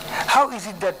 How is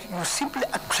it that you simply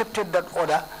accepted that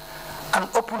order and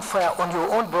opened fire on your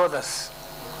own brothers,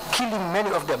 killing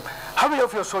many of them? How many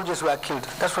of your soldiers were killed?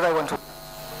 That's what I want to...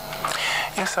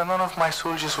 Yes, sir, none of my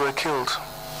soldiers were killed.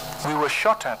 We were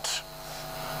shot at,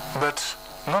 but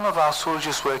none of our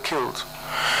soldiers were killed.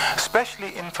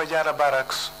 Especially in Fajara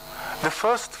barracks, the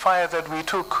first fire that we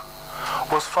took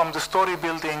was from the story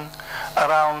building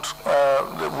around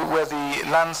where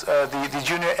the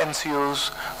junior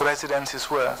NCO's residences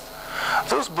were.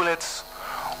 Those bullets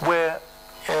were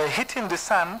hitting the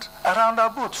sand around our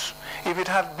boots. If it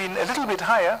had been a little bit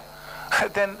higher,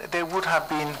 then there would have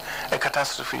been a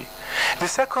catastrophe. The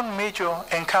second major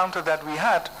encounter that we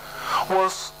had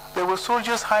was there were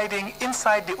soldiers hiding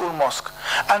inside the old mosque,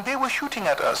 and they were shooting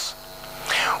at us.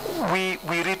 We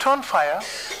returned fire,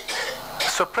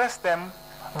 suppressed them,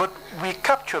 but we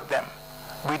captured them.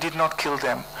 We did not kill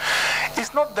them.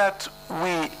 It's not that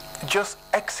we just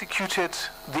executed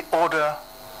the order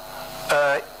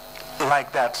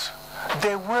like that.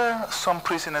 There were some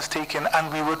prisoners taken,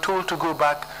 and we were told to go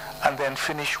back and then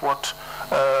finish what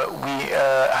we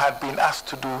had been asked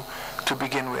to do to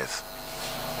begin with.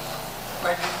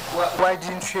 Why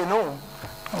didn't you know?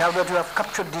 Now that you have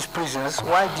captured these prisoners,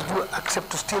 why did you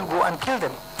accept to still go and kill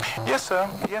them? Yes, sir.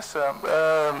 Yes, sir.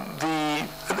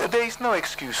 There is no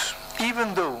excuse,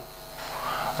 even though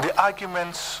the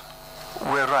arguments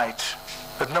were right.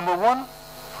 But number one,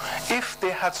 if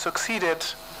they had succeeded,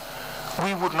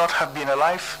 we would not have been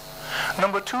alive.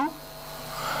 Number two,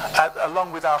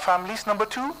 along with our families. Number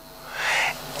two,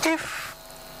 if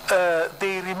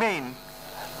they remain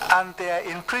and they are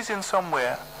in prison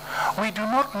somewhere, we do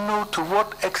not know to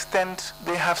what extent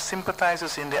they have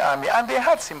sympathizers in the army, and they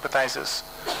had sympathizers.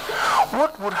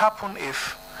 What would happen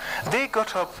if they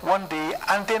got up one day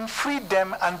and then freed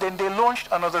them and then they launched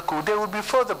another coup? There would be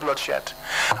further bloodshed.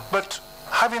 But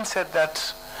having said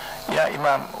that, yeah,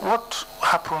 Imam, what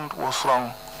happened was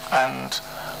wrong, and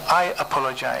I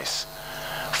apologize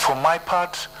for my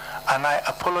part, and I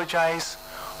apologize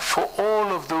for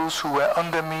all of those who were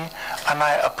under me, and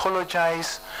I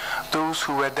apologize those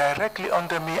who were directly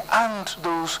under me and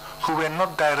those who were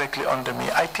not directly under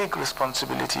me. I take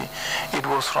responsibility. It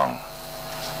was wrong.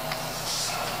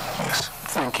 Yes.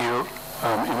 Thank you.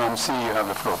 Imam C, you have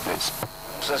the floor, please.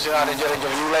 Thank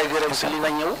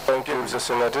you, Mr.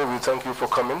 Singhateh. We thank you for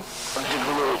coming.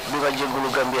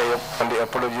 And the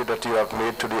apology that you have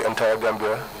made to the entire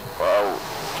Gambia. Wow.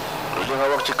 What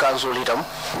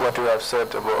you have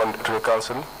said about to the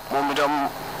council.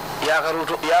 He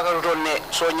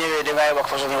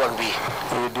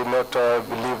did not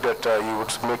believe that you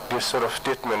would make this sort of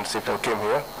statements if you came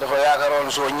here.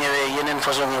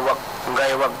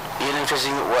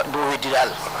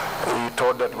 He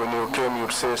thought that when you came you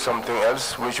would say something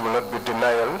else which will not be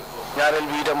denial.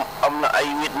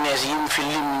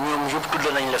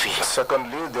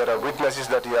 Secondly, there are witnesses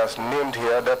that he has named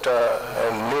here that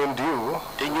named you.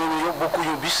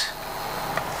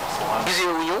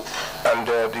 And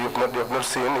you have not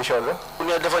seen each other.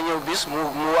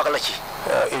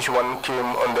 Each one came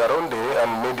on their own day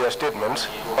and made their statements.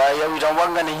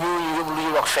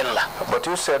 But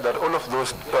you said that all of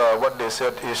those, what they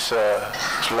said is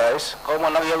lies. I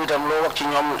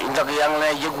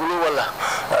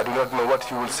do not know what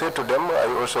you will say to them. Are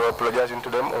you also apologizing to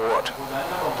them or what?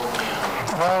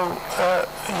 Well,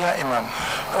 yeah, Imam.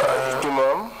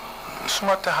 Imam,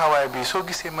 Sumata Hawaii, so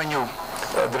gise manyo.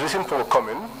 The reason for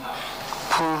coming,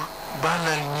 pour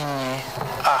balal nit ñi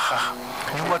aha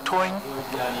ñu ma tooñ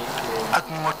ak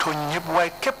ñu ma tooñ ñëpp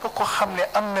waaye képp ko xam ne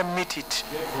am na métit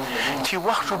ci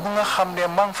waxtu bu nga xam ne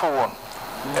maa ngi fa woon.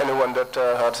 Anyone that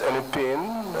has any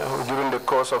pain during the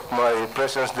course of my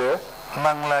presence there,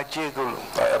 maa ngi laa jégalu.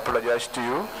 I apologize to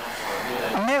you.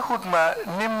 neexut ma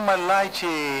nim ma laaj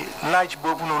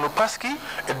boobu noonu parce que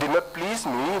it did not please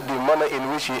me the manner in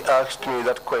which he asked me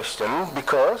that question,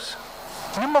 because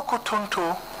ni ma ko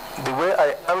tontoo the way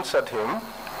I answered him,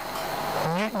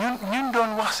 ñun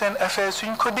doon wax seen affaire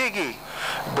suñ ko déggee.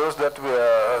 Those that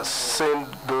were saying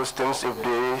those things, if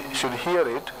they should hear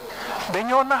it,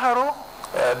 dañoo naxaroo.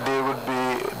 They would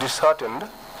be disheartened.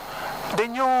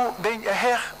 dañ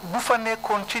xeex bu fa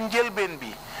nekkoon ci njëlbeen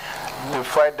bi. The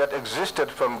fight that existed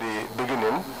from the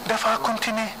beginning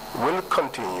will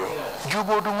continue.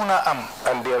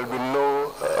 And there will be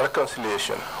no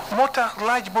reconciliation. That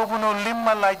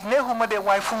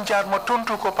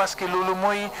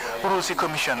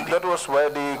was why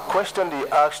the question he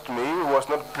asked me was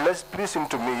not pleasing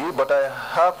to me, but I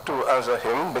have to answer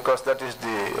him because that is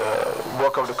the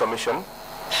work of the commission.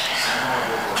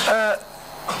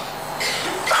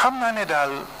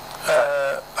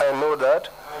 I know that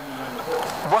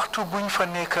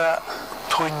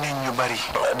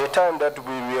the time that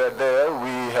we were there,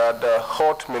 we had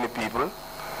hurt many people.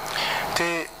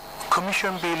 The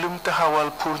commission be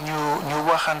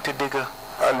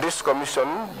and this commission,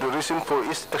 the reason for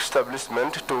its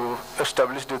establishment, to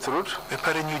establish the truth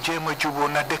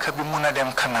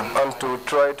and to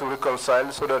try to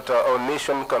reconcile so that our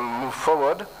nation can move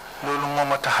forward. loolu moo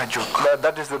ma tax a jóg.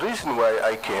 That is the reason why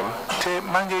I came. te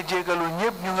maa ngi jégalu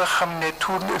ñëpp ñu nga xam ne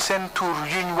tur seen tur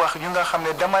yuñ wax ñu nga xam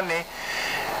ne dama ne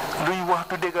luñ wax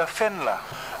du dëgg fen la.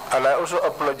 And I also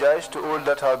apologize to all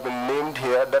that have been named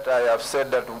here, that I have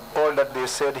said that all that they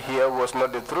said here was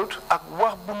not the truth. ak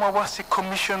wax bu ma wax ci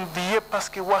commission bi yëpp parce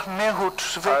que wax neexut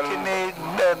su fekkee ne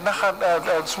naxar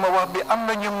suma wax bi am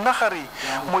na ñum naxari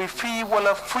mooy fii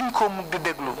wala fuñ ko mug di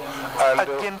déglu ak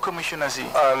yéen commissioners yi.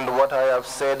 And what I have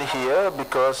said here,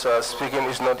 because speaking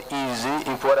is not easy,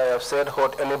 if what I have said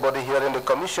hurt anybody here in the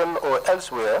commission or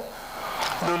elsewhere,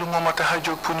 loolu moo ma tax a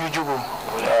jóg pour ñu juboo.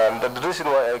 and the reason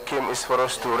why I came is for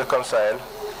us to reconcile.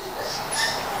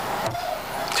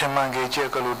 te maa ngi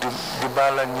jégalu di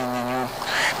baalal nit ñi ñu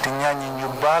di ñaan ñi ñu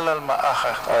baalal ma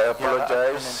axa. I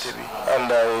apologize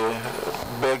and I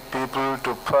beg people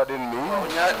to pardon me.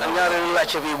 ñaareelu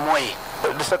laajte bi mooy.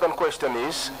 The second question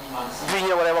is, bi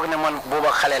ñëw rek wax ne man booba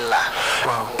xale laa.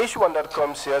 each one that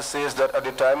comes here says that at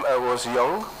the time I was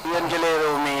young. yéen jëlee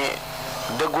réew mi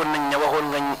déggoon nañ ne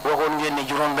waxoon ngeen ne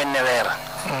juróom benn weer.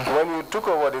 When you took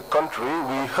over the country,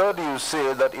 we heard you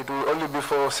say that it will only be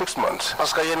for 6 months.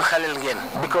 parce que yéen xaleel ngeen.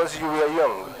 Because you were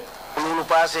young. loolu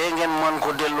passé ngeen mën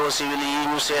ko delloo civil yi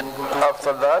ñu seet.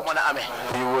 After that, mën a amee.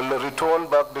 you will return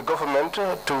back the government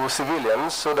to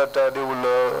civilians so that they will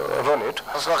run it.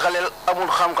 parce que xaleel amul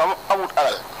xam-xam amul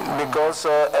alal. Because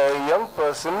a young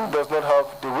person does not have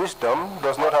the wisdom,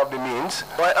 does not have the means.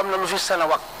 waaye am na lu fi sana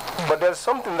wax. But there's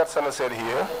something that Sana said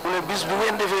here. mu ne bis bu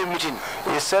ngeen defee meeting.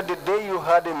 He said the day you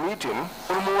had a meeting,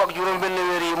 pour mu wax juróom benn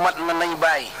weer yi mat na nañ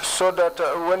bàyyi. so that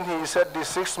when he said the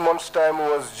 6 months time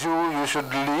was due, you should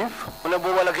leave. mu ne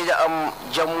booba la gëj a am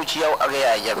jàmm ci yow ak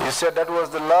Yaya Jammeh. He said that was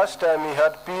the last time he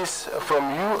had peace from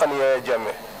you and Yaya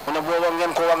Jammeh. mu ne booba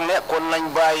ngeen ko wax ne kon nañ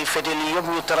bàyyi fetel yi yëpp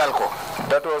ñu taral ko.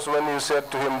 That was when you said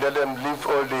to him, let them leave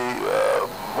all the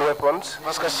weapons.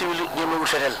 parce que civil ñemewul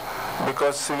fetel.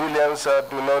 Because civilians are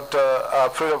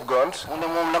afraid of guns. mu ne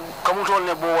moom nag xamutoon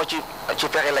ne booba ci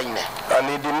pexe lañ ne. And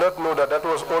he did not know that that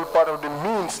was all part of the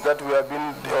means that we have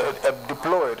been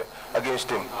deployed against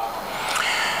him.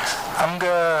 am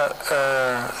nga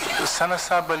Sana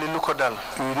Sabally lu ko dal.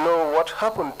 You know what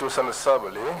happened to Sana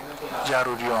Sabally?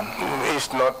 jaarul yoon.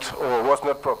 Is not or was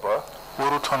not proper.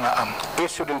 warutoon a am. It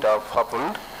shouldn't have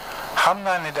happened. xam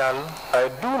naa ne daal. I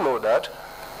do know that.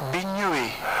 bi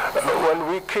ñëwee. When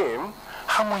we came,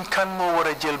 xamuñ kan moo war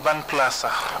a jël ban place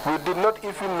sax. we did not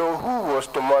even know who was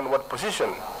to man what position.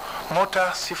 moo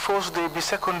tax si first day bi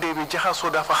second day bi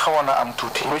jaxasoo dafa xawoon a am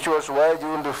tuuti. Which was why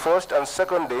during the first and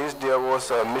second days there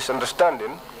was a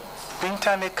misunderstanding. biñ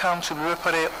tànnee council bi ba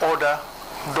pare order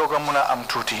doog a mun a am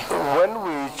tuuti. When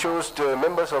we chose the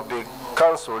members of the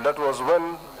council, that was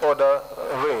when order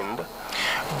reigned.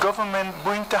 Government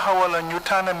buñ taxawala ñu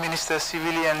tànn minister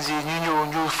civilians yi ñu ñëw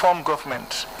ñu form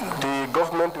government. The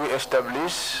government we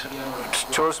established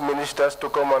chose ministers to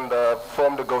come and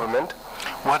form the government.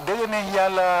 wax dëgg ne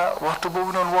yàlla waxtu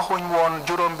boobu noonu waxuñ woon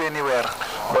juróom benni weer.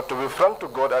 But to be frank to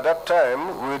God, at that time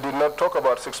we did not talk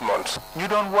about 6 months. ñu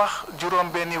doon wax juróom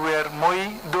benni weer mooy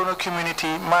donor community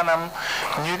maanaam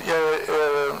ñu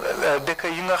dëkk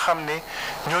yi nga xam ne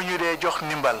ñoo ñu dee jox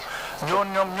ndimbal ñoo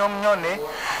ne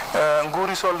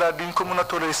nguuri soldat duñ ko mën a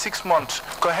tolee 6 months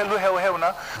ko lu xew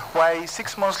na waaye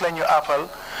 6 months la ñu appal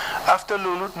after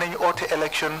loolu nañu oote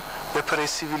election ba pare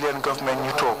civilian government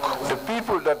ñu toog. The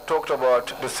people that talked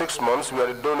about the 6 months were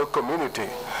the donor community.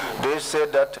 They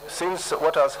said that since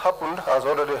what has happened has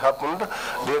already happened,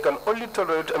 they can only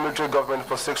tolerate a military government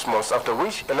for 6 months, after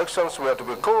which elections were to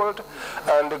be called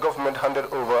and the government handed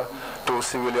over to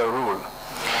civilian rule.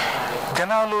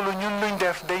 gannaaw loolu ñun luñ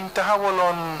def dañ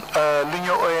taxawaloon lu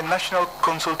ñu ooyee National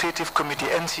Consultative Committee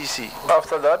NCC.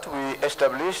 After that, we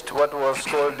established what was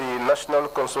called the National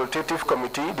Consultative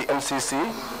Committee, the NCC.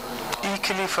 i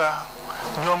kilifa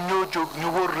ñoom ñoo jóg ñu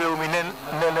wër réew mi ne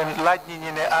leen laaj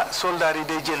ñi ne soldaar yi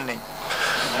day jël nañ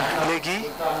léegi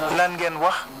lan ngeen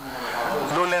wax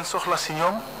loo leen soxla si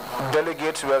ñoom.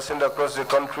 Delegates were sent across the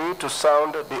country to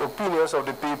sound the opinions of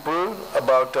the people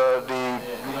about the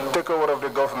takeover of the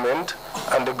government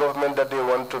and the government that they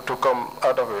want to come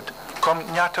out of it. comme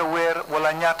ñaata weer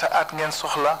wala ñaata at ngeen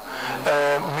soxla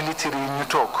military yi ñu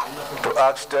toog. To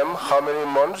ask them how many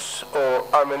months or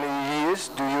how many years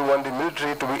do you want the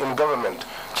military to be in government?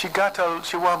 ci gàttal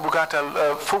ci wax bu gàttal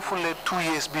foofu la 2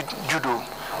 years bi juddoo.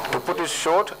 To put it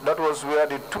short, that was where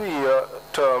the 2-year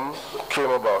term came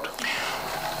about.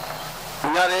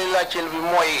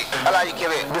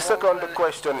 The second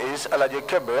question is, Alaji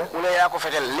Kebe,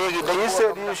 he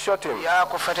said you shot him.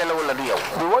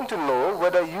 We want to know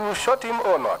whether you shot him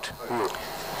or not.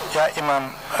 Yeah, Imam,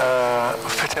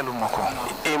 fetelumako.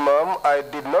 Imam, I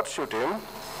did not shoot him.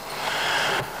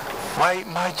 Why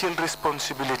my jail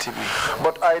responsibility?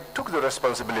 But I took the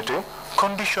responsibility.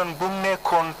 Condition bumne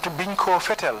kon to binko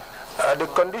fetel. The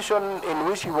condition in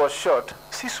which he was shot,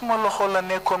 he was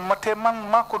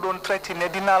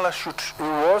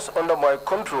under my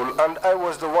control and I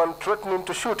was the one threatening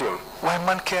to shoot him.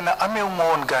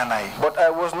 But I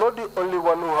was not the only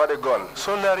one who had a gun.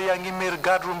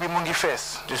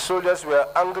 The soldiers were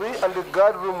angry and the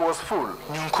guard room was full.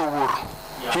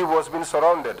 He was being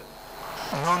surrounded.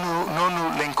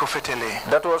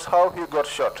 That was how he got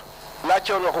shot. Did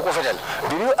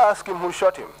you ask him who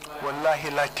shot him?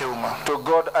 To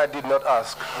God, I did not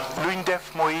ask.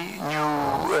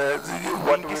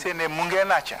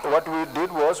 What we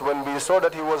did was, when we saw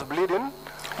that he was bleeding,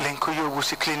 we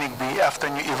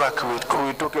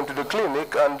took him to the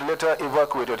clinic and later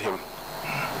evacuated him.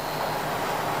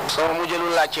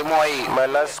 My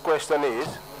last question is,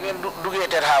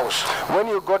 when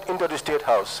you got into the State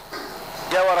House,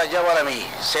 Jawara,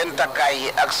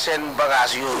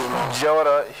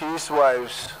 his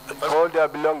wives, all their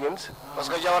belongings,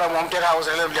 because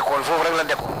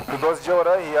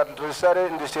Jawara, he had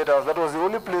resided in the State House. That was the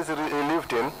only place he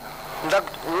lived in.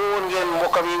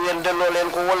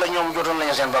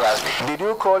 Did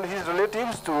you call his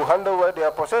relatives to hand over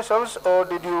their possessions, or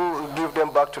did you give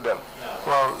them back to them?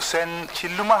 Well,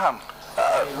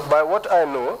 by what I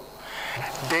know,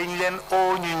 dañ leen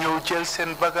oo ñu ñëw jël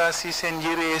seen bagage yi seen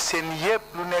yére seen yépp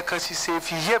lu nekk ci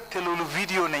safe yépp te loolu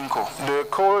vidéo nañ ko. They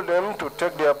called them to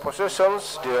take their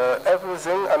possessions, their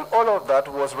everything, and all of that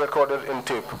was recorded in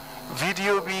tape.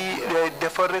 Video bi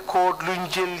dafa record luñ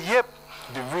jël yépp.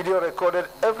 The video recorded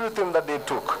everything that they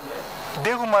took.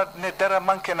 Déguma ne dara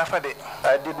manqué na fa de.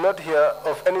 I did not hear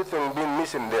of anything being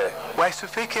missing there. Waaye su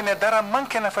fekkee ne dara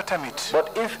manqué na fa tamit.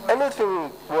 But if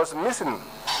anything was missing,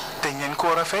 dañ leen ko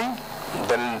war a fay.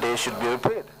 Then they should be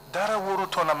repaid. Dara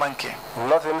warutoon a manqué.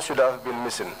 Nothing should have been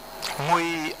missing.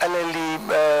 Muy alali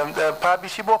pa bi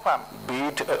ci boppam. Be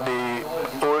it the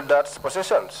old dad's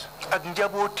possessions. Ak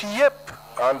njabooti yépp.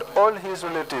 And all his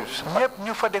relatives,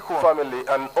 family,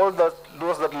 and all those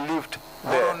that lived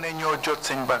there.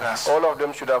 All of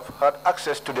them should have had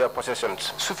access to their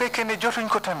possessions. If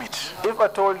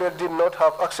at all they did not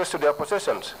have access to their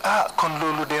possessions,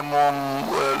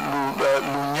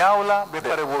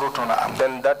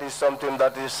 then that is something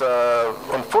that is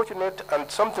unfortunate and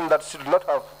something that should not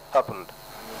have happened.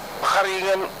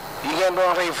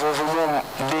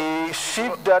 The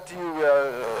sheep that you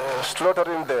were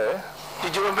slaughtering there,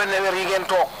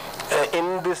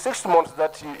 in the 6 months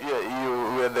that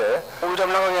you were there,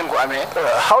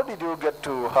 how did you get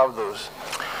to have those?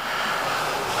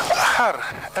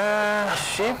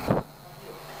 Sheep?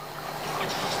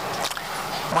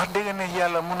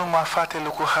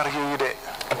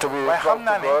 To be frank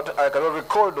to God, I cannot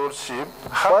recall those sheep.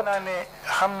 But I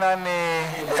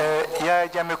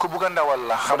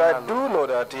do know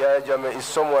that Yaya Jammeh is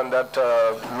someone that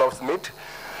loves meat.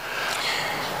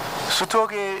 If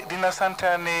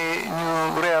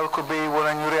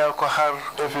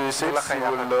he says he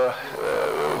will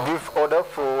give order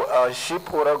for a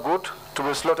sheep or a goat to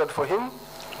be slaughtered for him,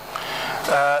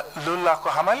 that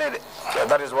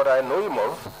is what I know him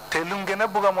of.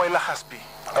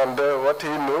 And what he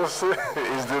knows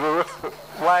is the rule.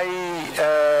 Why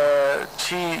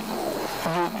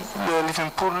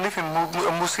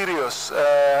living serious.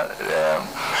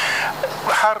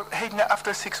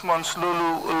 After 6 months,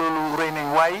 lulu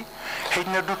raining. Why?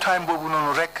 Do time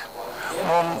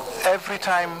every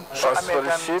time. So as for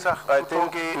the sheep, I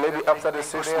think maybe after the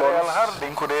 6 months.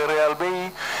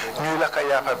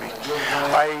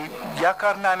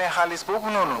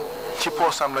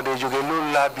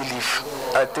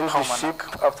 I think the sheep,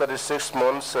 after the 6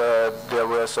 months, there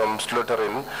were some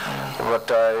slaughtering, but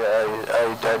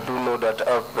I do know that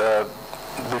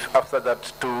after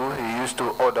that too, he used to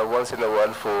order once in a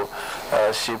while for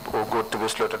sheep or goat to be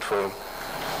slaughtered for him.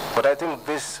 But I think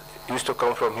this used to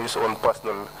come from his own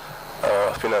personal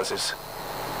finances.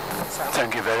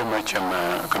 Thank you very much,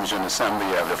 Commissioner Sambi.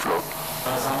 You have the floor.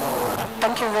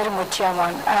 Thank you very much,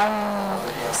 Chairman.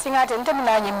 Singhateh,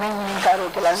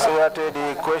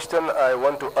 the question I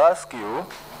want to ask you,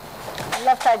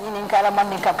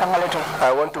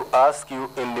 I want to ask you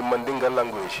in the Mandinka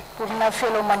language, so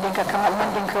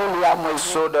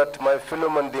that my fellow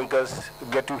Mandinkas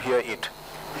get to hear it.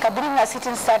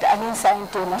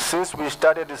 Since we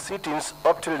started the sittings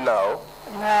up till now,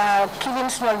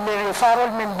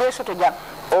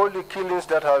 all the killings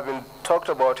that have been talked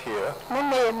about here,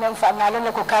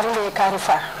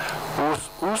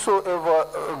 whosoever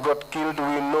got killed,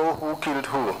 we know who killed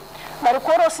who. But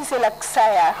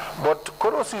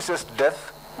Koro Sis's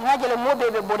death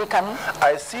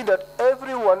I see that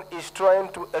everyone is trying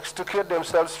to extricate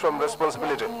themselves from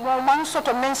responsibility.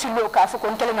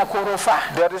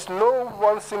 There is no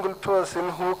one single person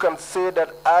who can say that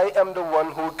I am the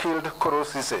one who killed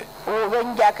Grts.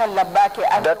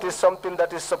 That is something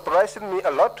that is surprising me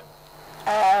a lot.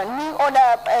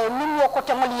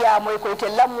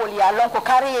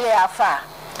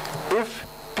 If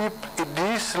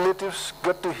these relatives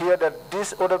get to hear that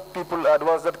these other people are the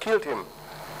ones that killed him,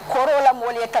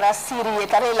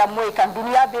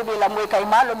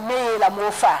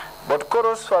 but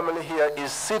Koro's family here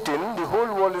is sitting, the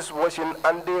whole world is watching,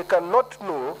 and they cannot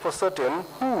know for certain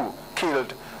who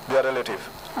killed their relative.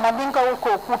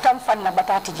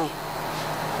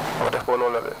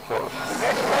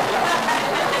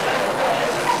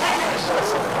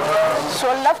 So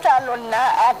left alone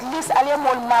at least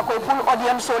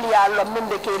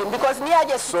because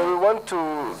so we want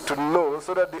to know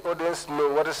so that the audience know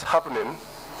what is happening.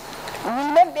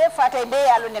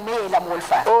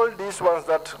 All these ones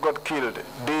that got killed,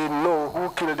 they know who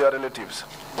killed their relatives.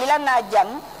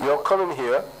 You're coming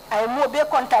here.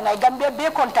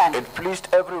 It pleased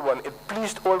everyone. It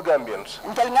pleased all Gambians.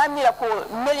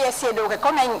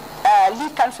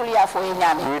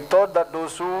 We thought that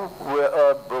those who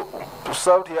were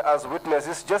served here as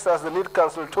witnesses, just as the lead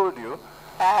counsel told you,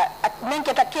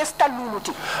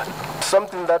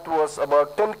 something that was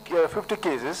about 50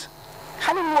 cases,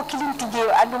 and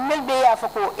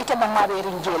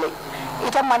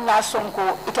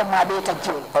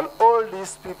all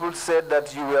these people said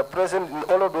that you were present in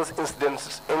all of those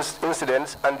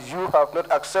incidents, and you have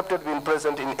not accepted being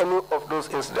present in any of those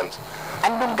incidents.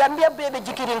 And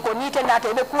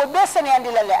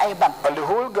the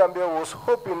whole Gambia was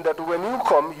hoping that when you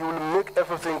come, you will make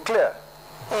everything clear.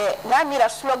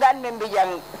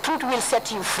 Truth will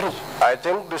set you free. I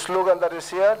think the slogan that is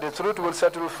here, the truth will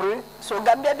set you free. So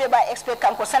Gambia expect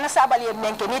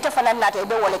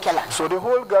so the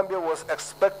whole Gambia was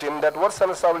expecting that what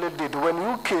Sana Sabali did when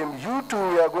you came, you too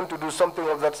were going to do something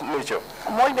of that nature.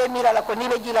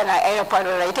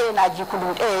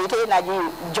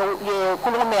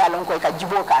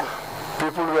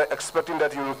 People were expecting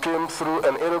that you came through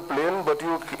an aeroplane, but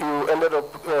you ended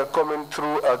up coming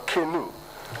through a canoe.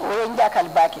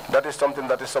 That is something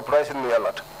that is surprising me a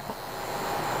lot.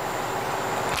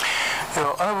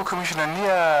 Honorable Commissioner,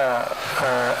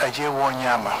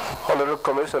 Honorable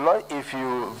Commissioner, if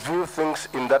you view things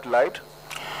in that light,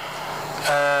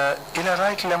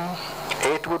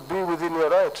 it would be within your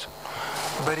rights.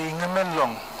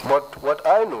 But what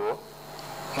I know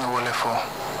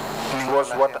was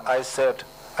what I said,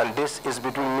 and this is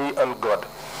between me and God.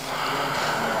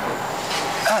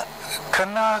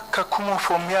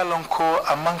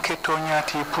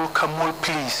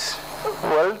 Please.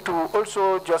 Well, to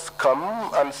also just come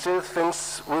and say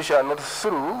things which are not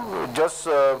true, just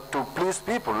to please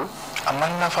people,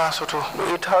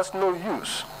 it has no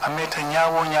use. And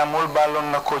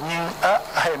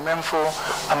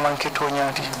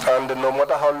no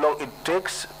matter how long it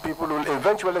takes, people will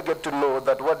eventually get to know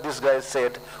that what this guy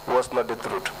said was not the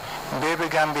truth.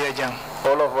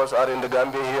 All of us are in the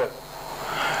Gambia here.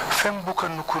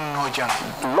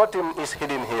 Nothing is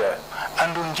hidden here.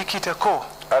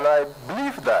 And I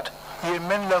believe that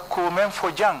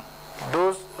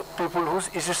those people whose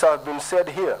issues have been said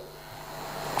here,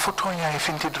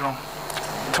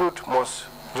 truth must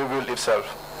reveal itself.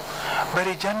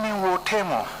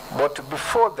 But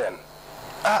before then,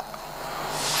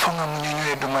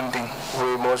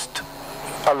 we must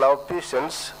allow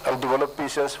patience and develop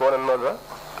patience for one another.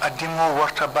 The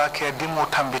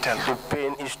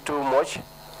pain is too much.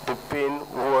 The pain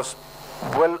was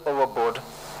well overboard.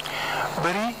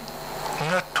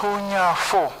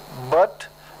 But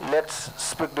let's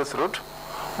speak the truth.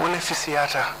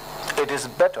 It is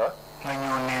better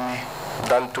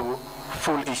than to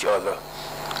fool each other.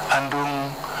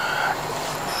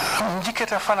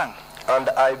 And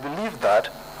I believe that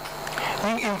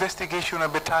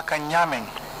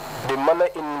the manner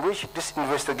in which this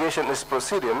investigation is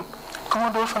proceeding,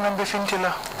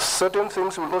 certain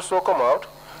things will also come out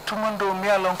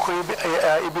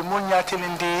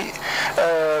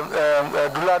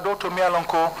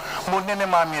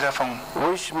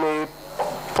which may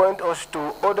point us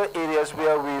to other areas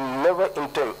where we never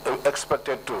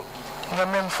expected to.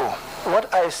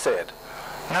 What I said,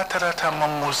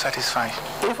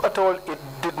 if at all it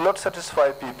did not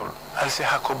satisfy people,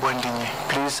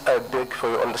 please, I beg for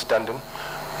your understanding.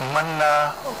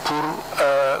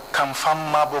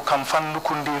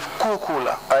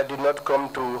 I did not come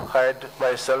to hide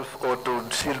myself or to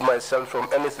shield myself from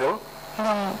anything.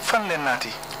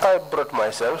 I brought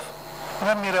myself.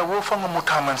 I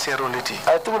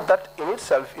think that in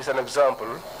itself is an example.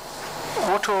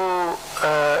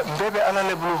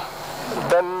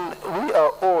 Then we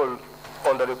are all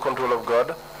under the control of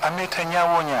God. And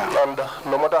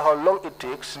no matter how long it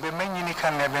takes,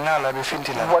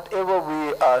 whatever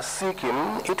we are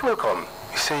seeking, it will come.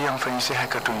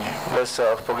 Let's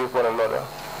forgive one another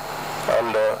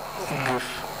and give.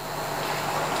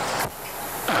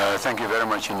 Thank you very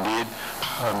much indeed.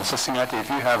 Mr. Singhateh, if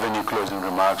you have any closing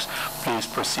remarks, please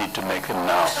proceed to make them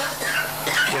now.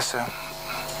 Yes, sir.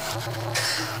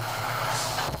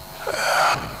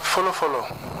 Follow.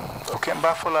 Okay,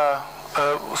 Mbafola,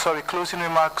 sorry, closing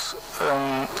remarks.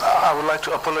 I would like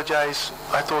to apologize.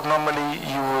 I thought normally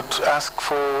you would ask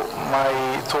for my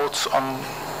thoughts on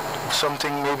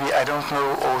something maybe I don't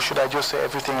know, or should I just say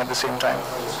everything at the same time?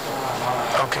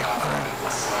 Okay.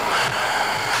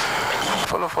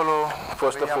 Follow.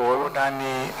 First of all, I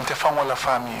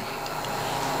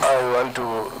want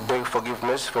to beg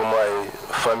forgiveness for my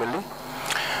family.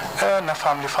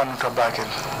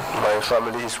 My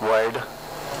family is wide.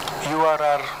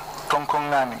 URR Tongkong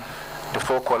Nani. The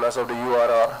four corners of the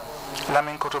URR.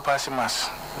 Lamin Koto Pasimas.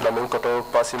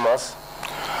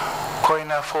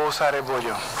 Koina fo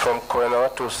Sarebojo. From Koina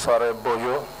to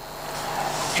Sarebojo.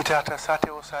 Itata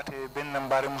sate o sate ben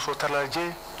nambare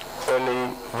musotarlaje. Any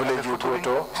village you go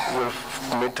to, you'll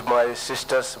meet my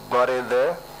sisters married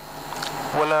there.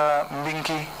 Wala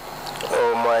Mbinki.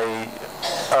 Or my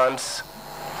aunts.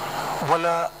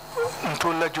 Wala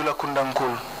Ntola Julakunda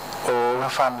Nkul. Or my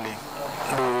family.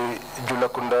 The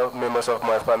Julakunda members of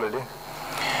my family.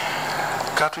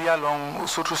 Katu ya long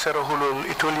sutu sero hulul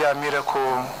itolia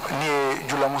mirako nie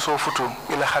julamuso futu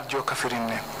ila hadjo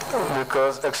kafirinne.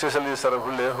 Because especially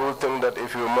Sarahule who think that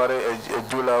if you marry a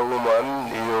Jula woman,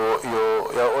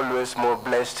 you're always more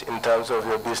blessed in terms of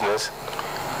your business.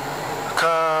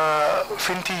 Ka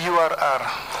finti URR.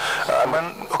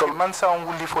 Man sa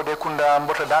wuli for de kunda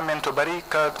mbota damento bari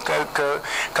ka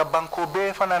banko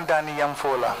be fanandani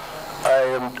yamfola.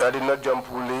 I did not jump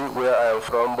fully where I am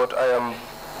from, but I am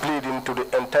pleading to the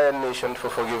entire nation for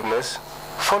forgiveness.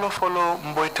 Follow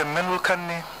mboite menul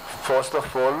kanne. First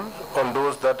of all, on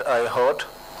those that I hurt.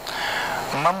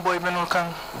 Mamboy menul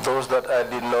kan. Those that I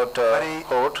did not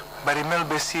hurt. Bari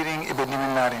melbe siring ibe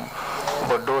niminaring.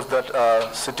 But those that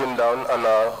are sitting down and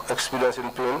are experiencing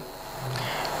pain.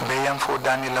 Beyam for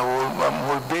Daniela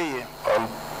will be.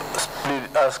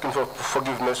 Asking for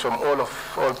forgiveness from all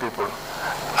people.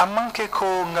 Amanke ko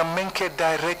ngamenke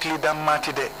directly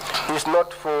damatide. It's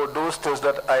not for those things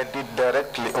that I did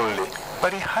directly only.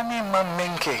 But hani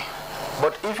mamenke.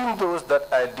 But even those that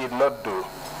I did not do.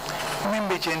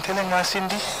 Mimbe jentele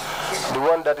ngasindi. The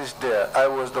one that is there, I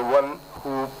was the one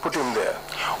who put him there.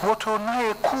 Woto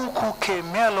nae kuku ke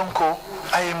mealonko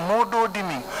ay modo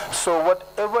dimi. So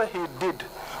whatever he did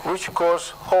which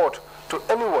caused hurt to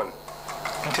anyone,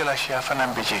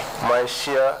 my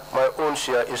share, my own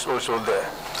share is also there.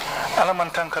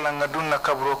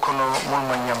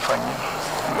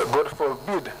 God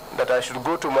forbid that I should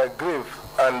go to my grave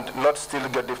and not still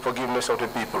get the forgiveness of the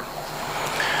people.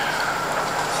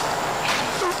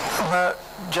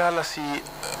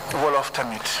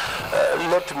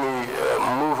 Let me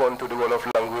move on to the Wolof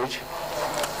language.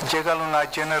 Jegaluna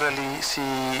generally si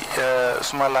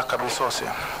smalaka resource.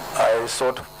 I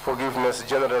sought forgiveness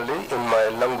generally in my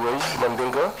language,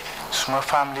 Mandinka. Sma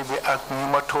family be ak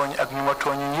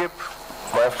nyumatony yep.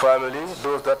 My family,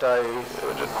 those that I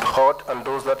hurt and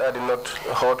those that I did not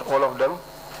hurt, all of them.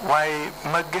 Why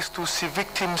magestu si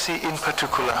victims in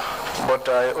particular? But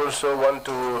I also want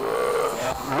to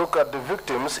look at the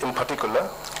victims in particular.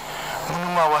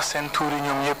 Munuma wa senturi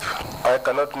nyom yep. I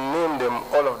cannot name them,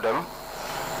 all of them.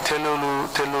 Telolu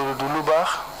dulubah.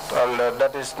 And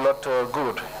that is not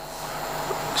good.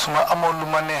 If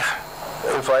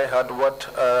I had what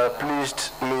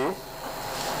pleased me,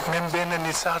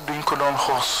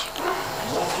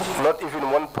 not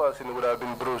even one person would have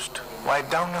been bruised. Why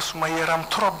down as my yaram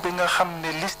trop being a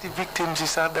hamne list victims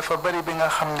is the Fabari being a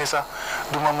hamnesa,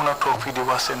 Dumamuna trophy de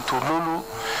was sent to Lulu.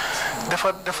 The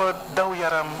Dow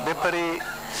Yaram, Bepare.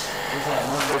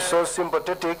 It's so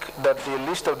sympathetic that the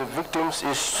list of the victims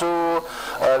is so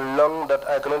long that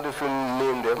I cannot even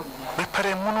name them.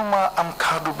 Bepare Munuma am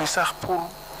Kadu Bisah Pur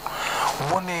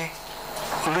Mone.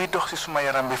 And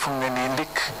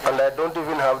I don't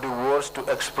even have the words to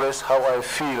express how I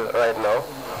feel right now.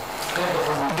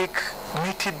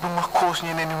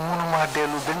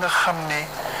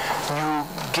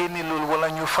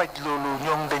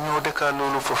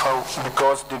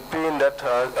 Because the pain that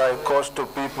I caused to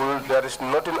people, there is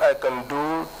nothing I can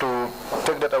do to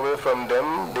take that away from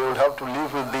them, they will have to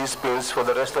live with these pains for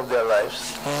the rest of their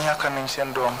lives.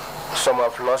 Some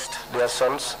have lost their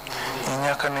sons.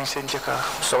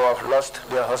 Some have lost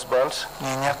their husbands.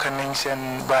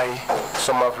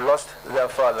 Some have lost their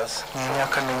fathers.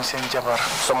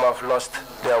 Some have lost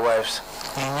their wives.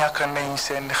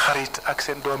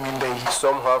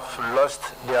 Some have lost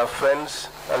their friends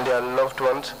and their loved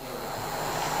ones.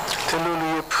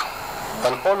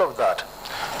 And all of that,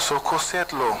 so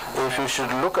if you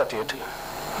should look at it,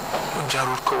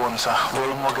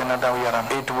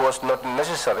 it was not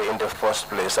necessary in the first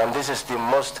place, and this is the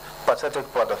most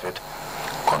pathetic part of it.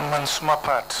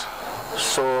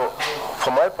 So,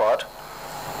 for my part,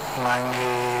 I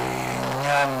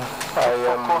am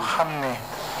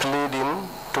pleading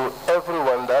to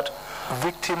everyone that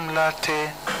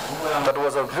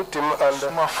was a victim and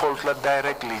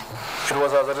directly. It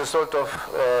was as a result of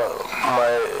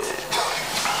my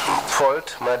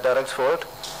fault, my direct fault.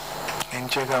 To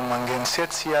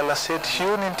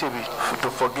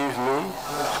forgive me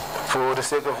for the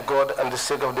sake of God and the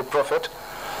sake of the Prophet,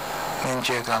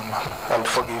 and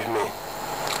forgive me.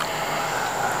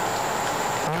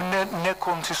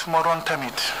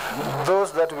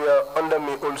 Those that were under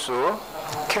me also,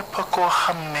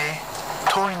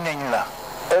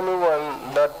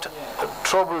 anyone that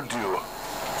troubled you,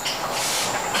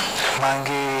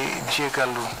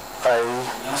 I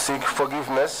seek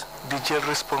forgiveness.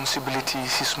 Responsibility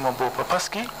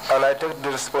and I take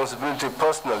the responsibility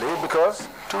personally because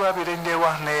there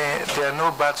are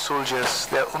no bad soldiers,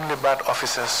 there are only bad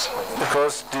officers.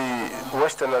 Because the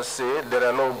Westerners say there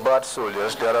are no bad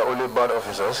soldiers, there are only bad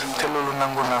officers.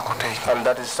 And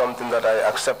that is something that I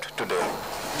accept today.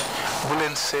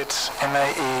 Bullen said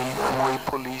NIA, Moi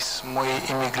police, Moi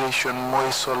immigration,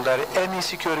 Moi soldier, any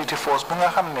security force.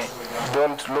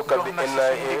 Don't look at the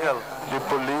NIA, the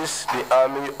police, the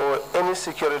army, or any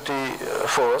security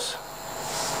force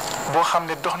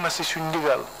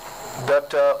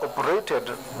that operated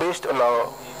based on our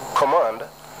command,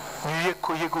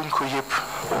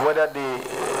 whether they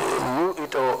knew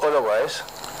it or otherwise.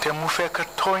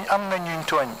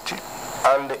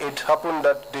 And it happened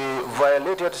that they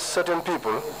violated certain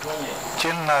people.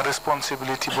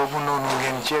 Responsibility.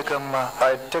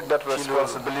 I take that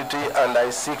responsibility and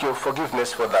I seek your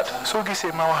forgiveness for that.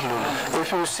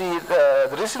 If you see,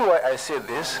 the reason why I say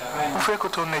this,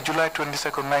 July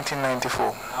 22nd,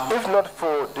 1994. If not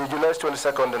for the July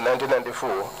 22nd,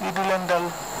 1994,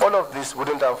 all of this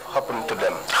wouldn't have happened to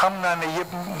them.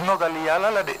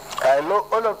 I know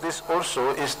all of this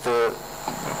also is the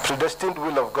predestined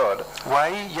will of God.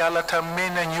 Why?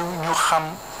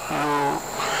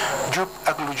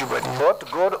 But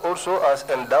God also has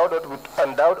endowed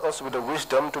us with the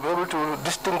wisdom to be able to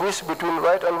distinguish between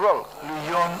right and wrong.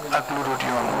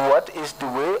 What is the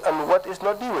way and what is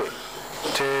not the way.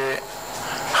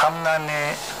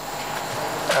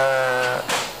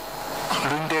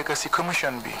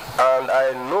 And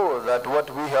I know that what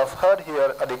we have heard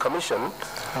here at the commission,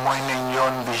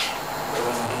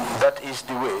 that is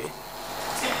the way.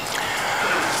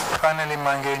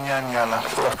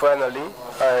 Finally,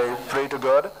 I pray to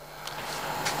God.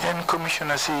 And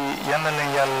Commissioner, and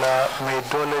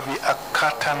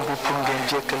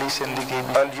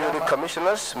you, the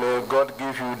commissioners, may God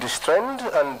give you the strength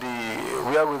and the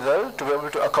wherewithal to be able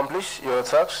to accomplish your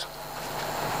tasks.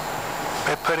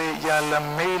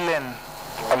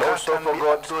 And also for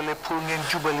God to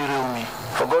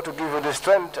give you the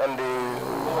strength and the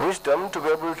wisdom to be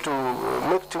able to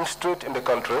make things straight in the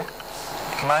country.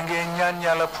 I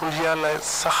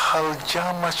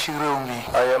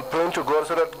am praying to God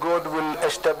so that God will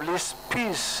establish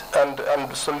peace and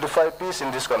solidify peace in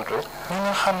this country.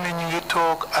 And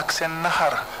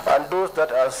those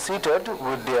that are seated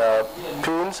with their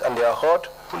pains and their hurt,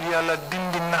 so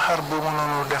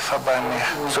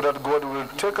that God will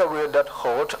take away that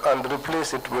hurt and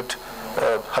replace it with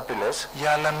happiness.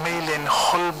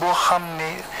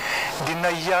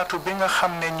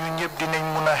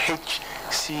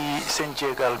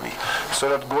 So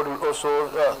that God will also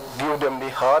give them the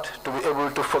heart to be able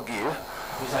to forgive.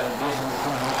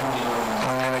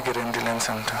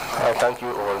 I thank you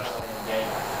all.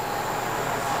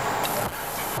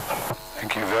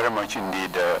 Thank you very much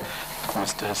indeed,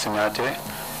 Mr. Singhateh.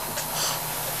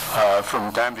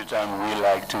 From time to time, we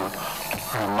like to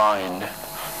remind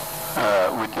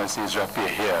witnesses who appear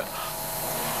here,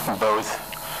 both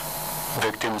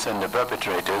victims and the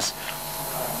perpetrators,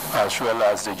 as well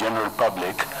as the general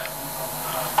public,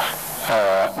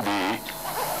 the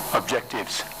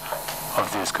objectives of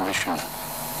this commission.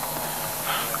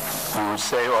 We would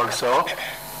say also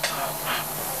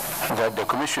that the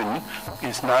Commission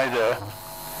is neither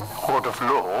court of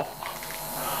law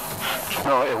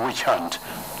nor a witch hunt.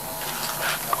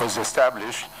 It was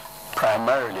established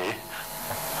primarily,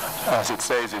 as it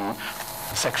says in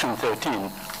Section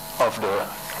 13 of the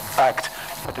Act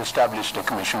that established the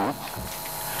Commission,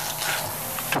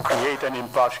 to create an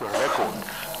impartial record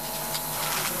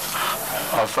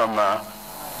of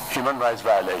human rights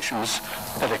violations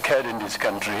that occurred in this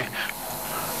country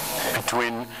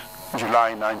between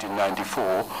July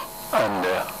 1994 and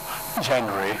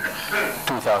January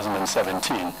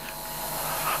 2017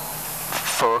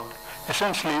 for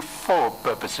essentially four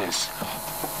purposes: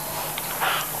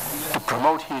 to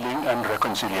promote healing and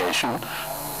reconciliation,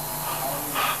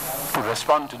 to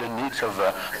respond to the needs of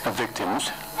the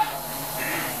victims,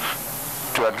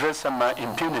 to address some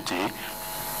impunity,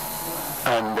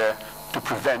 and to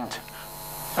prevent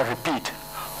a repeat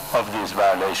of these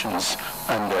violations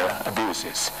and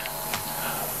abuses.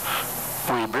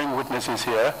 We bring witnesses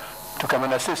here to come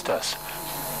and assist us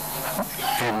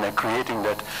in creating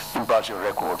that impartial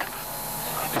record.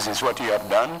 This is what you have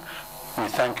done. We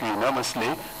thank you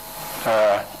enormously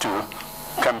to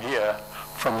come here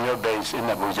from your base in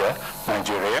Abuja,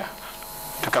 Nigeria,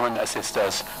 to come and assist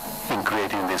us in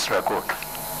creating this record.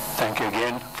 Thank you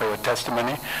again for your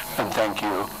testimony, and thank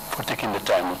you for taking the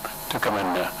time to come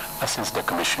and assist the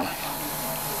Commission.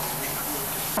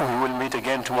 We will meet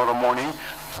again tomorrow morning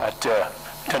at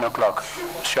 10 o'clock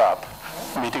sharp.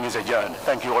 Meeting is adjourned.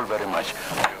 Thank you all very much.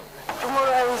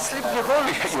 Tomorrow I will sleep the whole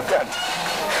You can't.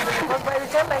 But by the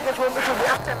time I get home, it will be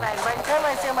after 9. By the time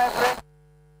I say my prayer...